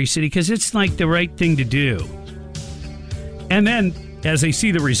sanctuary city because it's like the right thing to do. And then, as they see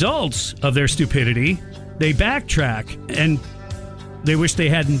the results of their stupidity, they backtrack and they wish they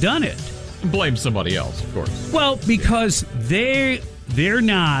hadn't done it. Blame somebody else, of course. Well, because they're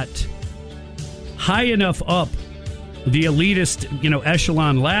not high enough up the elitist,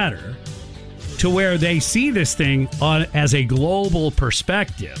 echelon ladder to where they see this thing as a global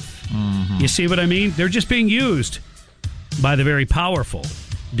perspective. Mm-hmm. You see what I mean? They're just being used by the very powerful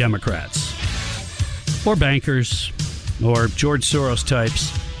Democrats or bankers or George Soros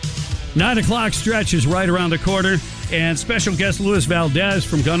types. 9 o'clock stretch is right around the corner, and special guest Luis Valdez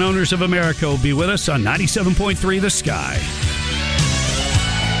from Gun Owners of America will be with us on 97.3 The Sky.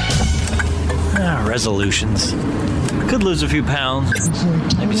 Resolutions. Could lose a few pounds.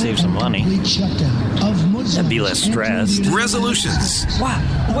 Maybe save some money. And be less stressed. Resolutions.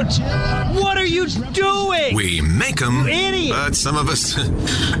 What are you doing? We make them, You idiot. but some of us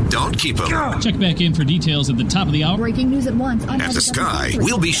don't keep them. Check back in for details at the top of the hour. Breaking news at once. At The Sky,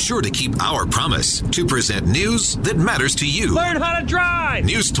 we'll be sure to keep our promise to present news that matters to you. Learn how to drive.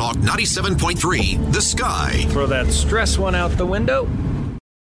 News Talk 97.3, The Sky. Throw that stress one out the window.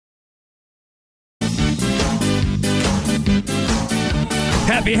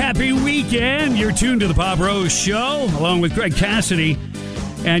 Happy weekend. You're tuned to the Bob Rose Show, along with Greg Cassidy.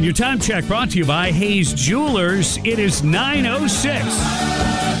 And your time check brought to you by Hayes Jewelers. It is 9:06.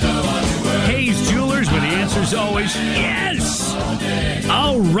 Hayes Jewelers, where the answer is always yes.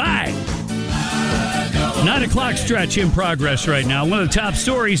 All right. 9 o'clock stretch in progress right now. One of the top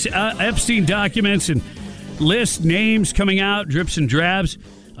stories, Epstein documents and list names coming out, drips and drabs.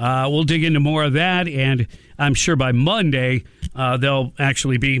 We'll dig into more of that, and I'm sure by Monday there'll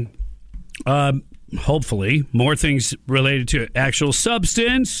actually be, hopefully, more things related to actual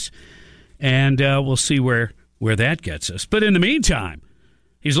substance, and we'll see where that gets us. But in the meantime,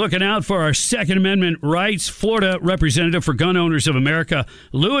 he's looking out for our Second Amendment rights. Florida Representative for Gun Owners of America,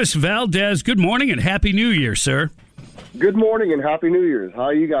 Luis Valdez. Good morning and Happy New Year, sir. Good morning and Happy New Year's. How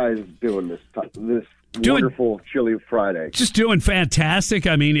are you guys doing this wonderful chilly Friday? Just doing fantastic.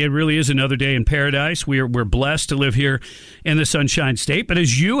 I mean, it really is another day in paradise. We're blessed to live here in the Sunshine State. But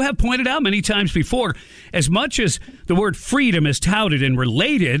as you have pointed out many times before, as much as the word freedom is touted and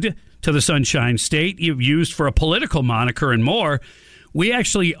related to the Sunshine State, you've used for a political moniker and more, we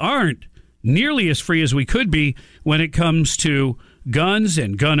actually aren't nearly as free as we could be when it comes to guns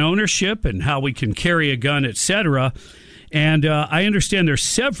and gun ownership and how we can carry a gun, etc. And I understand there's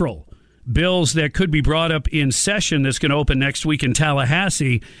several bills that could be brought up in session that's going to open next week in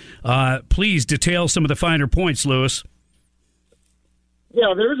Tallahassee. Please detail some of the finer points, Lewis.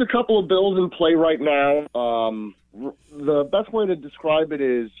 Yeah, there's a couple of bills in play right now. The best way to describe it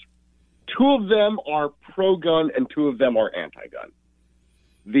is 2 of them are pro-gun and 2 of them are anti-gun.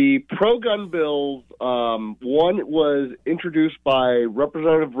 The pro-gun bills, one was introduced by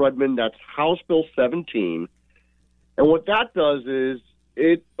Representative Rudman, that's House Bill 17. And what that does is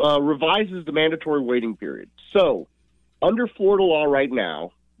it revises the mandatory waiting period. So, under Florida law right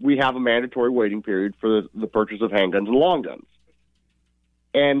now, we have a mandatory waiting period for the purchase of handguns and long guns.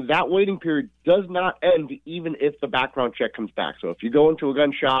 And that waiting period does not end even if the background check comes back. So if you go into a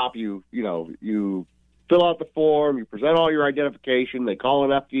gun shop, you fill out the form, you present all your identification, they call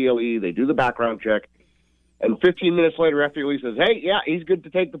an FDLE, they do the background check, and 15 minutes later, FDLE says, hey, yeah, he's good to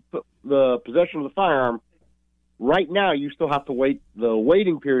take the possession of the firearm. Right now, you still have to wait the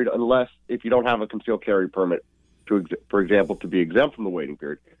waiting period unless if you don't have a concealed carry permit, for example, to be exempt from the waiting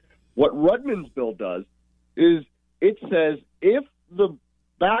period. What Rudman's bill does is it says if the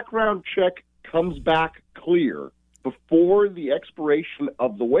background check comes back clear before the expiration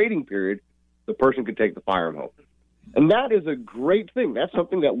of the waiting period, the person can take the firearm home. And that is a great thing. That's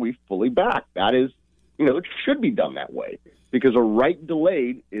something that we fully back. That is, it should be done that way because a right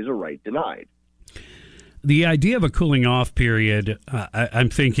delayed is a right denied. The idea of a cooling off period, I'm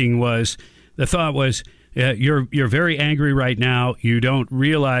thinking the thought was, you're very angry right now. You don't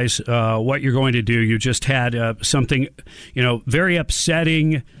realize what you're going to do. You just had something, very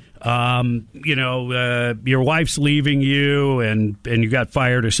upsetting. Your wife's leaving you, and you got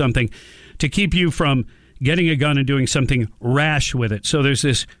fired or something, to keep you from getting a gun and doing something rash with it. So there's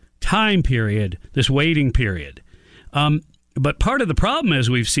this time period, this waiting period. But part of the problem, as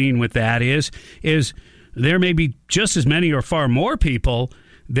we've seen with that, is there may be just as many or far more people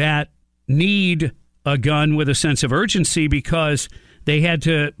that need a gun with a sense of urgency because they had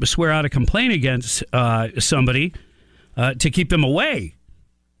to swear out a complaint against somebody to keep them away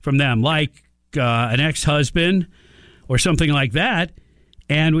from them, like an ex-husband or something like that.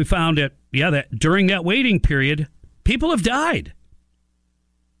 And we found that during that waiting period, people have died.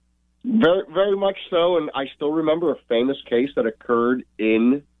 Very, very much so. And I still remember a famous case that occurred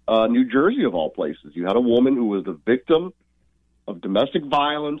in New Jersey, of all places. You had a woman who was the victim of domestic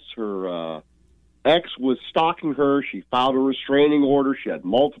violence. Her ex was stalking her. She filed a restraining order. She had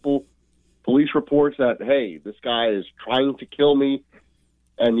multiple police reports that, hey, this guy is trying to kill me.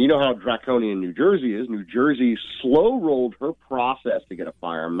 And you know how draconian New Jersey is. New Jersey slow-rolled her process to get a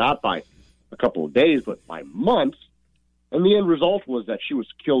firearm, not by a couple of days, but by months. And the end result was that she was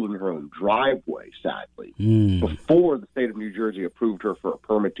killed in her own driveway, sadly, before the state of New Jersey approved her for a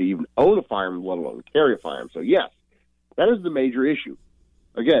permit to even own a firearm, let alone carry a firearm. So, yes, that is the major issue.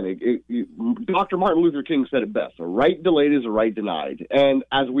 Again, Dr. Martin Luther King said it best. A right delayed is a right denied. And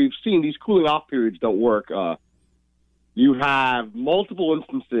as we've seen, these cooling-off periods don't work. You have multiple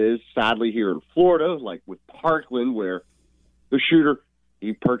instances, sadly, here in Florida, like with Parkland, where the shooter,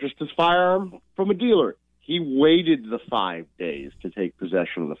 he purchased his firearm from a dealer. He waited the 5 days to take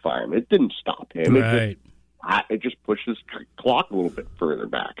possession of the firearm. It didn't stop him. Right. It just pushed his clock a little bit further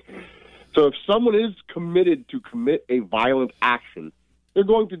back. So if someone is committed to commit a violent action, they're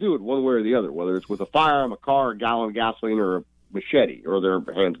going to do it one way or the other, whether it's with a firearm, a car, a gallon of gasoline, or a machete, or their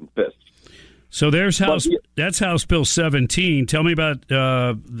hands and fists. So that's House Bill 17. Tell me about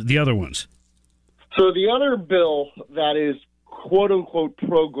the other ones. So the other bill that is quote-unquote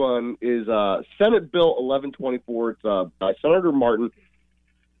pro-gun is Senate Bill 1124. It's by Senator Martin.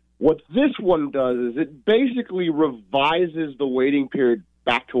 What this one does is it basically revises the waiting period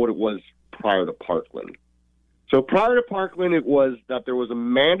back to what it was prior to Parkland. So prior to Parkland, it was that there was a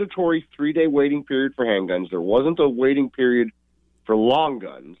mandatory 3-day waiting period for handguns. There wasn't a waiting period for long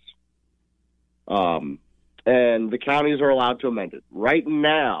guns. And the counties are allowed to amend it. Right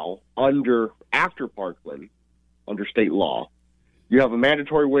now, after Parkland, under state law, you have a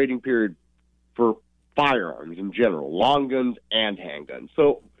mandatory waiting period for firearms in general, long guns and handguns.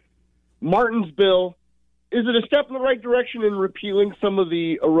 So Martin's bill, is it a step in the right direction in repealing some of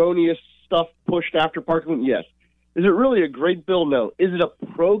the erroneous stuff pushed after Parkland? Yes. Is it really a great bill? No. Is it a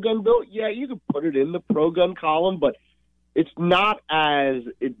pro-gun bill? Yeah, you could put it in the pro-gun column, but it's not as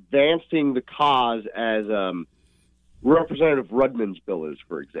advancing the cause as Representative Rudman's bill is,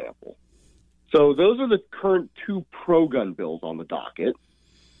 for example. So those are the current 2 pro-gun bills on the docket.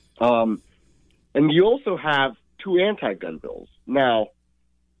 And you also have 2 anti-gun bills. Now,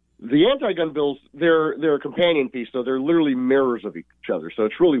 the anti-gun bills, they're a companion piece, so they're literally mirrors of each other. So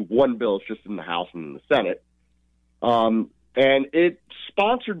it's really one bill. It's just in the House and in the Senate. And it's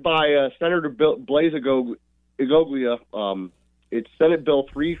sponsored by Senator Blaise Igoglia. It's Senate Bill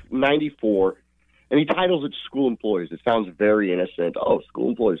 394, and he titles it School Employees. It sounds very innocent. Oh, school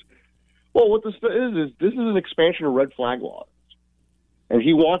employees. Well, what this is this is an expansion of red flag laws. And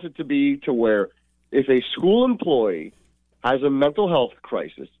he wants it to be to where if a school employee has a mental health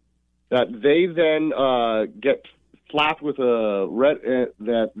crisis, that they then get slapped with a red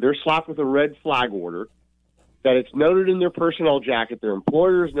flag order, that it's noted in their personnel jacket, their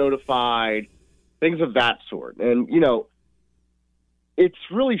employer is notified, things of that sort. And, it's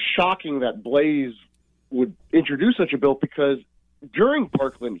really shocking that Blaise would introduce such a bill because during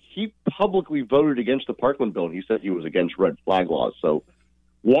Parkland, he publicly voted against the Parkland bill, and he said he was against red flag laws. So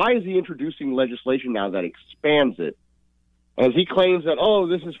why is he introducing legislation now that expands it? As he claims that,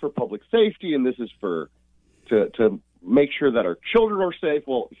 this is for public safety and this is to make sure that our children are safe.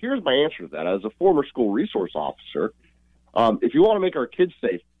 Well, here's my answer to that. As a former school resource officer, if you want to make our kids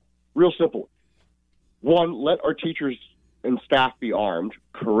safe, real simple. One, let our teachers and staff be armed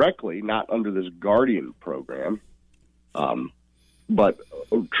correctly, not under this Guardian program, but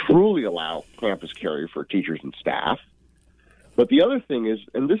truly allow campus carry for teachers and staff. But the other thing is,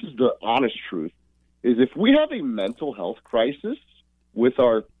 and this is the honest truth, is if we have a mental health crisis with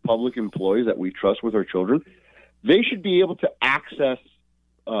our public employees that we trust with our children, they should be able to access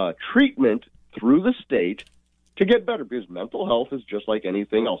treatment through the state to get better, because mental health is just like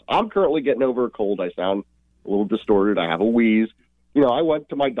anything else. I'm currently getting over a cold. I sound a little distorted. I have a wheeze. I went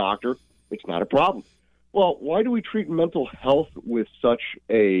to my doctor. It's not a problem. Well, why do we treat mental health with such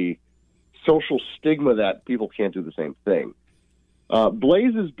a social stigma that people can't do the same thing?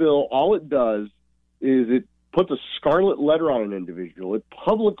 Blaise's bill, all it does is it puts a scarlet letter on an individual. It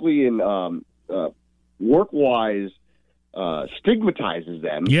publicly and work-wise stigmatizes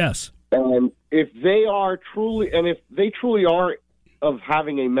them. Yes. And if they truly are of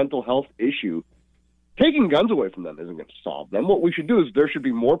having a mental health issue, taking guns away from them isn't going to solve them. What we should do is there should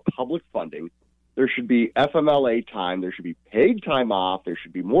be more public funding. There should be FMLA time. There should be paid time off. There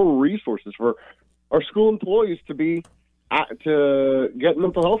should be more resources for our school employees to get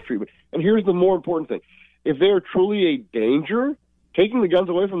mental health treatment. And here's the more important thing. If they are truly a danger, taking the guns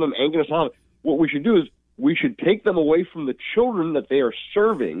away from them ain't going to solve it. What we should do is we should take them away from the children that they are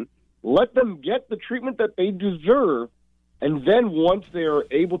serving, let them get the treatment that they deserve, and then once they are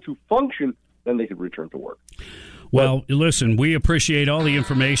able to function, then they could return to work. Well, listen, we appreciate all the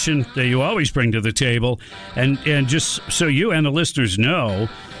information that you always bring to the table. And just so you and the listeners know,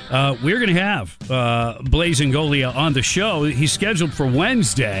 we're going to have Blaise Ingoglia on the show. He's scheduled for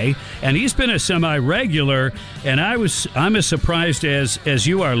Wednesday, and he's been a semi-regular. And I'm as surprised as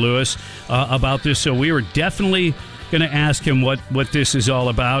you are, Lewis, about this. So we were definitely going to ask him what this is all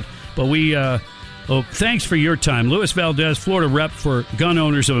about. But thanks for your time. Luis Valdez, Florida rep for Gun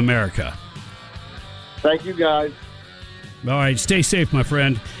Owners of America. Thank you, guys. All right, stay safe, my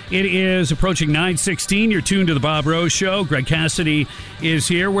friend. It is approaching 9:16. You're tuned to the Bob Rose Show. Greg Cassidy is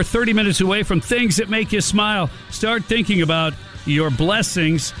here. We're 30 minutes away from things that make you smile. Start thinking about your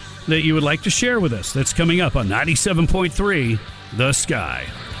blessings that you would like to share with us. That's coming up on 97.3 The Sky.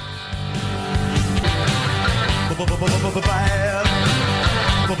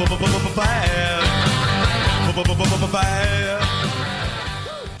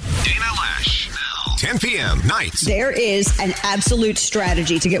 Dana Lash, 10 p.m. nights. There is an absolute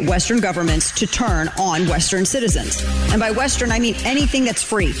strategy to get Western governments to turn on Western citizens. And by Western, I mean anything that's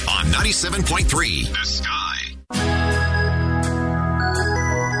free. On 97.3 The Sky.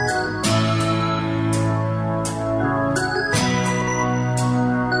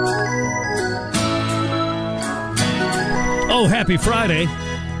 Oh, happy Friday.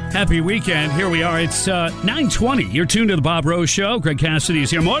 Happy weekend. Here we are. It's 9:20. You're tuned to the Bob Rose Show. Greg Cassidy is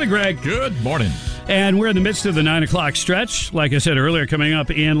here. Morning, Greg. Good morning. And we're in the midst of the 9 o'clock stretch. Like I said earlier, coming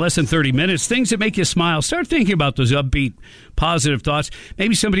up in less than 30 minutes. Things that make you smile. Start thinking about those upbeat, positive thoughts.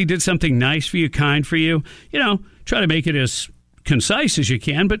 Maybe somebody did something nice for you, kind for you. Try to make it as concise as you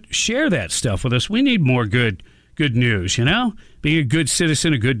can, but share that stuff with us. We need more good news, Being a good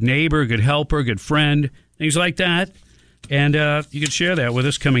citizen, a good neighbor, a good helper, a good friend, things like that. And you can share that with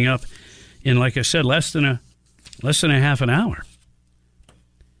us coming up in, like I said, less than a half an hour.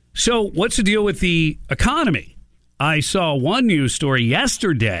 So what's the deal with the economy? I saw one news story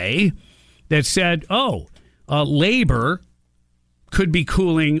yesterday that said, labor could be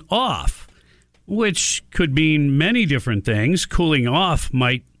cooling off, which could mean many different things. Cooling off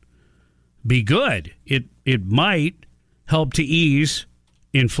might be good. It might help to ease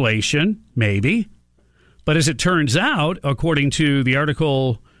inflation, maybe. But as it turns out, according to the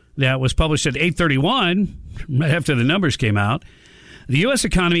article that was published at 8:31, right after the numbers came out, the U.S.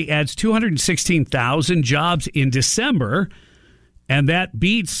 economy adds 216,000 jobs in December, and that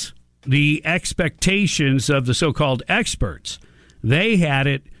beats the expectations of the so-called experts. They had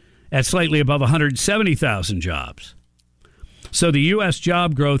it at slightly above 170,000 jobs. So the U.S.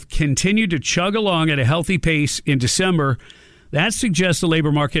 job growth continued to chug along at a healthy pace in December. That suggests the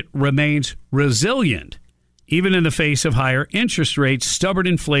labor market remains resilient, even in the face of higher interest rates, stubborn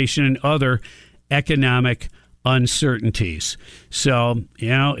inflation, and other economic uncertainties. So,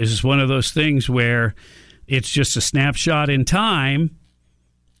 this is one of those things where it's just a snapshot in time,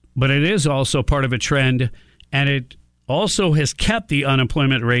 but it is also part of a trend, and it also has kept the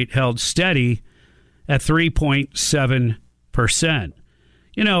unemployment rate held steady at 3.7%.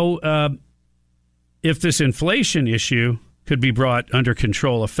 If this inflation issue could be brought under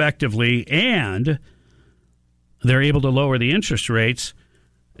control effectively and they're able to lower the interest rates,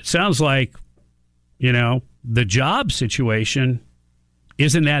 it sounds like, the job situation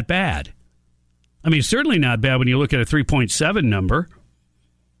isn't that bad. I mean, certainly not bad when you look at a 3.7 number.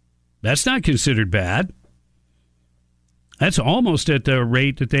 That's not considered bad. That's almost at the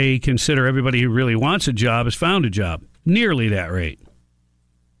rate that they consider everybody who really wants a job has found a job. Nearly that rate.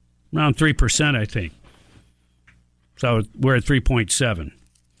 Around 3%, I think. So we're at 3.7.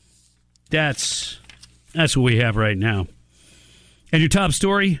 That's what we have right now. And your top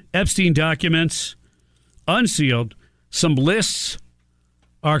story, Epstein documents unsealed. Some lists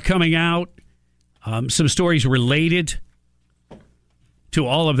are coming out. Some stories related to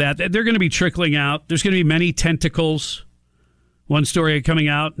all of that. They're going to be trickling out. There's going to be many tentacles. One story coming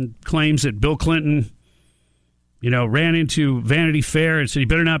out and claims that Bill Clinton, ran into Vanity Fair and said, you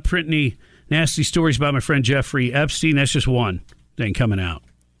better not print any nasty stories about my friend Jeffrey Epstein. That's just one thing coming out.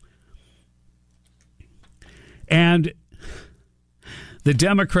 And the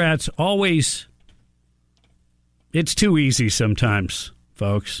Democrats always, it's too easy sometimes,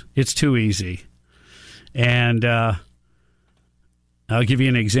 folks. It's too easy. And I'll give you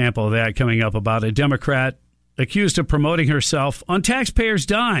an example of that coming up about a Democrat accused of promoting herself on taxpayers'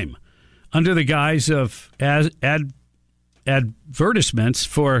 dime under the guise of advertisements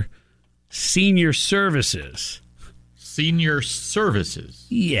for senior services. Senior services?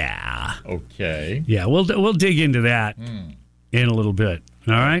 Yeah. Okay. Yeah, we'll dig into that in a little bit.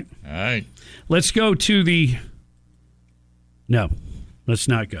 All right? All right. Let's go to the... No, let's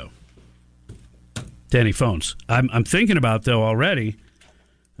not go. to any phones. I'm thinking about, though, already,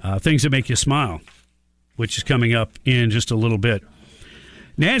 things that make you smile, which is coming up in just a little bit.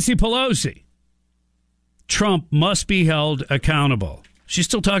 Nancy Pelosi. Trump must be held accountable. She's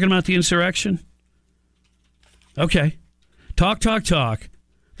still talking about the insurrection? Okay. Talk.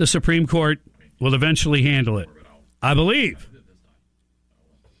 The Supreme Court will eventually handle it, I believe.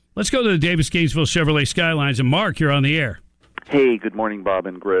 Let's go to the Davis-Gainesville Chevrolet Skylines. And Mark, you're on the air. Hey, good morning, Bob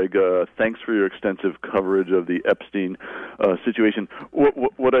and Greg. Thanks for your extensive coverage of the Epstein situation.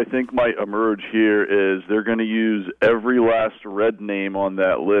 What I think might emerge here is they're going to use every last red name on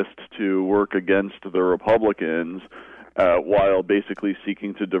that list to work against the Republicans, while basically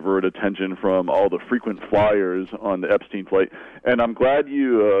seeking to divert attention from all the frequent flyers on the Epstein flight. And I'm glad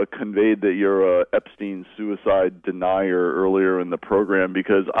you conveyed that you're a Epstein suicide denier earlier in the program,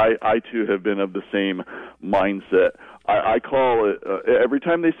 because I too have been of the same mindset. I call it, every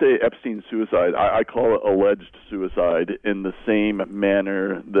time they say Epstein suicide, I call it alleged suicide in the same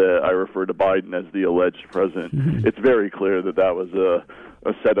manner that I refer to Biden as the alleged president. Mm-hmm. It's very clear that was a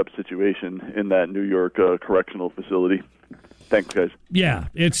set-up situation in that New York correctional facility. Thanks, guys. Yeah,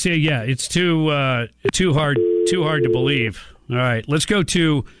 it's too hard to believe. All right, let's go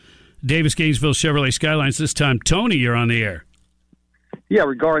to Davis-Gainesville Chevrolet Skylines. This time, Tony, you're on the air. Yeah,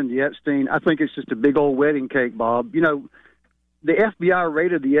 regarding the Epstein, I think it's just a big old wedding cake, Bob. You know, the FBI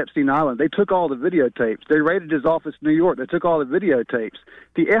raided the Epstein Island. They took all the videotapes. They raided his office in New York. They took all the videotapes.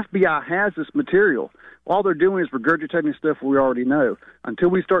 The FBI has this material. All they're doing is regurgitating stuff we already know. Until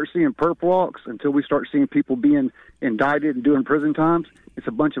we start seeing perp walks, until we start seeing people being indicted and doing prison times, it's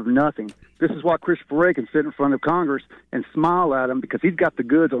a bunch of nothing. This is why Christopher Wray can sit in front of Congress and smile at him, because he's got the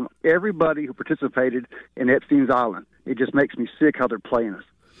goods on everybody who participated in Epstein's Island. It just makes me sick how they're playing us.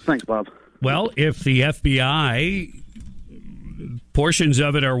 Thanks, Bob. Well, if the FBI, portions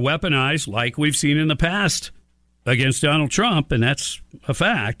of it are weaponized like we've seen in the past against Donald Trump, and that's a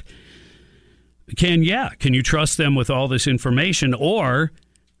fact, can you trust them with all this information, or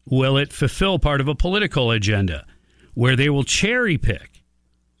will it fulfill part of a political agenda where they will cherry pick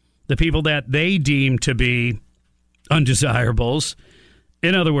the people that they deem to be undesirables,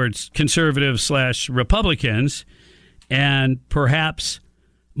 in other words, conservatives/Republicans, and perhaps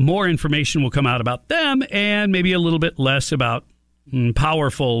more information will come out about them and maybe a little bit less about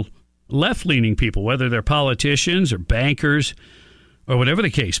powerful left-leaning people, whether they're politicians or bankers or whatever the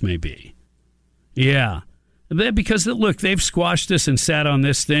case may be. Yeah. Because, look, they've squashed this and sat on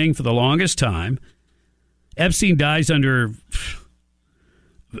this thing for the longest time. Epstein dies under,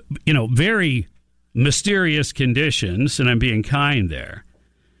 very mysterious conditions, and I'm being kind there.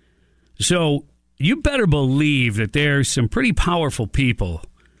 So you better believe that there's some pretty powerful people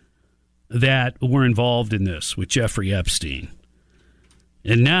that were involved in this with Jeffrey Epstein.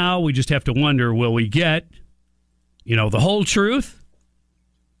 And now we just have to wonder, will we get, the whole truth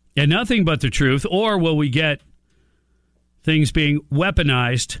and nothing but the truth, or will we get things being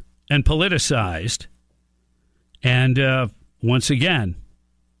weaponized and politicized? And once again,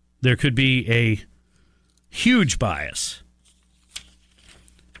 there could be a huge bias.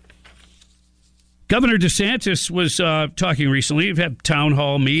 Governor DeSantis was talking recently. We've had a town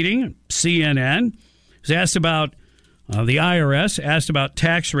hall meeting. CNN was asked about the IRS, asked about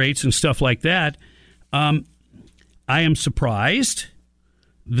tax rates and stuff like that. I am surprised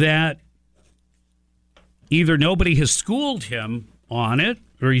that either nobody has schooled him on it,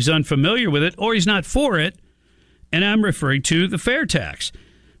 or he's unfamiliar with it, or he's not for it. And I'm referring to the fair tax,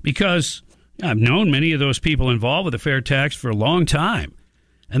 because I've known many of those people involved with the fair tax for a long time.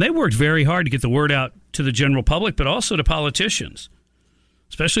 And they worked very hard to get the word out to the general public, but also to politicians,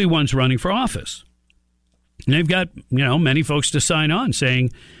 especially ones running for office. And they've got, many folks to sign on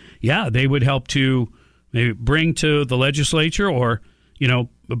saying, they would help to maybe bring to the legislature, or,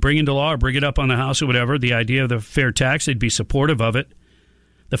 bring into law or bring it up on the House or whatever, the idea of the fair tax. They'd be supportive of it.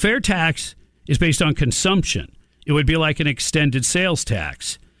 The fair tax is based on consumption. It would be like an extended sales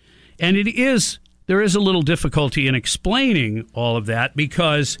tax. And there is a little difficulty in explaining all of that,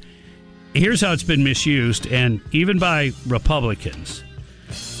 because here's how it's been misused, and even by Republicans.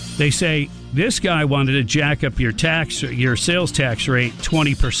 They say, this guy wanted to jack up your sales tax rate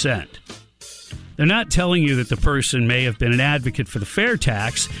 20%. They're not telling you that the person may have been an advocate for the fair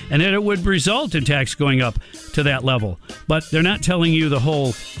tax and that it would result in tax going up to that level. But they're not telling you the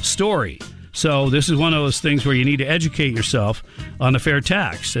whole story. So this is one of those things where you need to educate yourself on the fair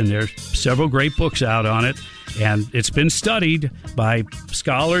tax. And there's several great books out on it. And it's been studied by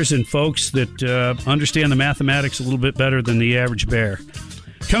scholars and folks that understand the mathematics a little bit better than the average bear.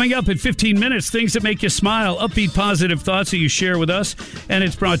 Coming up in 15 minutes, things that make you smile, upbeat, positive thoughts that you share with us. And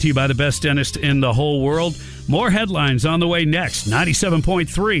it's brought to you by the best dentist in the whole world. More headlines on the way next.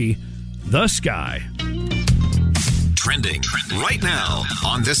 97.3, The Sky. Trending right now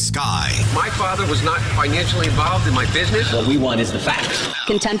on The Sky. My father was not financially involved in my business. What we want is the facts.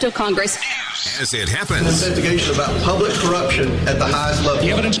 Contempt of Congress. As it happens. An investigation about public corruption at the highest level. The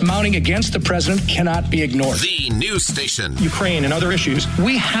evidence mounting against the president cannot be ignored. The news station. Ukraine and other issues.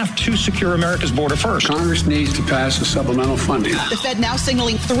 We have to secure America's border first. Congress needs to pass a supplemental funding. The Fed now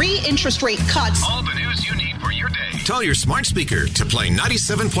signaling 3 interest rate cuts. All the news you need for your day. Tell your smart speaker to play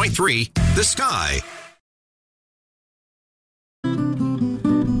 97.3 The Sky.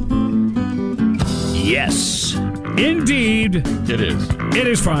 Yes, indeed. It is. It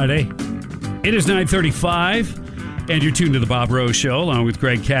is Friday. It is 9:35, and you're tuned to the Bob Rose Show along with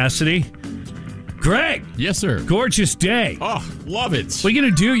Greg Cassidy. Greg. Yes, sir. Gorgeous day. Oh, love it. What are you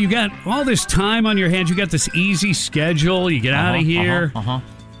going to do? You got all this time on your hands. You got this easy schedule. You get out of here. What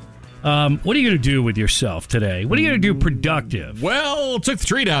are you going to do with yourself today? What are you going to do productive? Well, took the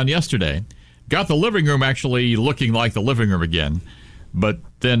tree down yesterday. Got the living room actually looking like the living room again. But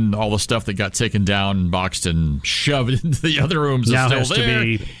then all the stuff that got taken down, boxed, and shoved into the other rooms now is still there.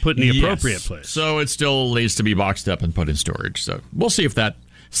 Has to be put in the appropriate place. So it still needs to be boxed up and put in storage. So we'll see if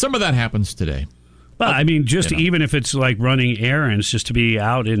some of that happens today. Well, I mean, just even if it's like running errands, just to be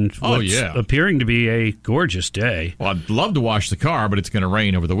out in what's appearing to be a gorgeous day. Well, I'd love to wash the car, but it's going to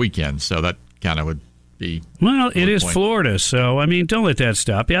rain over the weekend, so that kind of would be... Well, it is Florida, so, I mean, don't let that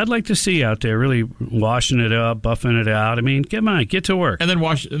stop you. I'd like to see you out there really washing it up, buffing it out. I mean, get to work. And then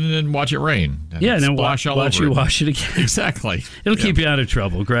watch it rain. And then watch you wash it again. Exactly. It'll keep you out of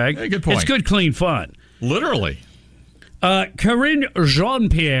trouble, Greg. Hey, good point. It's good, clean fun. Literally. Karine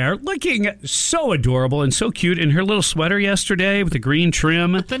Jean-Pierre looking so adorable and so cute in her little sweater yesterday with the green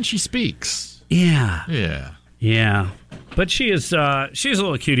trim. But then she speaks. Yeah. But she's a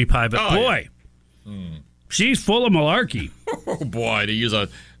little cutie pie, but she's full of malarkey. Oh, boy, to use a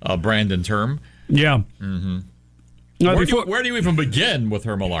Brandon term. Yeah. Mm-hmm. Where do you even begin with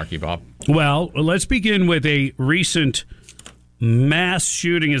her malarkey, Bob? Well, let's begin with a recent mass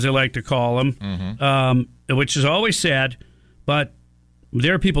shooting, as I like to call them, which is always sad, but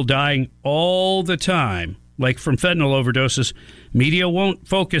there are people dying all the time, like from fentanyl overdoses. Media won't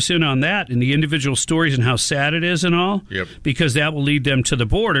focus in on that and the individual stories and how sad it is and all, because that will lead them to the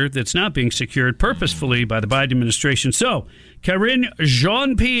border that's not being secured purposefully by the Biden administration. So, Karine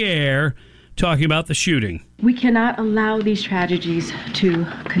Jean-Pierre talking about the shooting. We cannot allow these tragedies to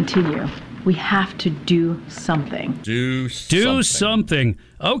continue. We have to do something. Do something.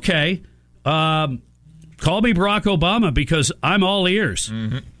 Okay. Call me Barack Obama because I'm all ears.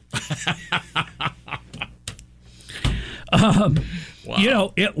 Wow. You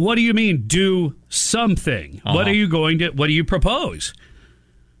know, what do you mean, do something? What do you propose?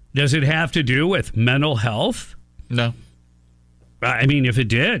 Does it have to do with mental health? No. I mean, if it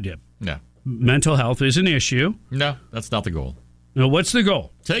did, no. Mental health is an issue. No, that's not the goal. Now, what's the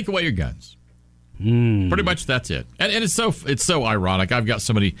goal? Take away your guns. Pretty much that's it. And it's so ironic. I've got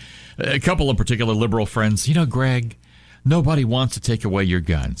a couple of particular liberal friends. You know, Greg, nobody wants to take away your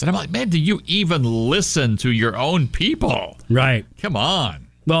guns. And I'm like, man, do you even listen to your own people? Right. Come on.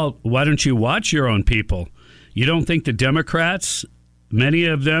 Well, why don't you watch your own people? You don't think the Democrats, many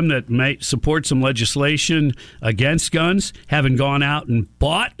of them that might support some legislation against guns, haven't gone out and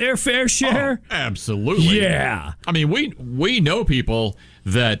bought their fair share? Oh, absolutely. Yeah. I mean, we know people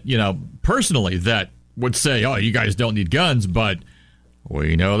that, personally, that would say, oh, you guys don't need guns, but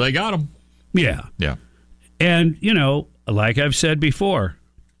we know they got them. Yeah. Yeah. And, like I've said before,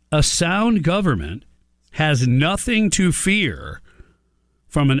 a sound government has nothing to fear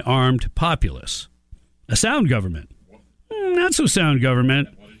from an armed populace. A sound government. Not so sound government.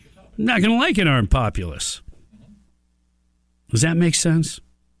 Not going to like an armed populace. Does that make sense?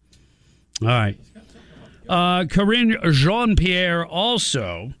 All right. Karine Jean-Pierre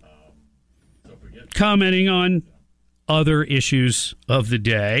also commenting on other issues of the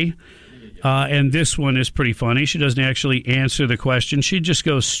day. And this one is pretty funny. She doesn't actually answer the question. She just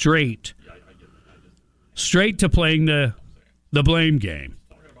goes straight to playing the blame game.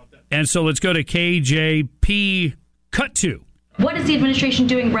 And so let's go to KJP Cut 2. What is the administration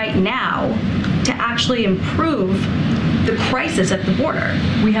doing right now to actually improve the crisis at the border?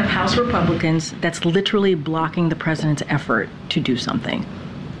 We have House Republicans that's literally blocking the president's effort to do something.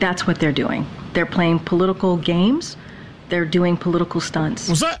 That's what they're doing. They're playing political games. They're doing political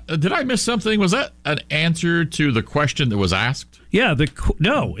stunts. Did I miss something? Was that an answer to the question that was asked? Yeah,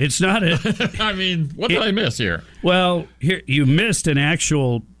 no, it's not I mean, what did I miss here? Well, here you missed an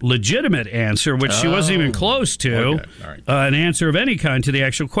actual legitimate answer, which she wasn't even close to. Okay. All right. An answer of any kind to the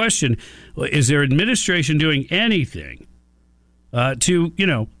actual question. Is their administration doing anything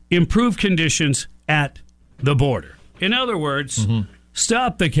to, improve conditions at the border? In other words,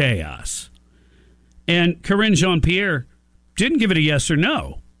 stop the chaos. And Karine Jean-Pierre didn't give it a yes or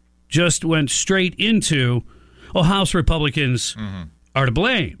no, just went straight into, House Republicans are to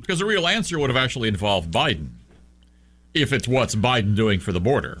blame. Because the real answer would have actually involved Biden, if it's what's Biden doing for the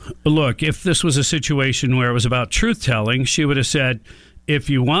border. Look, if this was a situation where it was about truth-telling, she would have said, if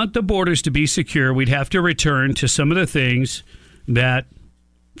you want the borders to be secure, we'd have to return to some of the things that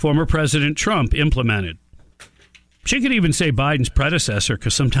former President Trump implemented. She could even say Biden's predecessor,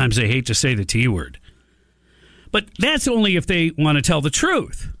 because sometimes they hate to say the T word. But that's only if they want to tell the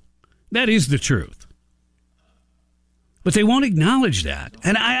truth. That is the truth. But they won't acknowledge that.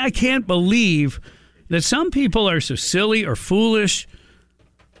 And I can't believe that some people are so silly or foolish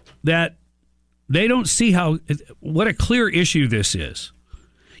that they don't see what a clear issue this is.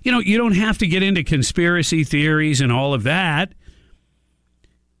 You don't have to get into conspiracy theories and all of that.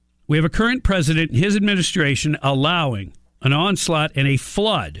 We have a current president and his administration allowing an onslaught and a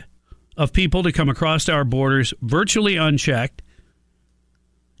flood of people to come across our borders virtually unchecked.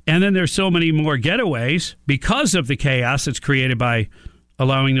 And then there's so many more getaways because of the chaos that's created by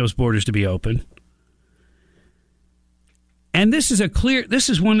allowing those borders to be open. And this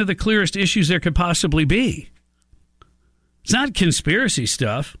is one of the clearest issues there could possibly be. It's not conspiracy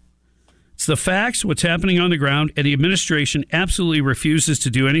stuff. It's the facts, what's happening on the ground, and the administration absolutely refuses to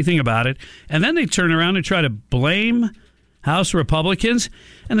do anything about it. And then they turn around and try to blame House Republicans.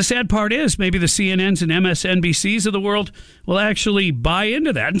 And the sad part is maybe the CNNs and MSNBCs of the world will actually buy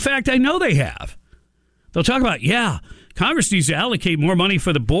into that. In fact, I know they have. They'll talk about, Congress needs to allocate more money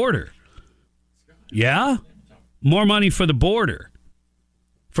for the border. Yeah? More money for the border.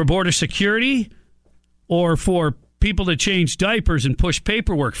 For border security or for people to change diapers and push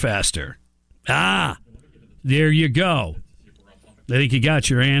paperwork faster? There you go. I think you got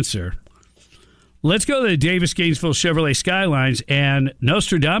your answer. Let's go to the Davis Gainesville Chevrolet Skylines, and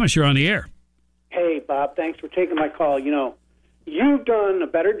Nostradamus, you're on the air. Hey, Bob, thanks for taking my call. You've done a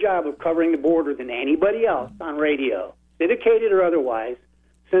better job of covering the border than anybody else on radio, syndicated or otherwise,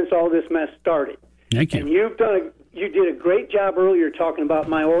 since all this mess started. Thank you. And you did a great job earlier talking about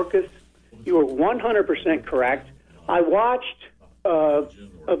Mayorkas. You were 100% correct. I watched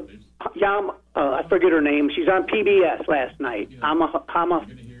I forget her name. She's on PBS last night. Hama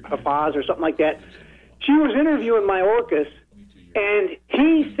Hafaz or something like that. She was interviewing Mayorkas, and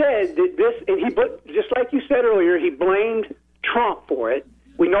he said that just like you said earlier, he blamed Trump for it.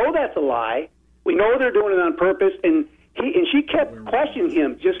 We know that's a lie. We know they're doing it on purpose, and she kept questioning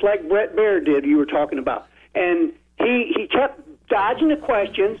him, just like Brett Baird did. You were talking about, and he kept dodging the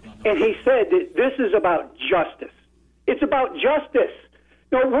questions, and he said that this is about justice. It's about justice.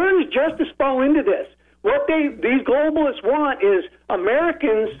 Now, where does justice fall into this? What these globalists want is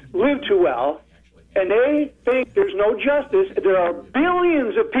Americans live too well, and they think there's no justice. There are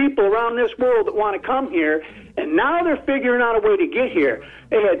billions of people around this world that want to come here, and now they're figuring out a way to get here.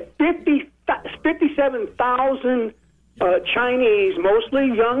 They had 57,000 Chinese,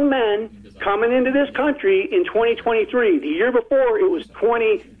 mostly young men, coming into this country in 2023. The year before, it was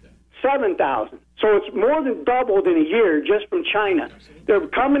 27,000. So it's more than doubled in a year just from China. They're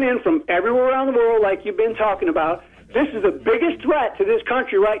coming in from everywhere around the world, like you've been talking about. This is the biggest threat to this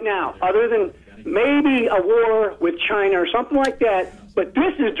country right now, other than maybe a war with China or something like that. But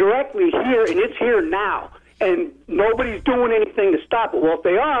this is directly here, and it's here now. And nobody's doing anything to stop it. Well, if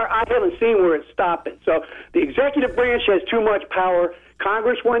they are, I haven't seen where it's stopping. So the executive branch has too much power.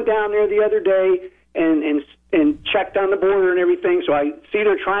 Congress went down there the other day and checked on the border and everything. So I see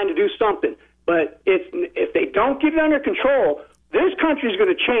they're trying to do something. But if they don't get it under control, this country is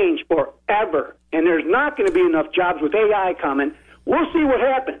going to change forever. And there's not going to be enough jobs with AI coming. We'll see what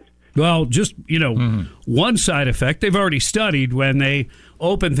happens. Well, just, one side effect, they've already studied when they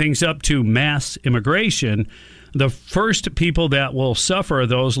open things up to mass immigration, the first people that will suffer are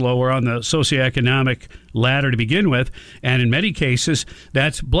those lower on the socioeconomic ladder to begin with. And in many cases,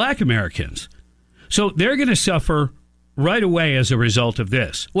 that's black Americans. So they're going to suffer right away as a result of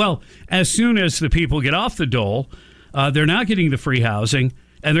this. Well, as soon as the people get off the dole, they're not getting the free housing,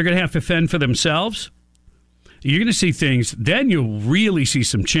 and they're going to have to fend for themselves. You're going to see things, then you'll really see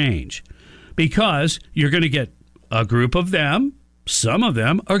some change, because you're going to get a group of them, some of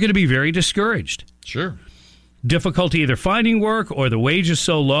them are going to be very discouraged. Sure. difficulty either finding work or the wage is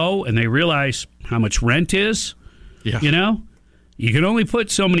so low and they realize how much rent is. Yeah. You know, you can only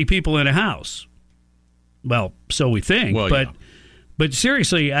put so many people in a house. Well, so we think. But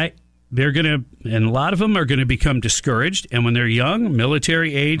seriously, they're going to, and a lot of them are going to become discouraged. And when they're young,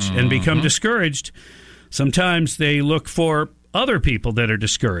 military aged, and become discouraged, sometimes they look for other people that are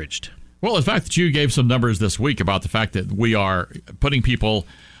discouraged. Well, the fact that you gave some numbers this week about the fact that we are putting people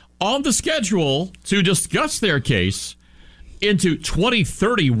on the schedule to discuss their case into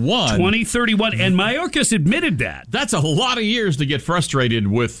 2031. 2031, and Mayorkas admitted that. That's a lot of years to get frustrated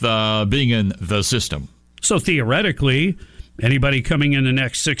with being in the system. So theoretically, anybody coming in the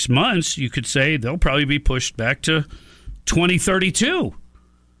next 6 months, you could say they'll probably be pushed back to 2032.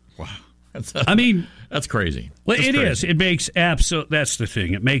 Wow. That's crazy. Well, That's it crazy. is. It makes that's the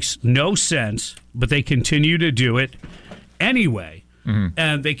thing. It makes no sense, but they continue to do it anyway. Mm-hmm.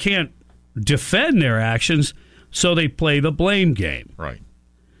 And they can't defend their actions, so they play the blame game. Right.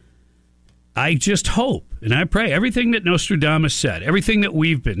 I just hope and I pray everything that Nostradamus said, everything that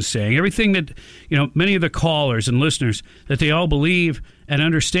we've been saying, everything that, many of the callers and listeners, that they all believe and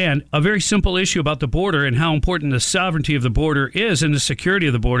understand a very simple issue about the border and how important the sovereignty of the border is and the security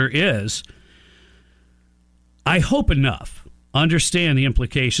of the border is. I hope enough understand the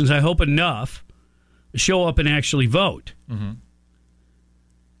implications. I hope enough show up and actually vote. Mm-hmm.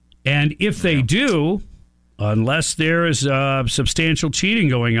 And if they do, unless there is substantial cheating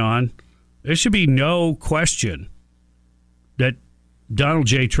going on, there should be no question that Donald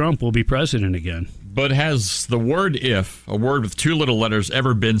J. Trump will be president again. But has the word "if," a word with two little letters,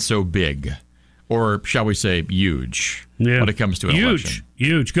 ever been so big? Or shall we say huge when it comes to an election?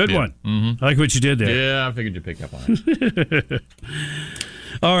 Huge. Good one. Mm-hmm. I like what you did there. Yeah, I figured you'd pick up on it.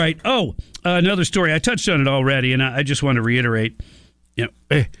 All right. Another story. I touched on it already, and I just want to reiterate.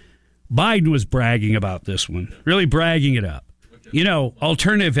 Biden was bragging about this one, really bragging it up.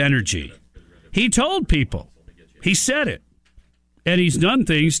 Alternative energy. He told people. He said it. And he's done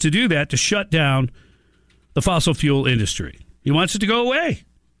things to do that, to shut down the fossil fuel industry. He wants it to go away.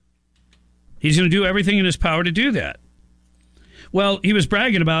 He's going to do everything in his power to do that. Well, he was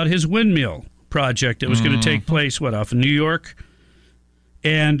bragging about his windmill project that was going to take place, off in New York?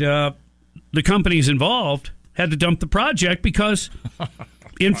 And the companies involved had to dump the project because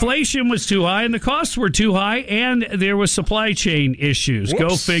inflation was too high and the costs were too high and there was supply chain issues. Whoops.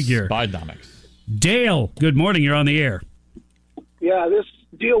 Go figure. Bidenomics. Dale, good morning. You're on the air. Yeah, this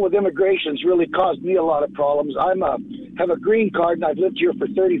deal with immigration's really caused me a lot of problems. Have a green card, and I've lived here for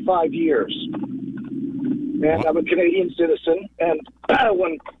 35 years. And I'm a Canadian citizen. And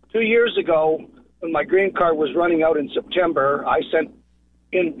 2 years ago, when my green card was running out in September, I sent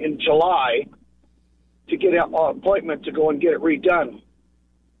in July to get an appointment to go and get it redone.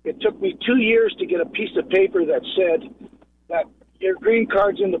 It took me 2 years to get a piece of paper that said that your green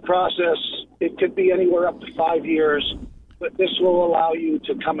card's in the process. It could be anywhere up to 5 years, but this will allow you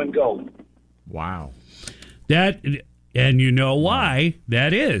to come and go. Wow. And you know why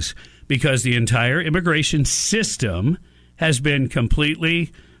that is. Because the entire immigration system has been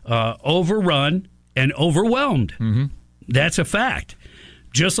completely overrun and overwhelmed. Mm-hmm. That's a fact.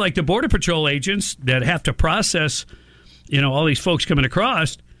 Just like the Border Patrol agents that have to process, all these folks coming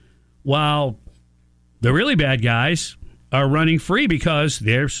across, while the really bad guys are running free because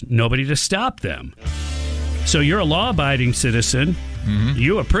there's nobody to stop them. So you're a law-abiding citizen. Mm-hmm.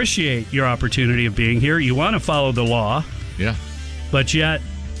 You appreciate your opportunity of being here. You want to follow the law. Yeah. But yet,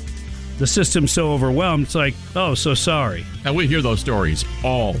 the system's so overwhelmed, it's like, oh, so sorry. And we hear those stories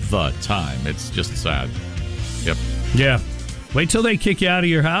all the time. It's just sad. Yep. Yeah. Wait till they kick you out of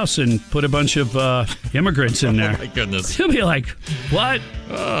your house and put a bunch of immigrants in there. Oh, my goodness. You'll be like, what?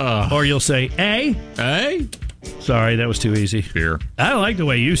 Or you'll say, A? A? Sorry, that was too easy. Here. I don't like the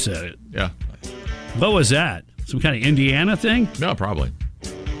way you said it. Yeah. What was that? Some kind of Indiana thing? No, probably.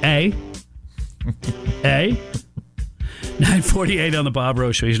 A? A? 9:48 on the Bob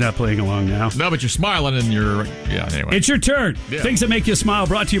Rose Show. He's not playing along now. No, but you're smiling and you're... Yeah, anyway. It's your turn. Yeah. Things that make you smile.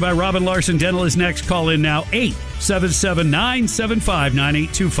 Brought to you by Robin Larson Dental is next. Call in now.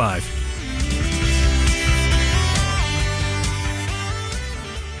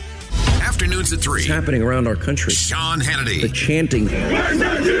 877-975-9825. Afternoons at 3. It's happening around our country. Sean Hannity. The chanting.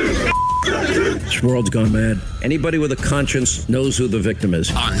 This world's gone mad. Anybody with a conscience knows who the victim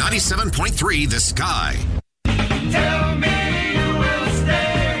is. On 97.3 The Sky. Tell me you will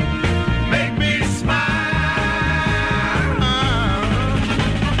stay, make me smile.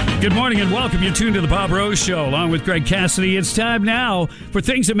 Good morning and welcome. You're tuned to the Bob Rose Show along with Greg Cassidy. It's time now for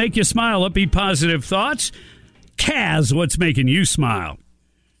things that make you smile. Upbeat positive thoughts. Kaz, what's making you smile?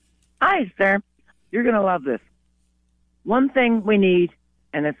 Hi, sir. You're going to love this. One thing we need,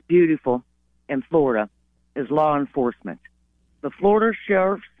 and it's beautiful in Florida, is law enforcement. The Florida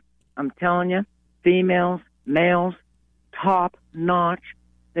sheriffs, I'm telling you, females, males, top notch.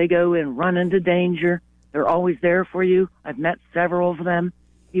 They go and run into danger. They're always there for you. I've met several of them.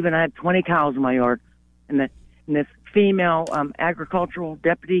 Even I had 20 cows in my yard. And this female agricultural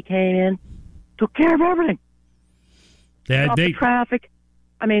deputy came in, took care of everything. Stopped the traffic.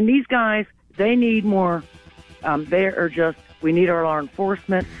 I mean, these guys, they need more. We need our law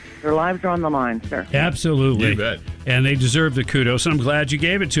enforcement. Their lives are on the line, sir. Absolutely. You bet. And they deserve the kudos. I'm glad you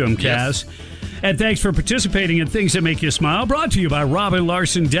gave it to them, Kaz. Yes. And thanks for participating in Things That Make You Smile, brought to you by Robin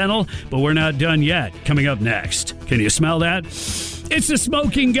Larson Dental. But we're not done yet. Coming up next, can you smell that? It's the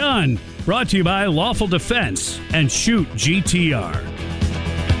Smoking Gun, brought to you by Lawful Defense and Shoot GTR.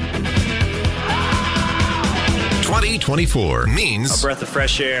 2024 means a breath of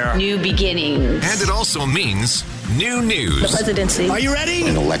fresh air, New beginnings. and it also means new news. The presidency. Are you ready?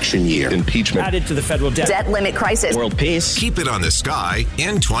 An election year. Impeachment. added to the federal debt. Debt limit crisis. World peace. Keep it on the sky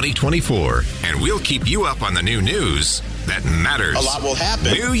in 2024, and we'll keep you up on the new news that matters. A lot will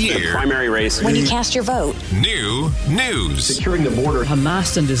happen. New year, Primary race. When you cast your vote. new news. Securing the border.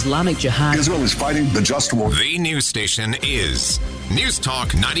 Hamas and Islamic Jihad. Israel is fighting the just war. The news station is News Talk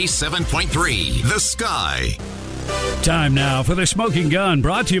 97.3, The Sky. Time now for the Smoking Gun,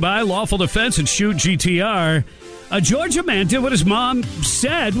 brought to you by Lawful Defense and Shoot GTR. A Georgia man did what his mom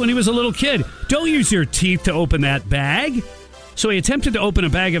said when he was a little kid. Don't use your teeth to open that bag. So he attempted to open a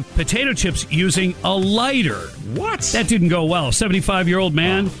bag of potato chips using a lighter. What? That didn't go well. 75-year-old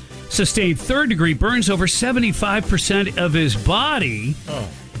man sustained third-degree burns over 75% of his body. Oh.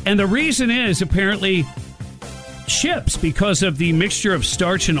 And the reason is apparently chips, because of the mixture of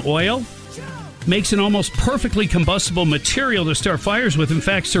starch and oil, makes an almost perfectly combustible material to start fires with. In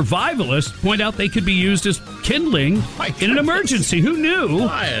fact, survivalists point out they could be used as kindling in an emergency. Who knew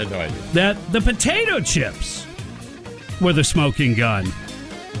I had no idea that the potato chips were the smoking gun?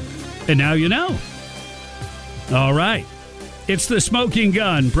 And now you know. All right. It's the Smoking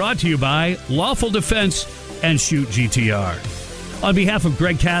Gun, brought to you by Lawful Defense and Shoot GTR. On behalf of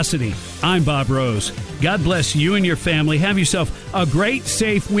Greg Cassidy, I'm Bob Rose. God bless you and your family. Have yourself a great,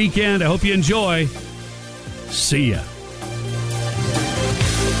 safe weekend. I hope you enjoy. See ya.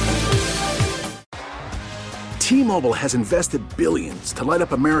 T-Mobile has invested billions to light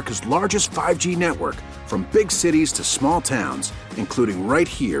up America's largest 5G network, from big cities to small towns, including right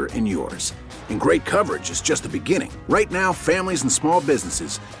here in yours. And great coverage is just the beginning. Right now, families and small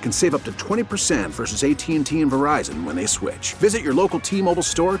businesses can save up to 20% versus AT&T and Verizon when they switch. Visit your local T-Mobile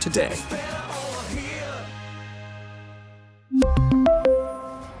store today.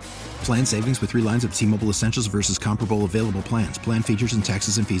 Plan savings with 3 lines of T-Mobile Essentials versus comparable available plans. Plan features and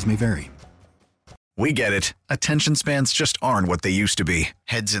taxes and fees may vary. We get it. Attention spans just aren't what they used to be.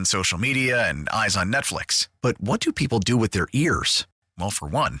 Heads in social media and eyes on Netflix. But what do people do with their ears? Well, for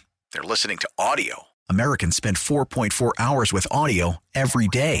one, they're listening to audio. Americans spend 4.4 hours with audio every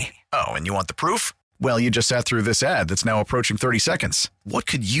day. Oh, and you want the proof? Well, you just sat through this ad that's now approaching 30 seconds. What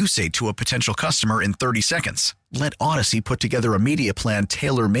could you say to a potential customer in 30 seconds? Let Odyssey put together a media plan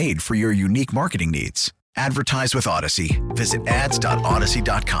tailor-made for your unique marketing needs. Advertise with Odyssey. Visit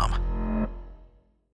ads.odyssey.com.